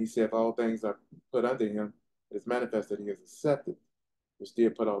 But when he said all things are put under him, it is manifest that he is accepted, which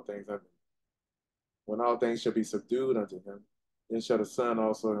did put all things under him. When all things shall be subdued unto him, then shall the Son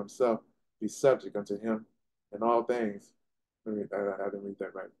also himself be subject unto him, and all things. I didn't read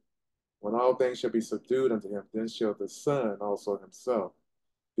that right. When all things shall be subdued unto him, then shall the Son also himself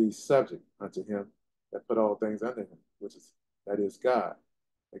be subject unto him that put all things under him, that is God,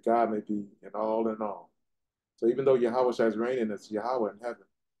 that God may be in all. So even though Yahawahshi is reigning as Yahweh in heaven,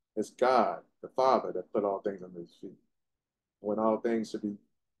 it's God, the Father, that put all things under his feet. When all things shall be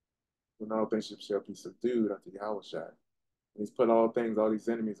subdued unto Yahawahshi, and he's put all these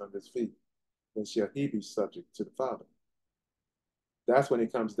enemies under his feet, then shall he be subject to the Father. That's when he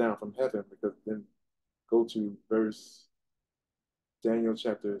comes down from heaven, because then go to verse Daniel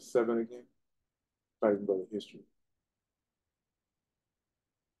chapter 7 again. Probably can go to history.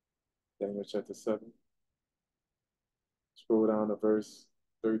 Daniel chapter 7. Scroll down to verse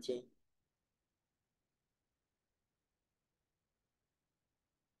 13.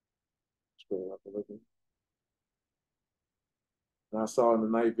 Scroll up a little bit. And I saw in the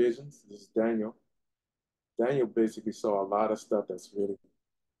night visions, this is Daniel. Daniel basically saw a lot of stuff that's really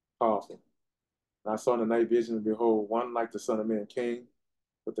powerful. And I saw in the night vision, and behold, one like the Son of Man came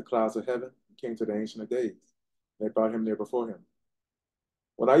with the clouds of heaven and came to the Ancient of Days. They brought him there before him.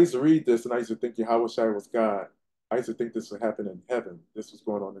 When I used to read this and I used to think Yahawahshi was God, I used to think this would happen in heaven. This was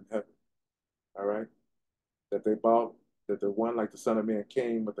going on in heaven. All right? That the one like the Son of Man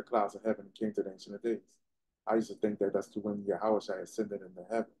came with the clouds of heaven and came to the Ancient of Days. I used to think that that's when Yahawahshi ascended into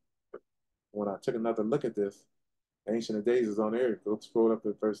heaven. When I took another look at this, the Ancient of Days is on there. Go scroll up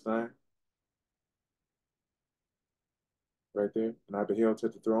to verse 9. Right there. And I beheld till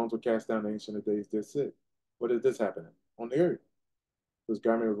the thrones were cast down, the Ancient of Days did sit. What is this happening? On the earth. His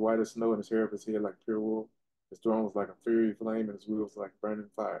garment was white as snow, and his hair of his head like pure wool. His throne was like a fiery flame, and his wheels like burning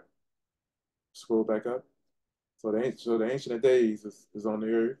fire. Scroll back up. So the Ancient of Days is on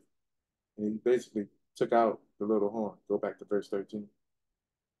the earth, and he basically took out the little horn. Go back to verse 13.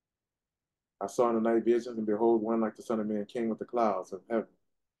 I saw in the night visions, and behold, one like the Son of Man came with the clouds of heaven.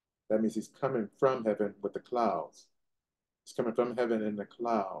 That means he's coming from heaven with the clouds. He's coming from heaven in the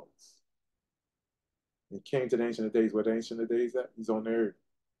clouds. And he came to the Ancient of Days. Where the Ancient of Days at? He's on the earth.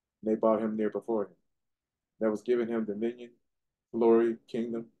 And they brought him near before him. That was given him dominion, glory,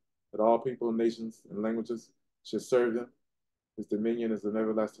 kingdom, that all people, nations, and languages should serve him. His dominion is an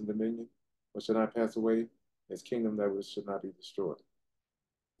everlasting dominion, which shall not pass away. His kingdom that which should not be destroyed.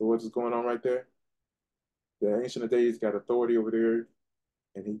 So what's going on right there? The Ancient of Days got authority over the earth,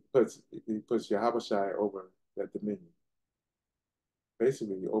 and he puts Yahawahshi over that dominion.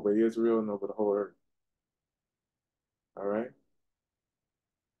 basically over Israel and over the whole earth. All right.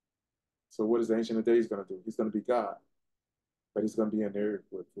 So what is the Ancient of Days going to do? He's going to be God, but he's going to be in the earth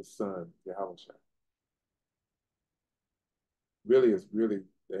with his son, Yahawahshi. Really is really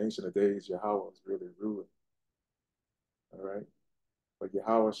the Ancient of Days, Yahweh is really ruling. All right. But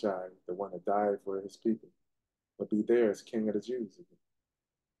Yahawahshi, the one that died for his people, will be there as King of the Jews again,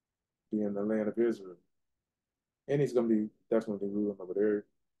 be in the land of Israel. And he's going to be definitely ruling over the earth.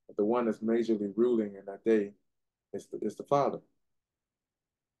 But the one that's majorly ruling in that day is the Father.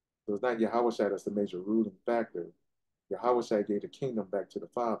 So it's not Yahawahshi that's the major ruling factor. Yahawahshi gave the kingdom back to the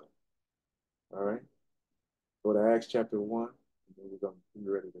Father. All right? Go to Acts chapter 1, and then we're going to be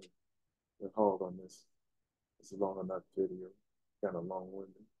ready to hold on this. It's a long enough video, kind of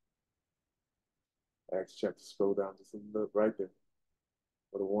long-winded. Acts chapter, scroll down just a little, right there.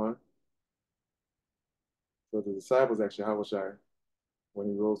 Go to 1. So the disciples asked Yahawahshi, when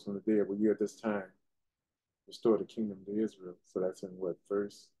he rose from the dead, will you at this time restore the kingdom to Israel? So that's in what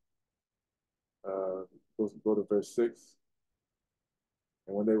verse? Go to verse 6.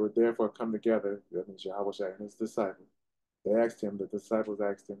 And when they were therefore come together, that means Yahawahshi and his disciples, they asked him, the disciples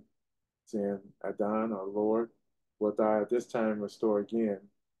asked him, saying, Adon, our Lord, wilt thou at this time restore again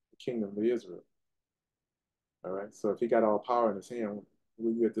the kingdom to Israel? All right. So if he got all power in his hand,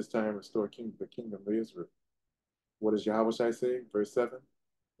 will you at this time restore the kingdom to Israel? What does Yahawahshi say? Verse 7.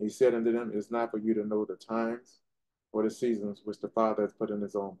 He said unto them, it is not for you to know the times or the seasons which the Father has put in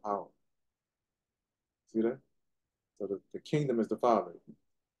his own power. See that? So the kingdom is the Father.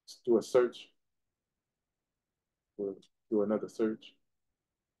 Let's do a search. We'll do another search.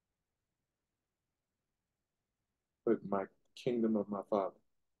 Put my kingdom of my Father.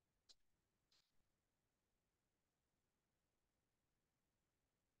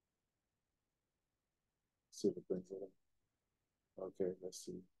 See if it brings it up. Okay, let's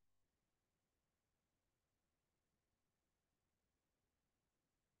see.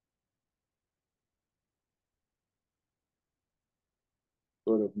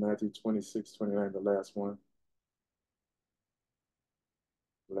 Go to Matthew 26, 29, the last one.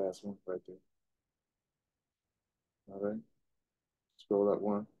 The last one right there. All right. Scroll up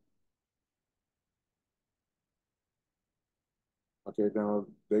one. Okay, now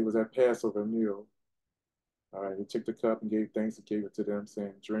they was at Passover meal. All right, he took the cup and gave thanks and gave it to them,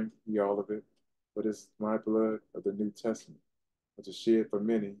 saying, drink ye all of it, for this is my blood of the New Testament, which is shed for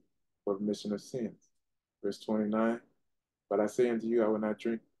many for remission of sins. Verse 29, but I say unto you, I will not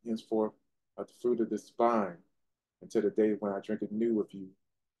drink henceforth of the fruit of this vine until the day when I drink it new with you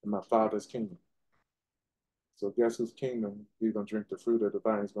in my Father's kingdom. So guess whose kingdom he's going to drink the fruit of the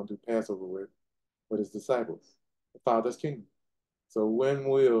vine he's going to do Passover with his disciples? The Father's kingdom. So when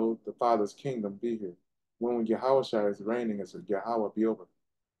will the Father's kingdom be here? When Yahawahshi is reigning as Yahweh be over?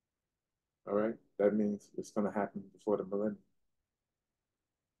 All right? That means it's going to happen before the millennium.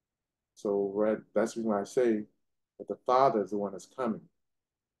 So that's the reason why I say that the Father is the one that's coming.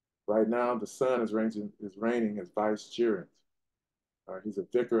 Right now, the Son is reigning as vicegerent. All right? He's a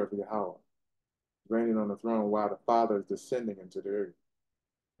vicar of Yahweh, reigning on the throne while the Father is descending into the earth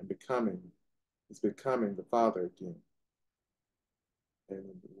and he's becoming the Father again. And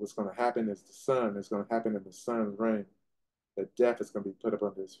what's going to happen is it's going to happen in the Son's reign, that death is going to be put up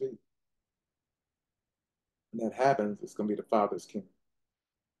under his feet. When that happens, it's going to be the Father's kingdom.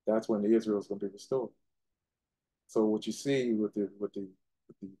 That's when Israel is going to be restored. So what you see with the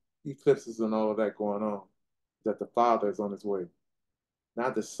eclipses and all of that going on, is that the Father is on his way,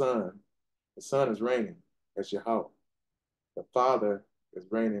 not the Son. The Son is reigning as Yahweh. The Father is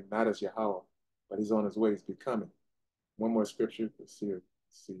reigning not as Yahweh, but he's on his way. He's becoming. One more scripture. Let's see it.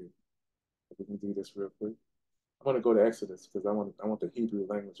 If we can do this real quick. I want to go to Exodus because I want the Hebrew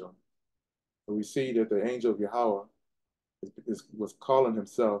language on it. So we see that the angel of Yahweh was calling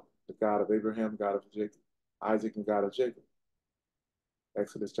himself the God of Abraham, God of Jacob, Isaac, and God of Jacob.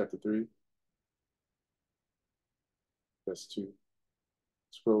 Exodus chapter 3, verse 2.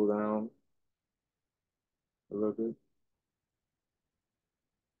 Scroll down a little bit.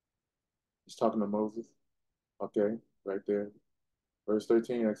 He's talking to Moses. Okay, right there. Verse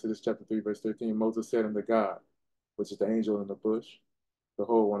 13, Exodus chapter 3, verse 13. Moses said unto God, which is the angel in the bush,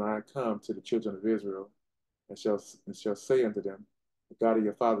 behold, when I come to the children of Israel, and shall say unto them, the God of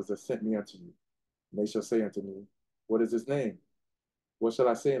your fathers has sent me unto you. And they shall say unto me, what is his name? What shall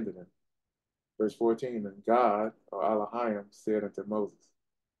I say unto them? Verse 14, and God, or Elohim, said unto Moses,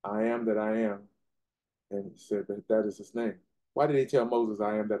 I am that I am. And he said that is his name. Why did he tell Moses,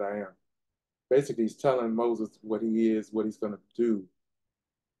 I am that I am? Basically, he's telling Moses what he is, what he's going to do.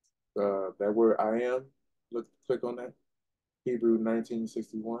 That word I am, click on that. Hebrew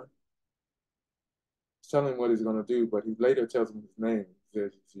 19:61. He's telling him what he's going to do, but he later tells him his name. He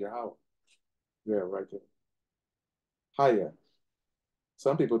says it's Yahweh. Yeah, right there. Haya.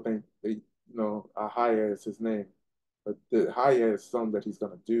 Some people think Ahaya is his name, but the Haya is something that he's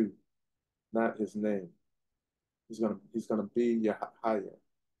going to do, not his name. He's gonna be Yahaya.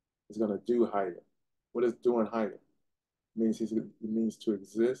 He's gonna do Haya. What is doing Haya? It means to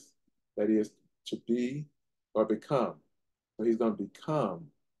exist, that is to be or become. So he's gonna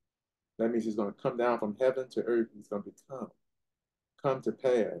become. That means he's gonna come down from heaven to earth. He's gonna come to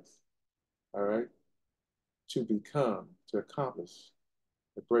pass. All right, to become, to accomplish,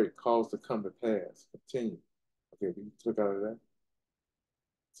 to break, cause to come to pass, continue. Okay, we took out of that.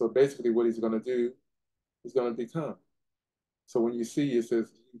 So basically, what he's gonna do, he's gonna become. So when you see it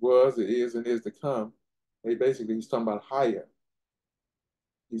says he was, it is, and is to come, he's talking about higher.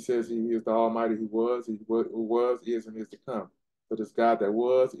 He says he is the Almighty who was, is, and is to come. So this God that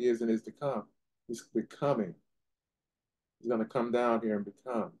was, is, and is to come, he's becoming. He's going to come down here and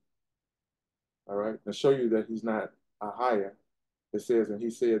become. All right. To show you that he's not a higher, it says, and he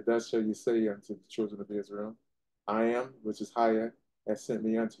said, thus shall you say unto the children of Israel, I am, which is higher, has sent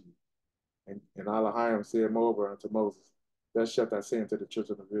me unto you. And Elohim said moreover unto Moses, thus shalt thou say unto the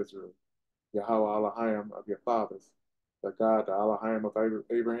children of Israel, Yahweh Elohim of your fathers, the God, the Elohim of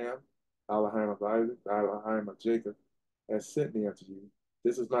Abraham, Elohim of Isaac, the Elohim of Jacob, has sent me unto you.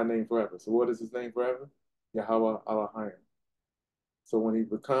 This is my name forever. So what is his name forever? Yahweh Elohim. So when he's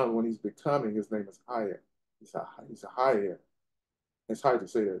becoming, his name is higher. He's a higher. It's hard to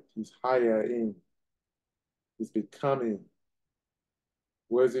say that. He's higher in. He's becoming.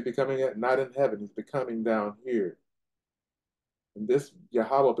 Where is he becoming at? Not in heaven. He's becoming down here. And this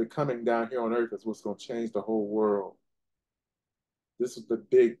Yahweh becoming down here on earth is what's going to change the whole world. This is the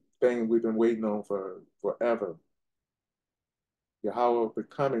big thing we've been waiting on for forever. Yahweh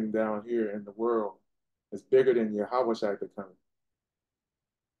becoming down here in the world is bigger than Yahawahshi becoming.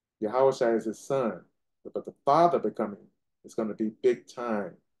 Yahawahshi is his son, but the Father becoming is going to be big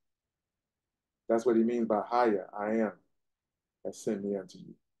time. That's what he means by Haya, I am, has sent me unto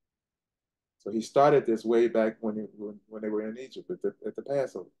you. So he started this way back when they were in Egypt at the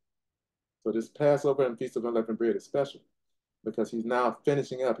Passover. So this Passover and Feast of Unleavened Bread is special because he's now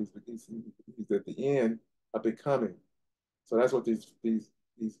finishing up. He's at the end of becoming. So that's what these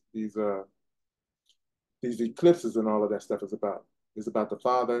eclipses and all of that stuff is about. It's about the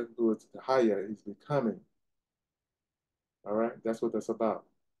Father who is the higher. He's becoming. All right, that's what that's about.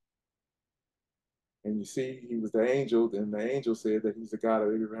 And you see, he was the angel, and the angel said that he's the God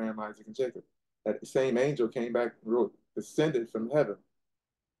of Abraham, Isaac, and Jacob. That same angel came back and wrote, descended from heaven,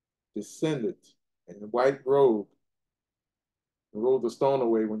 descended in a white robe, and rolled the stone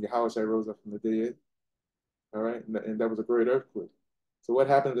away when Yahushua rose up from the dead. All right, and that was a great earthquake. So what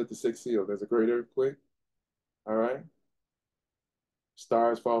happens at the sixth seal? There's a great earthquake. All right,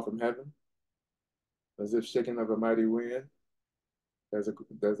 stars fall from heaven, as if shaken of a mighty wind. There's an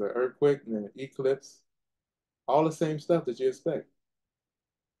earthquake and then an eclipse. All the same stuff that you expect.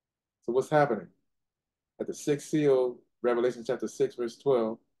 So what's happening? At the sixth seal, Revelation chapter 6, verse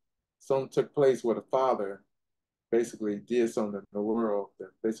 12, something took place where the Father basically did something in the world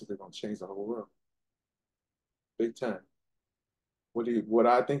that basically gonna change the whole world. Big time. What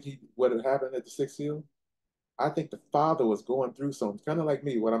had happened at the sixth seal? I think the Father was going through something, kind of like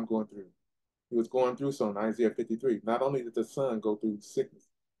me, what I'm going through. He was going through something, Isaiah 53. Not only did the Son go through sickness,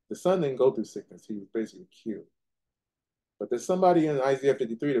 the Son didn't go through sickness, he was basically killed. But there's somebody in Isaiah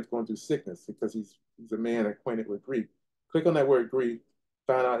 53 that's going through sickness because he's a man acquainted with grief. Click on that word grief,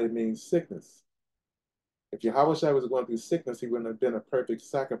 find out it means sickness. If Yahawahshi was going through sickness, he wouldn't have been a perfect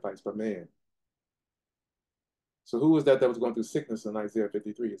sacrifice for man. So who was that was going through sickness in Isaiah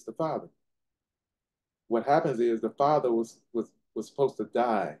 53? It's the Father. What happens is the Father was supposed to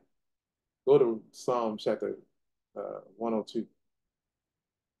die. Go to Psalm chapter 102. The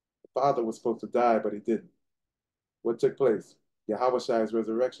Father was supposed to die, but he didn't. What took place? Yahawahshi's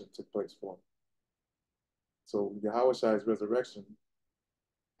resurrection took place for him. So Yahawahshi's resurrection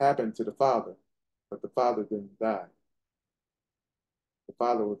happened to the Father, but the Father didn't die. The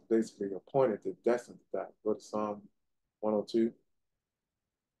Father was basically appointed to destined to die. Go to Psalm 102.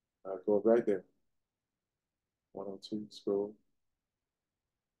 Go right there. 102, scroll.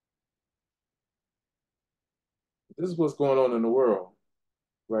 This is what's going on in the world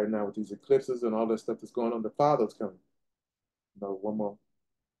right now with these eclipses and all that stuff that's going on. The Father's coming. No, one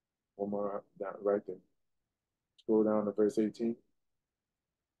more down right there. Scroll down to verse 18.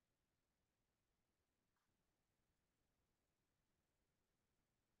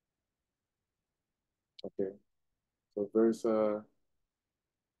 Okay. So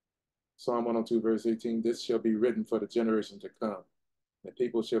Psalm 102, verse 18, this shall be written for the generation to come. And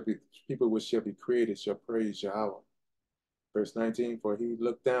people which shall be created shall praise Yahweh. Verse 19, for he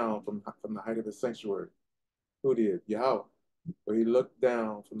looked down from the height of his sanctuary. Who did? Yahweh. For he looked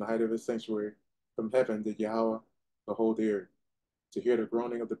down from the height of his sanctuary. From heaven did Yahweh behold the earth, to hear the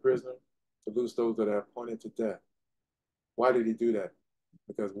groaning of the prisoner, to loose those that are appointed to death. Why did he do that?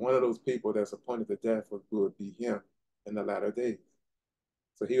 Because one of those people that's appointed to death would be him in the latter days.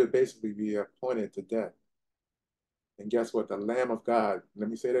 So he would basically be appointed to death. And guess what? The Lamb of God, let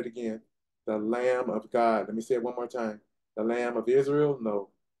me say that again. The Lamb of God, let me say it one more time. The Lamb of Israel? No.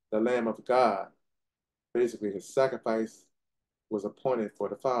 The Lamb of God. Basically, his sacrifice was appointed for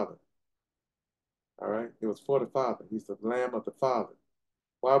the Father. All right? It was for the Father. He's the Lamb of the Father.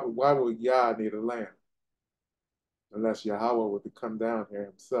 Why would Yah need a lamb? Unless Yahweh would come down here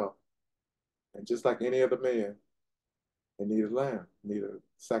himself. And just like any other man, he needed a lamb, needed a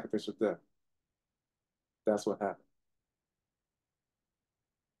sacrificial death. That's what happened.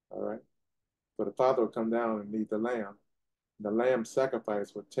 All right? So the Father would come down and need the lamb. The lamb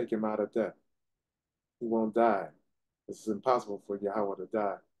sacrifice would take him out of death. He won't die. This is impossible for Yahweh to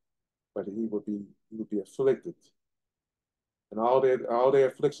die, but he would be afflicted. And all their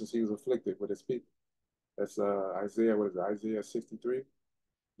afflictions he was afflicted with his people. That's Isaiah, what is it, Isaiah 63?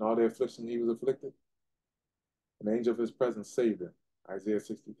 And all their affliction he was afflicted. An angel of his presence saved him. Isaiah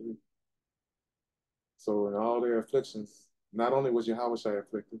 63. So in all their afflictions, not only was Yahawahshi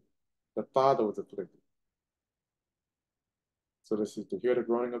afflicted, the Father was afflicted. So this is to hear the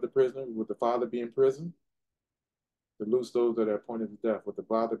groaning of the prisoner. Would the Father be in prison? To loose those that are appointed to death. Would the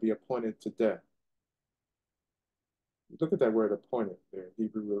Father be appointed to death? Look at that word appointed there,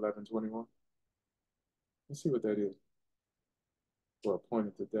 Hebrew 11:21. Let's see what that is. Or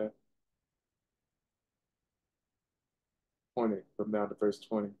appointed to death. Appointed, come down to verse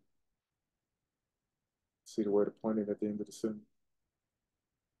 20. See the word appointed at the end of the sentence.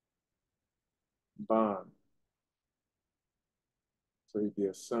 Bond. So he'd be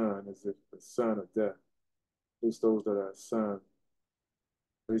a son, as if the son of death. At least those that are a son.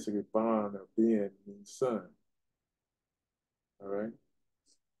 Basically, bond of being means son. All right?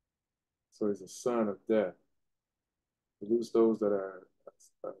 So he's a son of death. To lose those that are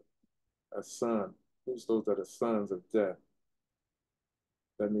a son, lose those that are sons of death.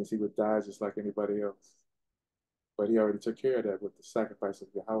 That means he would die just like anybody else. But he already took care of that with the sacrifice of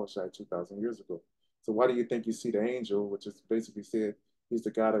Yahawahshi 2,000 years ago. So why do you think you see the angel, which is basically said he's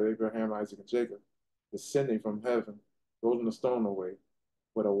the God of Abraham, Isaac, and Jacob, descending from heaven, rolling the stone away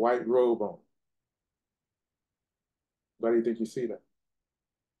with a white robe on? Why do you think you see that?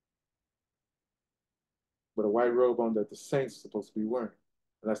 With a white robe on that the saints are supposed to be wearing.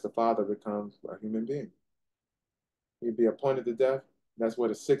 Unless the Father becomes a human being. He'd be appointed to death. That's where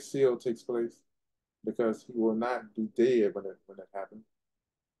the sixth seal takes place, because he will not be dead when it happens.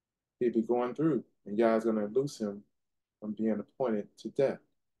 He'd be going through, and God's going to loose him from being appointed to death.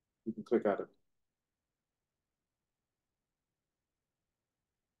 You can click out of it.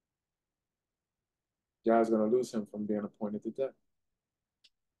 God's going to loose him from being appointed to death.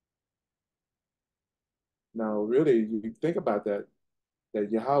 Now, really, you think about that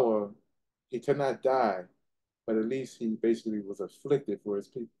Yahweh, he could not die, but at least he basically was afflicted for his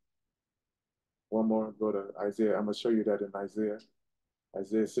people. One more, go to Isaiah. I'm going to show you that in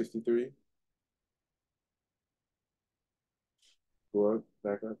Isaiah 63. Go up,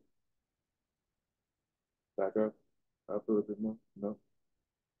 back up a little bit more. No,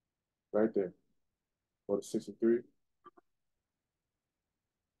 right there. Go to 63.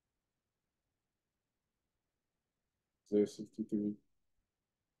 Isaiah 63,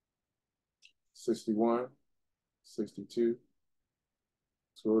 61, 62.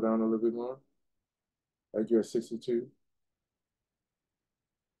 Scroll down a little bit more. Right here at 62,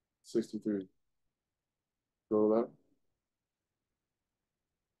 63. Scroll up.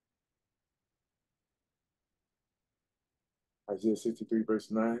 Isaiah 63,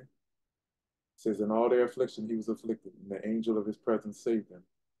 verse 9 says, in all their affliction he was afflicted, and the angel of his presence saved them.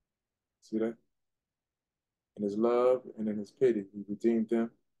 See that? In his love and in his pity, he redeemed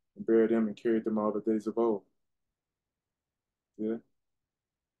them and buried them and carried them all the days of old. See that?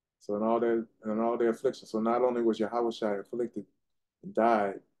 So in all their affliction. So not only was Yahawahshi afflicted and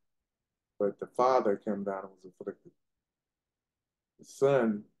died, but the Father came down and was afflicted. The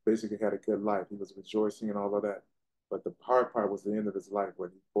Son basically had a good life. He was rejoicing and all of that. But the hard part was the end of his life when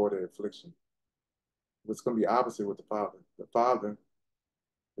he bore the affliction. It's going to be opposite with the Father. The Father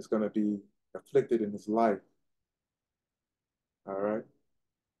is going to be afflicted in his life. All right?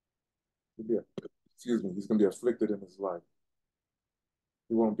 He'll be excuse me, he's going to be afflicted in his life.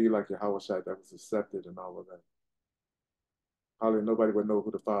 He won't be like Yahawahshi that was accepted and all of that. Hardly nobody would know who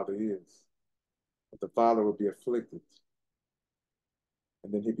the Father is. But the Father will be afflicted.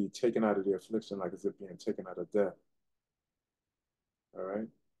 And then he'd be taken out of the affliction like as if being taken out of death. All right?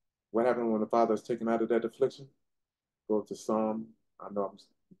 What happened when the Father is taken out of that affliction? Go up to Psalm. I know I'm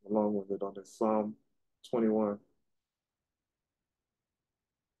long-winded on this. Psalm 21.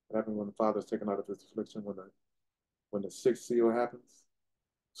 What happened when the Father is taken out of his affliction? When the sixth seal happens?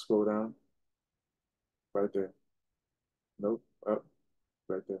 Scroll down. Right there. Nope. Up.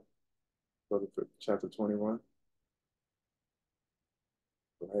 Right there. Go to chapter 21.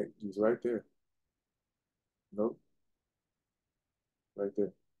 Right. He's right there. Nope. Right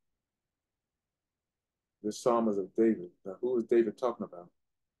there. This psalm is of David. Now, who is David talking about?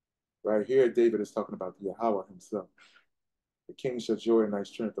 Right here, David is talking about Yahweh himself. The king shall joy in thy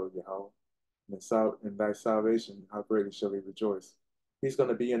strength, O Yahweh. In thy salvation, how greatly shall he rejoice. He's going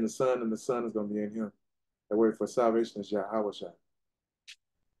to be in the Son, and the Son is going to be in him. The word for salvation is Yahawahshi.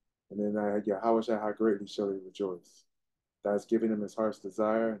 And then Yahawahshi, how greatly shall he rejoice. Thou hast given him his heart's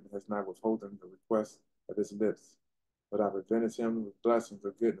desire, and has not withholden the request of his lips. But I prevented him with blessings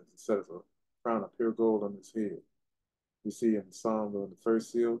of goodness, and set a crown of pure gold on his head. You see in Psalm, in the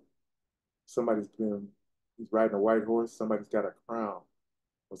first seal, he's riding a white horse, somebody's got a crown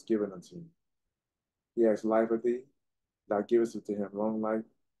was given unto him. He has life of thee, thou givest it to him, long life,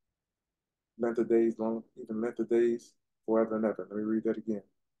 length of days, even length of days, forever and ever. Let me read that again.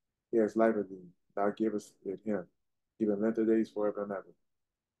 He has life of thee, thou givest it him, even length of days, forever and ever.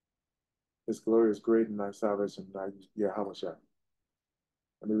 His glory is great in thy salvation, thy Yahawahshi.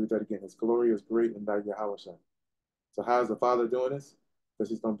 Let me read that again. His glory is great in thy Yahawahshi. So how is the Father doing this? Because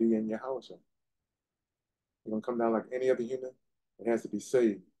he's going to be in Yahawahshi. He's going to come down like any other human. It has to be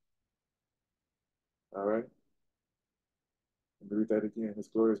saved. All right? Let me read that again. His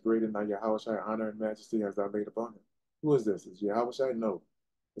glory is great in thy Yahawahshi, honor and majesty as thou laid upon him. Who is this? Is Yahawahshi? No.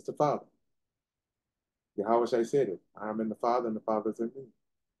 It's the Father. Yahawahshi said it. I am in the Father, and the Father is in me.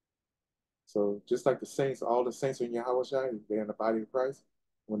 So just like the saints, all the saints are in Yahawahshi, they're in the body of Christ.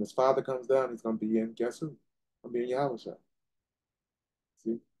 When his Father comes down, he's going to be in, guess who? I'm being Yahawahshi.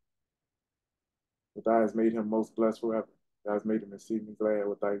 See? But thou hast made him most blessed forever. Thou hast made him exceedingly glad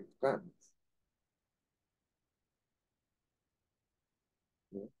with thy countenance.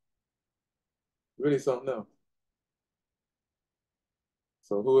 Yeah. Really something else.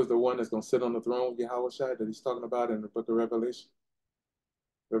 So who is the one that's going to sit on the throne with Yahawahshi that he's talking about in the book of Revelation?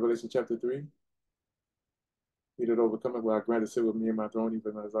 Revelation chapter 3. He that overcometh will I grant to sit with me in my throne,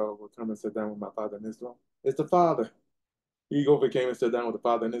 even as I overcome and sit down with my Father in his throne. It's the Father. He overcame and sat down with the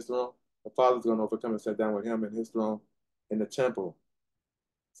Father in his throne. The Father's going to overcome and sit down with him in his throne in the temple.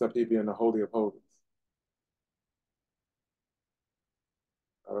 Except he be in the Holy of Holies.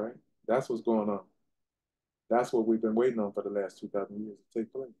 All right? That's what's going on. That's what we've been waiting on for the last 2,000 years to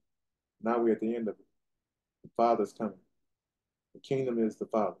take place. Now we're at the end of it. The Father's coming. The kingdom is the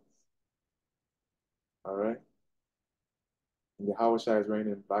Father's. All right? And Yahawahshi is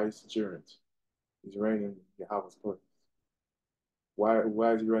reigning in vicegerent. He's reigning in Yahweh's place. Why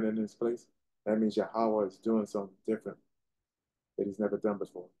is he reigning in his place? That means Yahweh is doing something different that he's never done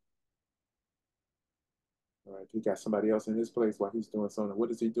before. All right? He got somebody else in his place while he's doing something.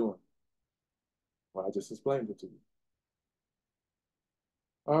 What is he doing? Well, I just explained it to you.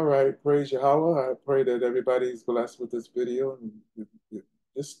 All right, praise Yahweh. I pray that everybody's blessed with this video.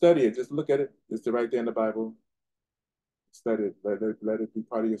 Just study it. Just look at it. It's right there in the Bible. Study it. Let it be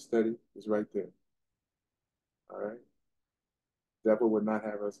part of your study. It's right there. All right. The devil would not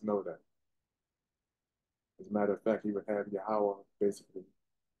have us know that. As a matter of fact, he would have Yahweh basically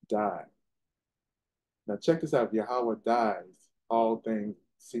die. Now check this out. If Yahweh dies, all things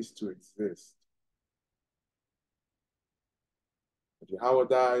cease to exist. If Yahweh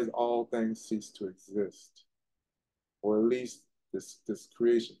dies, all things cease to exist. Or at least this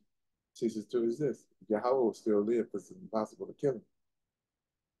creation ceases to exist. Yahweh will still live because it's impossible to kill him.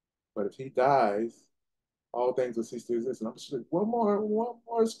 But if he dies, all things will cease to exist. And I'm sure one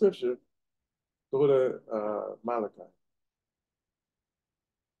more scripture. Go to Malachi.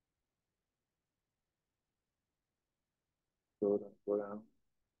 Go down.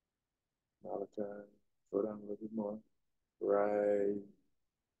 Malachi. Go down a little bit more. Right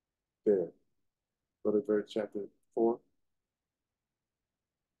there. Go to verse chapter 4.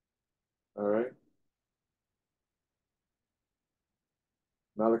 All right.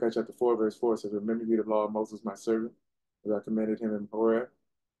 Malachi chapter 4, verse 4 says, remember ye the law of Moses, my servant, as I commanded him in Horeb,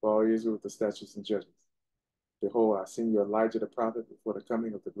 for all Israel with the statutes and judgments. Behold, I send you Elijah the prophet before the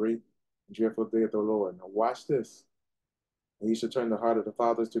coming of the great dreadful day of the Lord. Now watch this. And he shall turn the heart of the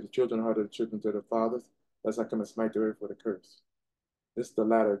fathers to the children, the heart of the children to the fathers, lest I come and smite the earth with a curse. This is the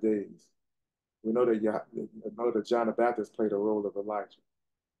latter days. We know that John the Baptist played a role of Elijah.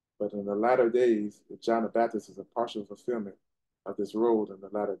 But in the latter days, John the Baptist is a partial fulfillment of this role in the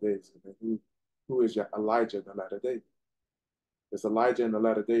latter days. And who is Elijah in the latter days? This Elijah in the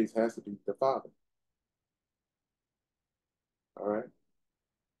latter days has to be the Father. All right?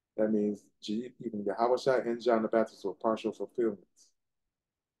 That means even Yahawahshi and John the Baptist were partial fulfillments.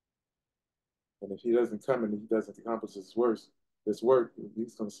 And if he doesn't come and he doesn't accomplish this work,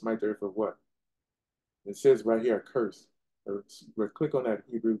 he's going to smite the earth with what? It says right here, a curse. Click on that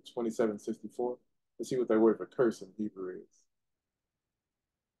Hebrew 27:64. Let's see what that word for curse in Hebrew is.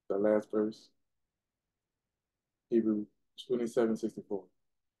 The last verse, Hebrew 27:64.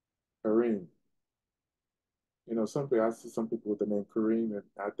 Kareem. You know, I see some people with the name Kareem, and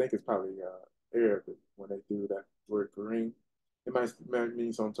I think it's probably Arabic when they do that word Kareem. It might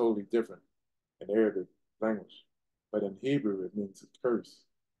mean something totally different in Arabic language, but in Hebrew it means curse.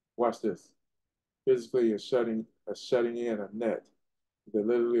 Watch this. Physically, a shutting in a net. They're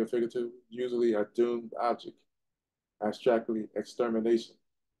literally or figurative, usually a doomed object. Abstractly, extermination.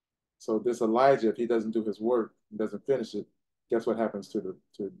 So this Elijah, if he doesn't do his work and doesn't finish it, guess what happens to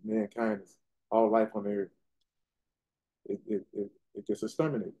mankind? All life on the earth. It gets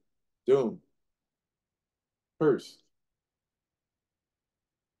exterminated, doomed, cursed.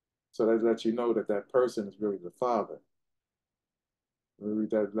 So that lets you know that that person is really the Father. Let me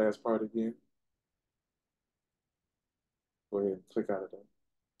read that last part again. Go ahead and click out of that.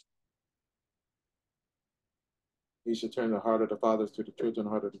 He should turn the heart of the fathers to the children,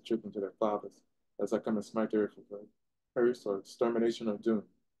 the heart of the children to their fathers, as I come and smite the earth with curse or extermination or doom.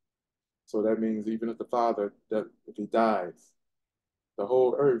 So that means even if the father, that if he dies, the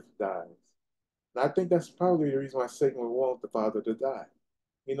whole earth dies. And I think that's probably the reason why Satan would want the father to die.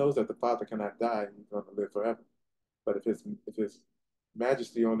 He knows that the father cannot die; he's going to live forever. But if his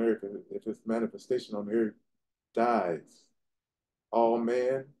majesty on earth, if his manifestation on earth dies, all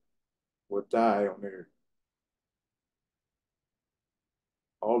man will die on earth.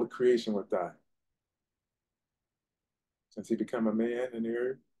 All the creation will die. Since he become a man in the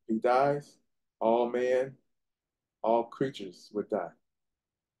earth, he dies, all man, all creatures would die.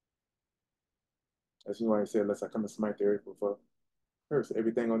 That's why he said, unless I come and smite the earth with a curse.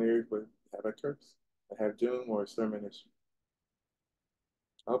 Everything on the earth would have a curse, would have doom or extermination.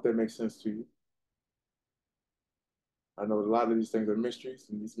 I hope that makes sense to you. I know a lot of these things are mysteries,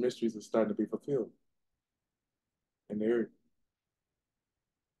 and these mysteries are starting to be fulfilled in the earth.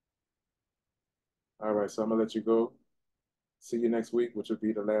 All right, so I'm gonna let you go. See you next week, which will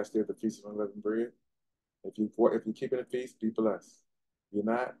be the last day of the Feast of Unleavened Bread. If you're keeping the feast, be blessed. If you're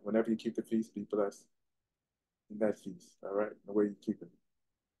not, whenever you keep the feast, be blessed in that feast. All right, the way you keep it.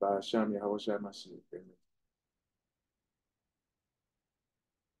 By Hashem Yahawahshi Mashiach. Amen.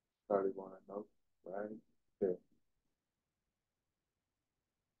 Probably want to know, right there.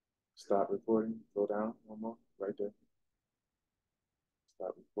 Stop recording. Go down one more. Right there.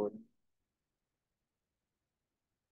 Stop recording.